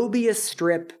this Mobius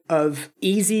strip of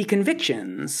easy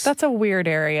convictions. That's a weird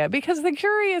area because the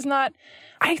jury is not...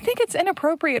 I think it's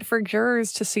inappropriate for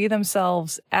jurors to see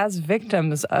themselves as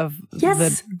victims of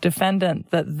the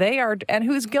defendant that they are, and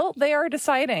whose guilt they are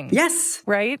deciding. Yes.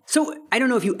 Right? So I don't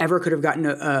know if you ever could have gotten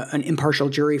an impartial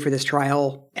jury for this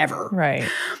trial ever. Right.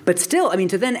 But still, I mean,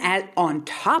 to then add on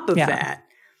top of that,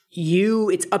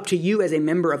 it's up to you as a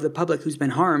member of the public who's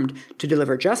been harmed to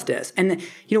deliver justice. And,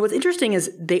 what's interesting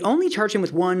is they only charge him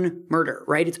with one murder,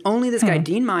 right? It's only this guy,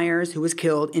 Dean Myers, who was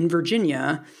killed in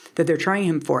Virginia, that they're trying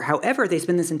him for. However, they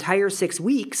spend this entire 6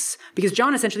 weeks, because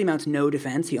John essentially mounts no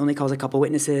defense. He only calls a couple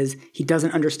witnesses. He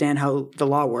doesn't understand how the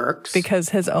law works. Because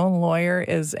his own lawyer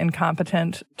is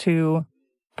incompetent to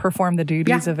perform the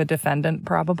duties of a defendant,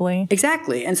 probably.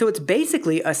 Exactly. And so it's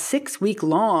basically a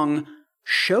 6-week-long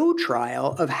show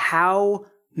trial of how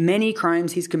many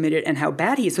crimes he's committed and how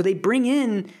bad he is. So they bring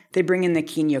in the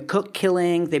Kenya Cook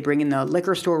killing, they bring in the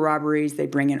liquor store robberies, they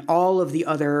bring in all of the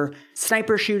other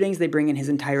sniper shootings, they bring in his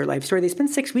entire life story. They spend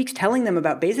 6 weeks telling them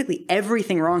about basically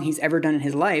everything wrong he's ever done in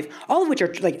his life, all of which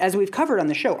are, like, as we've covered on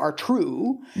the show, are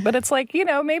true. But it's like,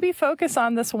 maybe focus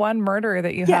on this one murder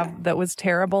that you have that was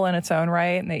terrible in its own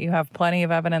right, and that you have plenty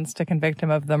of evidence to convict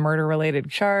him of the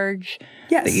murder-related charge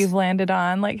that you've landed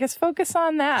on. Like, just focus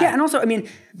on that. Yeah, and also, I mean,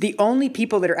 the only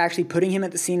people that are actually putting him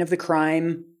at the scene of the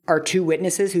crime are 2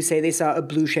 witnesses who say they saw a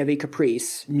blue Chevy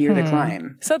Caprice near the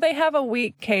crime. So they have a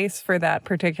weak case for that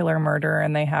particular murder,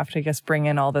 and they have to just bring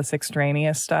in all this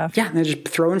extraneous stuff. Yeah, they're just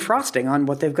throwing frosting on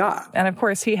what they've got. And of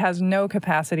course, he has no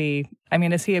capacity. I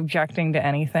mean, is he objecting to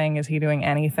anything? Is he doing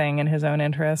anything in his own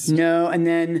interest? No, and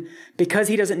then because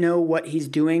he doesn't know what he's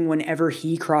doing, whenever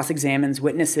he cross-examines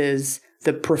witnesses,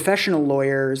 the professional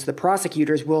lawyers, the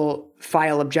prosecutors, will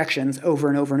file objections over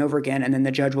and over and over again, and then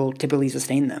the judge will typically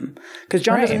sustain them. Because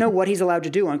John doesn't know what he's allowed to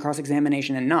do on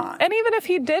cross-examination and not. And even if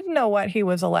he did know what he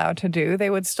was allowed to do, they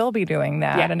would still be doing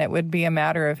that, and it would be a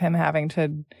matter of him having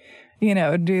to,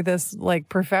 do this, like,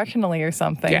 professionally or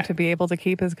something to be able to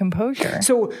keep his composure.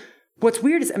 So what's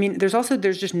weird is, I mean, there's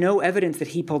just no evidence that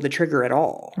he pulled the trigger at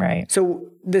all. Right. So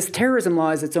this terrorism law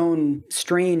is its own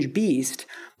strange beast,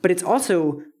 but it's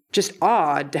also just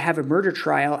odd to have a murder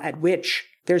trial at which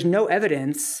there's no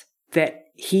evidence that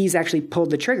he's actually pulled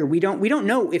the trigger. We don't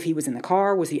know if he was in the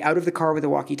car. Was he out of the car with a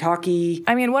walkie-talkie?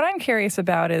 I mean, what I'm curious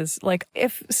about is, like,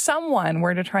 if someone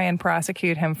were to try and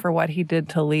prosecute him for what he did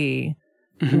to Lee,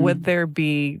 would there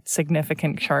be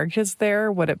significant charges there?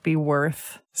 Would it be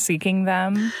worth seeking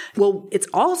them? Well, it's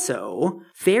also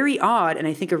very odd, and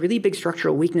I think a really big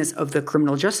structural weakness of the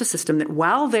criminal justice system, that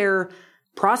while they're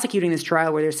prosecuting this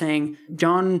trial where they're saying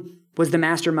John was the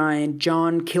mastermind,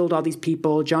 John killed all these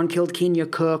people, John killed Kenya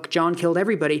Cook, John killed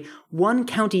everybody, one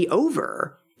county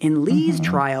over in Lee's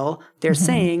trial, they're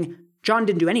saying John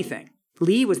didn't do anything.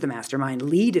 Lee was the mastermind.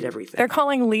 Lee did everything. They're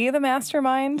calling Lee the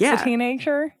mastermind, the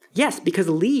teenager? Yes, because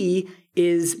Lee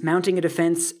is mounting a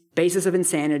defense basis of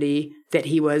insanity that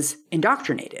he was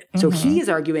indoctrinated. So he is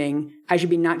arguing, I should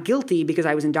be not guilty because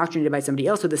I was indoctrinated by somebody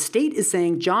else. So the state is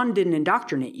saying, John didn't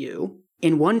indoctrinate you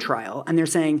in one trial, and they're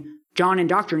saying John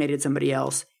indoctrinated somebody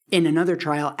else in another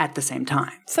trial at the same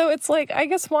time. So it's like, I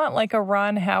just want like a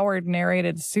Ron Howard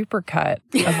narrated supercut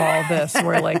of all this,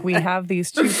 where like we have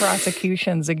these 2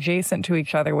 prosecutions adjacent to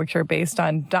each other, which are based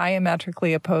on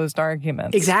diametrically opposed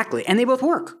arguments. Exactly. And they both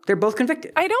work. They're both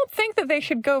convicted. I don't think that they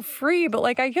should go free, but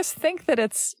like, I just think that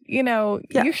it's,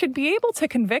 you should be able to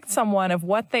convict someone of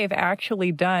what they've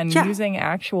actually done using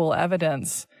actual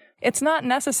evidence. It's not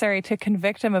necessary to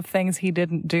convict him of things he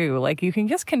didn't do. Like, you can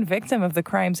just convict him of the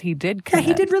crimes he did commit. Yeah,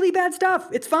 he did really bad stuff.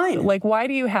 It's fine. Like, why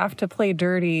do you have to play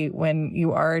dirty when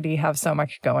you already have so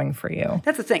much going for you?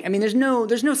 That's the thing. I mean, there's no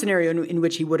scenario in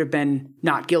which he would have been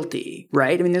not guilty,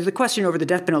 right? I mean, there's a question over the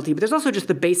death penalty, but there's also just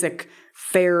the basic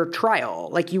fair trial.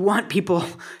 Like, you want people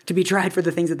to be tried for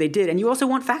the things that they did, and you also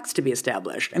want facts to be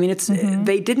established. I mean,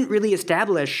 they didn't really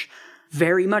establish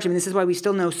very much. I mean, this is why we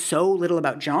still know so little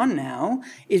about John now,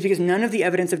 is because none of the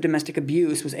evidence of domestic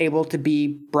abuse was able to be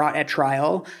brought at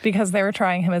trial. Because they were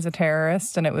trying him as a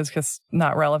terrorist, and it was just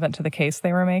not relevant to the case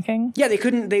they were making? Yeah, they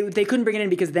couldn't bring it in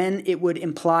because then it would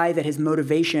imply that his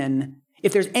motivation,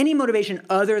 if there's any motivation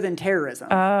other than terrorism.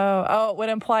 Oh, it would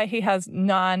imply he has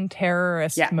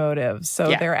non-terrorist motives.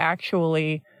 So they're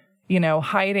actually,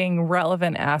 hiding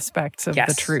relevant aspects of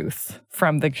the truth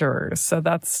from the jurors. So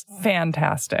that's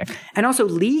fantastic. And also,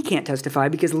 Lee can't testify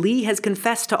because Lee has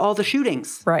confessed to all the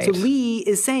shootings. Right. So Lee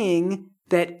is saying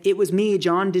that it was me,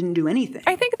 John didn't do anything.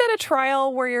 I think that a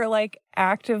trial where you're like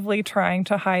actively trying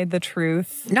to hide the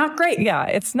truth. Not great. Yeah,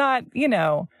 it's not,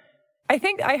 I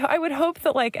think I would hope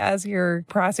that like as you're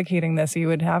prosecuting this, you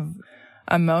would have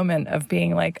a moment of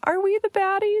being like, are we the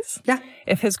baddies? Yeah.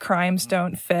 If his crimes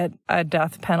don't fit a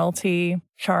death penalty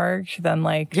charge, then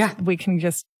like we can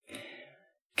just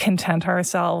content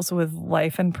ourselves with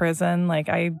life in prison. Like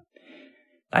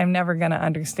I'm never going to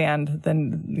understand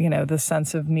the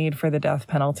sense of need for the death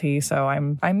penalty. So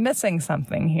I'm missing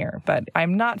something here, but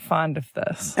I'm not fond of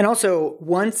this. And also,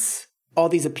 once all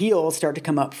these appeals start to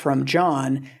come up from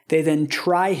John, they then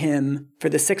try him for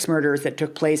the 6 murders that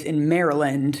took place in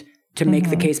Maryland to make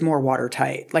the case more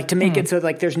watertight, like to make it so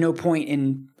like there's no point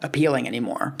in appealing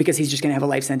anymore because he's just going to have a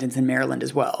life sentence in Maryland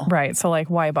as well. Right. So like,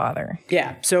 why bother?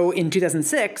 Yeah. So in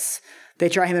 2006, they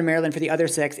try him in Maryland for the other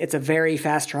 6. It's a very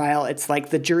fast trial. It's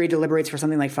like the jury deliberates for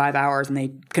something like 5 hours and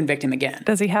they convict him again.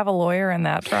 Does he have a lawyer in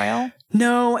that trial?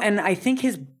 No. And I think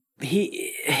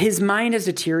his mind has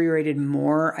deteriorated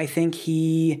more. I think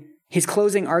his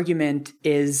closing argument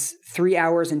is 3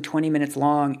 hours and 20 minutes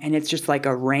long. And it's just like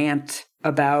a rant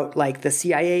about like the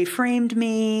CIA framed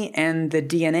me and the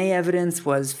DNA evidence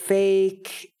was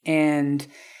fake and,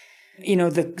 you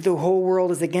know, the whole world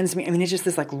is against me. I mean, it's just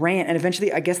this like rant. And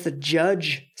eventually I guess the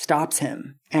judge stops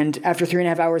him. And after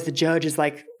 3.5 hours, the judge is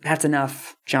like, that's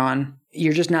enough, John.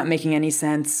 You're just not making any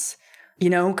sense. You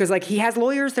know, because like he has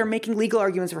lawyers, they're making legal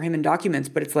arguments for him in documents.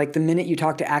 But it's like the minute you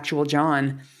talk to actual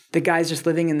John, the guy's just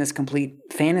living in this complete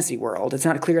fantasy world. It's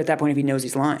not clear at that point if he knows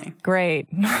he's lying. Great.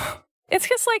 It's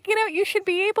just like, you know, you should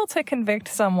be able to convict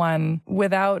someone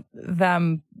without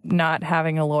them not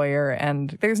having a lawyer.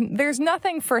 And there's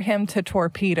nothing for him to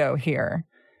torpedo here.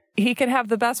 He could have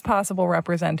the best possible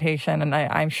representation, and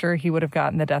I'm sure he would have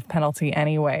gotten the death penalty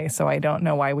anyway. So I don't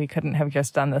know why we couldn't have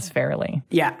just done this fairly.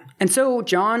 Yeah. And so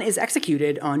John is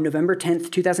executed on November 10th,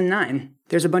 2009.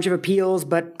 There's a bunch of appeals,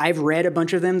 but I've read a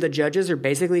bunch of them. The judges are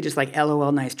basically just like,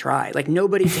 LOL, nice try. Like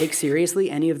nobody takes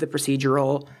seriously any of the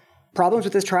procedural problems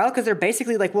with this trial because they're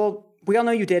basically like, well, we all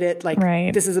know you did it. Like,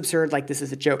 This is absurd. Like, this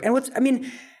is a joke. And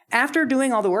after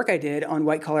doing all the work I did on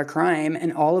white collar crime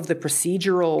and all of the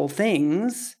procedural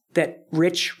things that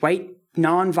rich, white,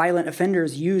 non-violent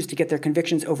offenders use to get their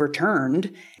convictions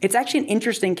overturned, it's actually an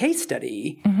interesting case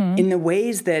study in the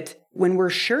ways that when we're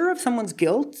sure of someone's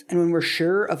guilt and when we're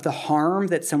sure of the harm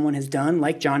that someone has done,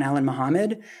 like John Allen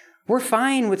Muhammad, we're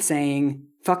fine with saying,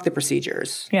 fuck the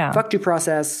procedures. Yeah. Fuck due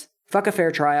process. Fuck a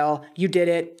fair trial. You did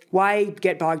it. Why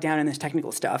get bogged down in this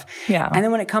technical stuff? Yeah. And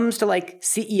then when it comes to like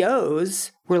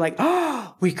CEOs, we're like,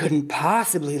 oh, we couldn't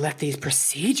possibly let these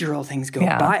procedural things go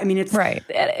by. I mean, it's right.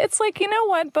 It's like, you know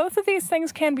what? Both of these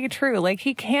things can be true. Like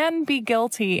he can be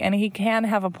guilty and he can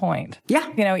have a point. Yeah.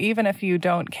 You know, even if you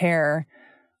don't care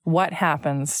what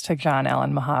happens to John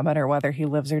Allen Muhammad or whether he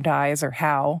lives or dies or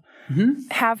how,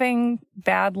 having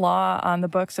bad law on the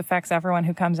books affects everyone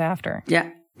who comes after.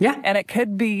 Yeah. Yeah. And it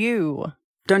could be you.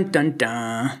 Dun, dun,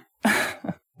 dun.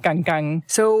 Gung, gung.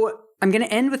 So I'm going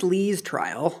to end with Lee's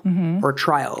trial, or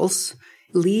trials.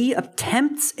 Lee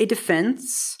attempts a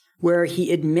defense where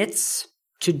he admits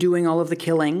to doing all of the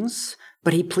killings,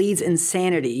 but he pleads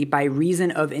insanity by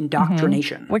reason of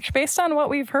indoctrination. Which, based on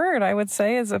what we've heard, I would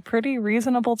say is a pretty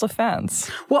reasonable defense.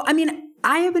 Well, I mean,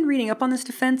 I have been reading up on this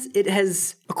defense. It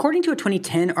has, according to a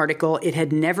 2010 article, it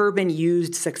had never been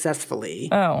used successfully.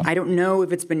 Oh. I don't know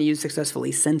if it's been used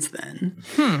successfully since then.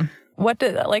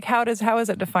 How is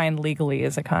it defined legally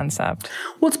as a concept?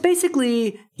 Well, it's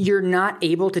basically you're not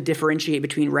able to differentiate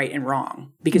between right and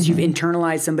wrong because you've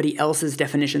internalized somebody else's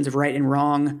definitions of right and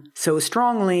wrong so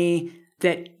strongly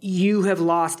that you have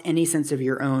lost any sense of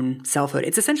your own selfhood.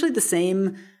 It's essentially the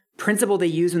same principle they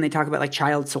use when they talk about like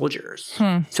child soldiers.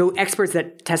 So experts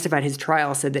that testified at his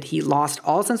trial said that he lost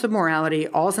all sense of morality,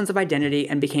 all sense of identity,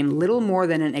 and became little more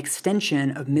than an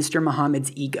extension of Mr.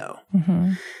 Muhammad's ego.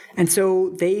 And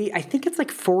so I think it's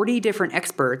like 40 different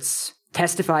experts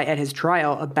testify at his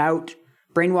trial about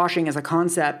brainwashing as a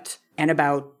concept and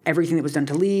about everything that was done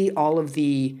to Lee, all of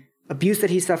the abuse that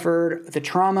he suffered, the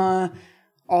trauma,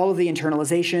 all of the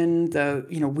internalization, the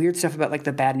weird stuff about like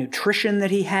the bad nutrition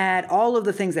that he had, all of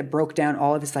the things that broke down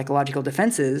all of his psychological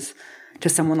defenses to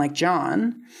someone like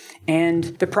John. And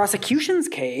the prosecution's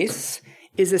case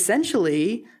is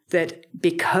essentially that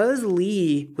because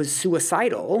Lee was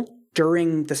suicidal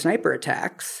during the sniper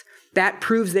attacks, that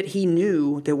proves that he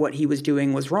knew that what he was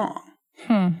doing was wrong.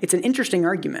 It's an interesting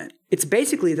argument. It's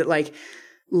basically that like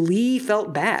Lee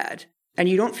felt bad, and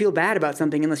you don't feel bad about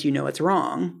something unless you know it's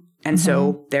wrong. And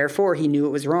so, therefore, he knew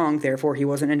it was wrong. Therefore, he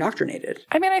wasn't indoctrinated.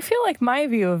 I mean, I feel like my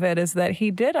view of it is that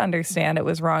he did understand it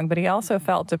was wrong, but he also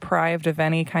felt deprived of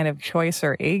any kind of choice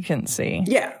or agency.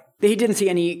 Yeah. He didn't see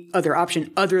any other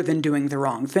option other than doing the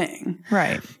wrong thing.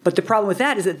 Right. But the problem with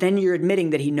that is that then you're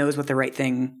admitting that he knows what the right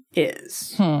thing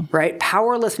is. Right?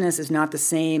 Powerlessness is not the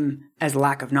same as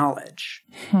lack of knowledge.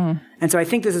 And so I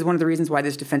think this is one of the reasons why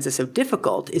this defense is so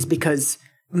difficult is because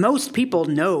most people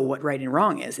know what right and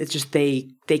wrong is. It's just they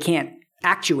can't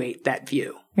actuate that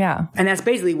view. Yeah. And that's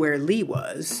basically where Lee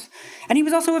was. And he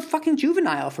was also a fucking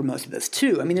juvenile for most of this,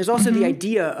 too. I mean, there's also the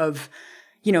idea of,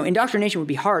 indoctrination would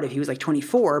be hard if he was like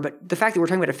 24, but the fact that we're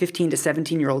talking about a 15 to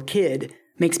 17-year-old kid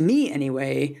makes me,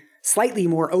 anyway, slightly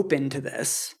more open to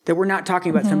this, that we're not talking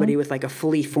about somebody with like a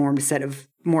fully formed set of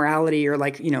morality or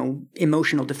like,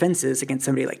 emotional defenses against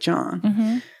somebody like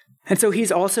John. And so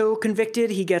he's also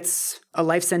convicted. He gets a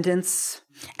life sentence.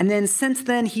 And then since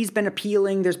then, he's been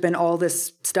appealing. There's been all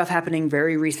this stuff happening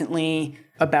very recently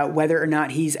about whether or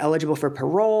not he's eligible for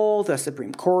parole. The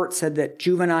Supreme Court said that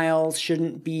juveniles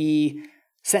shouldn't be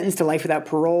sentenced to life without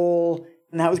parole.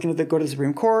 And that was going to go to the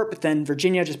Supreme Court. But then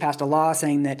Virginia just passed a law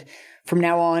saying that from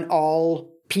now on,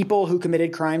 all people who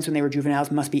committed crimes when they were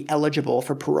juveniles must be eligible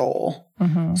for parole.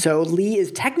 So Lee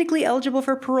is technically eligible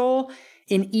for parole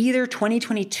in either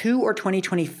 2022 or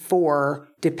 2024,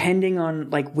 depending on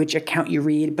like which account you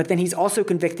read. But then he's also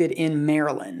convicted in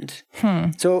Maryland.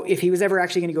 So if he was ever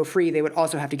actually going to go free, they would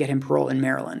also have to get him parole in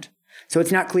Maryland. So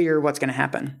it's not clear what's going to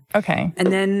happen. Okay.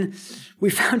 And then we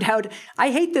found out,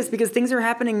 I hate this because things are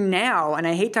happening now, and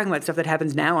I hate talking about stuff that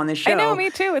happens now on this show. I know, me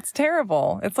too. It's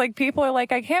terrible. It's like people are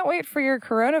like, I can't wait for your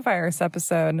coronavirus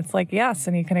episode. And it's like, yes,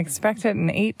 and you can expect it in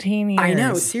 18 years. I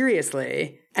know,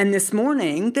 seriously. And this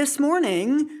morning,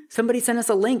 somebody sent us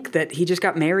a link that he just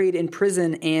got married in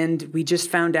prison, and we just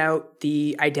found out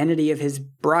the identity of his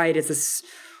bride. It's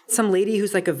some lady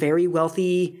who's like a very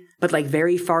wealthy, but like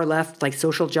very far left, like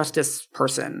social justice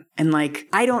person. And like,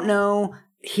 I don't know,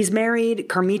 he's married.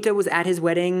 Carmita was at his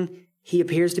wedding. He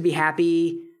appears to be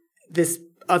happy. This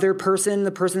other person, the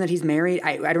person that he's married,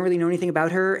 I don't really know anything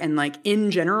about her. And like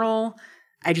in general,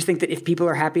 I just think that if people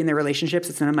are happy in their relationships,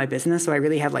 it's none of my business. So I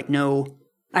really have no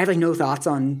thoughts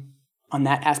on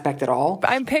that aspect at all.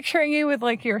 I'm picturing you with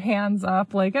like your hands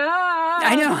up, like,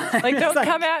 I know. Like, don't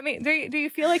come at me. Do you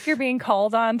feel like you're being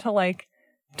called on to like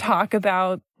talk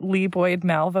about Lee Boyd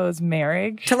Malvo's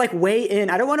marriage? To like weigh in.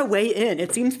 I don't want to weigh in.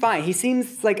 It seems fine. He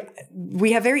seems like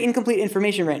we have very incomplete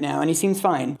information right now, and he seems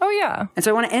fine. Oh, yeah. And so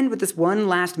I want to end with this one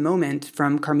last moment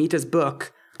from Carmita's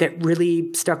book that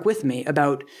really stuck with me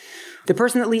about the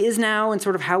person that Lee is now and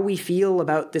sort of how we feel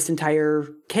about this entire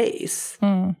case.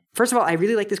 First of all, I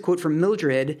really like this quote from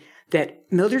Mildred, that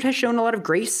Mildred has shown a lot of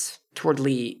grace toward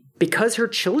Lee because her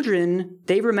children,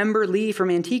 they remember Lee from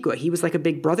Antigua. He was like a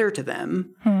big brother to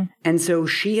them. And so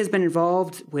she has been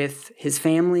involved with his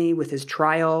family, with his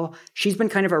trial. She's been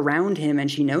kind of around him and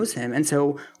she knows him. And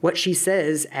so what she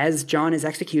says as John is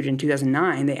executed in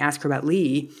 2009, they ask her about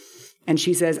Lee. And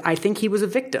she says, I think he was a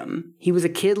victim. He was a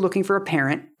kid looking for a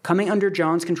parent. Coming under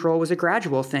John's control was a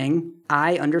gradual thing.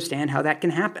 I understand how that can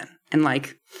happen. And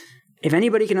like, if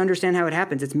anybody can understand how it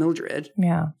happens, it's Mildred.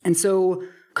 Yeah. And so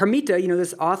Carmita,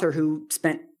 this author who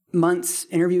spent months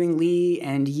interviewing Lee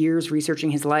and years researching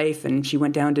his life, and she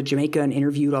went down to Jamaica and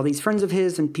interviewed all these friends of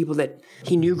his and people that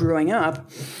he knew growing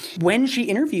up. When she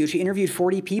interviewed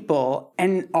 40 people,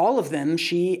 and all of them,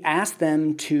 she asked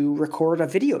them to record a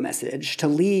video message to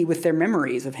Lee with their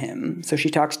memories of him. So she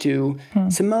talks to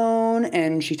Simone,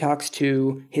 and she talks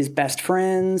to his best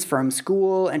friends from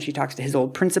school, and she talks to his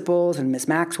old principals and Miss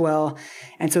Maxwell.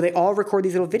 And so they all record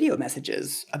these little video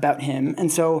messages about him.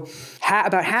 And so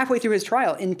about halfway through his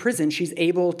trial in prison, she's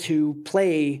able to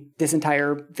play this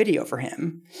entire video for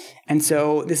him. And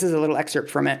so this is a little excerpt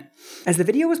from it. As the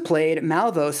video was played,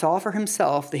 Malvo saw for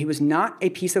himself that he was not a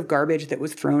piece of garbage that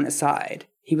was thrown aside.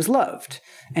 He was loved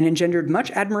and engendered much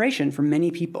admiration from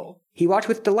many people. He watched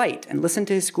with delight and listened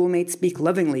to his schoolmates speak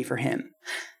lovingly for him.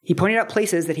 He pointed out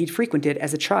places that he'd frequented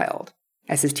as a child.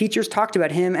 As his teachers talked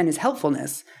about him and his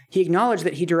helpfulness, he acknowledged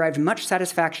that he derived much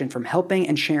satisfaction from helping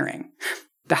and sharing.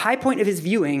 The high point of his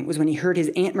viewing was when he heard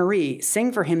his Aunt Marie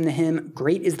sing for him the hymn,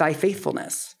 Great is Thy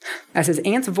Faithfulness. As his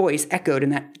aunt's voice echoed in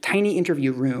that tiny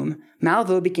interview room,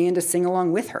 Malvo began to sing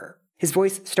along with her. His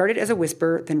voice started as a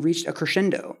whisper, then reached a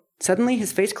crescendo. Suddenly,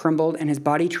 his face crumbled and his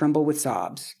body trembled with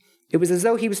sobs. It was as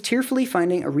though he was tearfully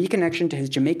finding a reconnection to his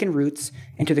Jamaican roots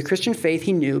and to the Christian faith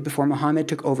he knew before Muhammad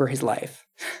took over his life.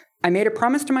 I made a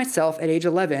promise to myself at age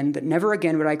 11 that never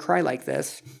again would I cry like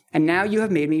this, and now you have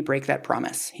made me break that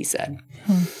promise, he said.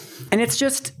 And it's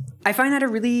just, I find that a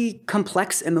really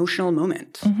complex emotional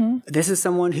moment. This is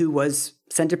someone who was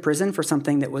sent to prison for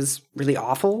something that was really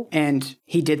awful, and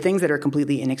he did things that are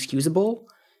completely inexcusable.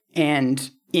 And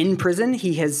in prison,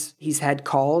 he's had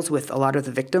calls with a lot of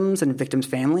the victims and victims'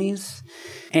 families,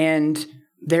 and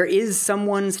there is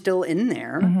someone still in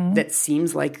there that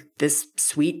seems like this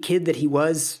sweet kid that he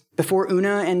was before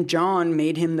Una and John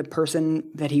made him the person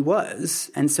that he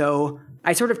was. And so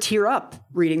I sort of tear up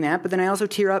reading that, but then I also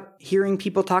tear up hearing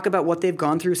people talk about what they've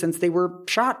gone through since they were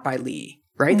shot by Lee,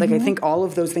 right? Like, I think all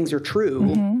of those things are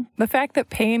true. The fact that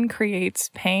pain creates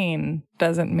pain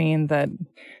doesn't mean that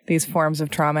these forms of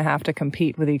trauma have to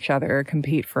compete with each other, or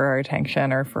compete for our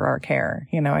attention or for our care.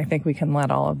 I think we can let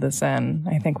all of this in.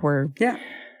 I think we're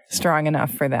strong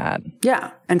enough for that.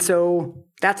 Yeah. And so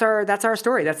that's our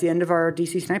story. That's the end of our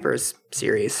DC Snipers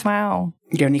series. Wow.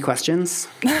 You got any questions?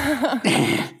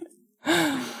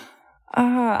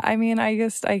 I mean, I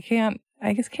just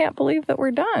can't believe that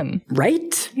we're done.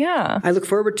 Right? Yeah. I look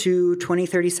forward to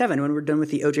 2037 when we're done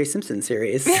with the O.J. Simpson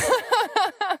series.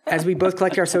 As we both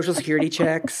collect our Social Security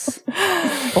checks.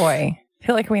 Boy, I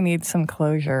feel like we need some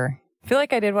closure. I feel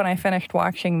like I did when I finished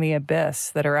watching The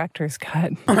Abyss, the director's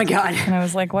cut. Oh my God. And I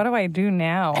was like, what do I do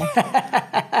now?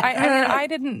 I mean, I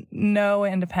didn't know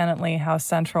independently how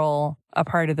central a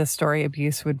part of the story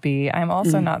abuse would be. I'm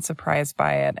also not surprised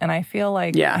by it. And I feel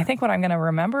like, I think what I'm going to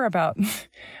remember about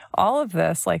all of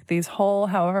this, like these whole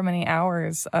however many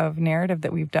hours of narrative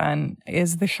that we've done,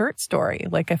 is the shirt story.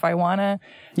 Like if I want to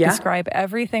describe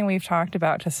everything we've talked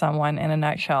about to someone in a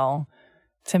nutshell,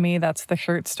 to me, that's the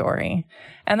shirt story.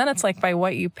 And then it's like by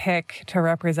what you pick to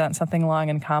represent something long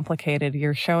and complicated,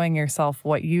 you're showing yourself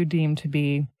what you deem to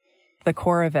be the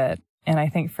core of it. And I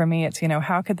think for me, it's,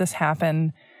 how could this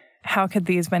happen? How could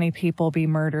these many people be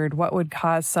murdered? What would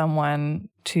cause someone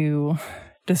to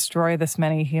destroy this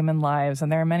many human lives?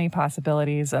 And there are many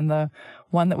possibilities. And the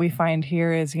one that we find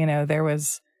here is, there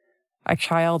was a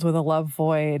child with a love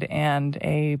void and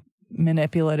a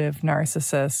manipulative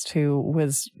narcissist who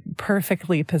was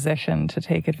perfectly positioned to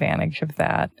take advantage of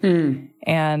that.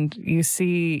 And you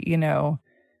see,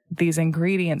 these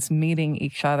ingredients meeting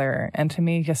each other. And to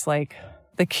me, just like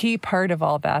the key part of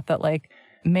all that like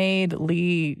made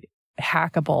Lee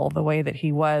hackable the way that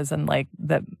he was and like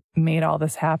that made all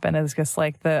this happen is just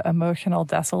like the emotional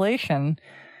desolation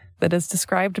that is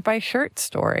described by Shirt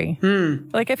Story.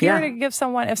 Like if you were to give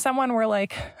someone, if someone were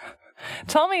like,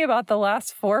 tell me about the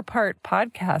last 4-part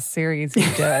podcast series you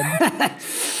did.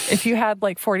 If you had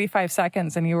like 45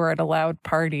 seconds and you were at a loud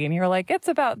party and you were like, it's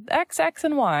about X, X,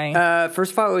 and Y.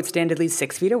 First of all, I would stand at least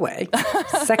 6 feet away.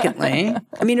 Secondly,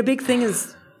 I mean, a big thing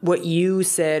is what you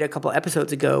said a couple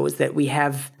episodes ago is that we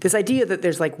have this idea that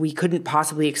there's like, we couldn't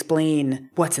possibly explain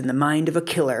what's in the mind of a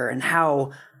killer and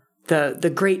how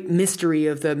the great mystery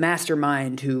of the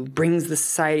mastermind who brings the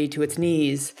society to its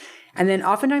knees. And then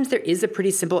oftentimes there is a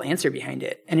pretty simple answer behind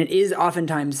it. And it is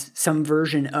oftentimes some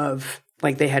version of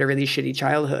like they had a really shitty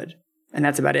childhood. And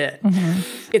that's about it.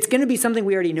 It's going to be something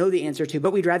we already know the answer to,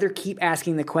 but we'd rather keep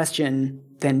asking the question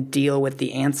than deal with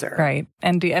the answer. Right.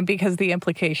 And because the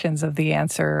implications of the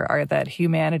answer are that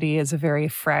humanity is a very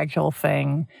fragile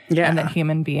thing and that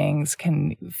human beings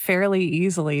can fairly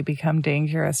easily become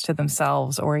dangerous to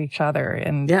themselves or each other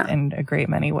in a great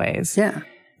many ways. Yeah.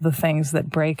 The things that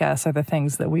break us are the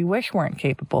things that we wish weren't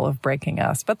capable of breaking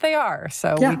us, but they are.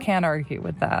 So we can't argue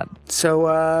with that.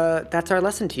 So that's our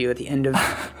lesson to you at the end of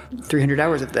 300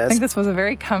 hours of this. I think this was a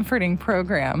very comforting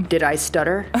program. Did I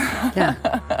stutter? Yeah.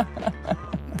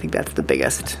 I think that's the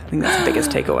biggest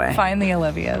takeaway. Find the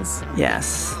Olivias.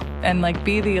 Yes. And like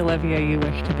be the Olivia you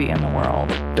wish to be in the world.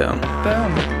 Boom.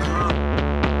 Boom.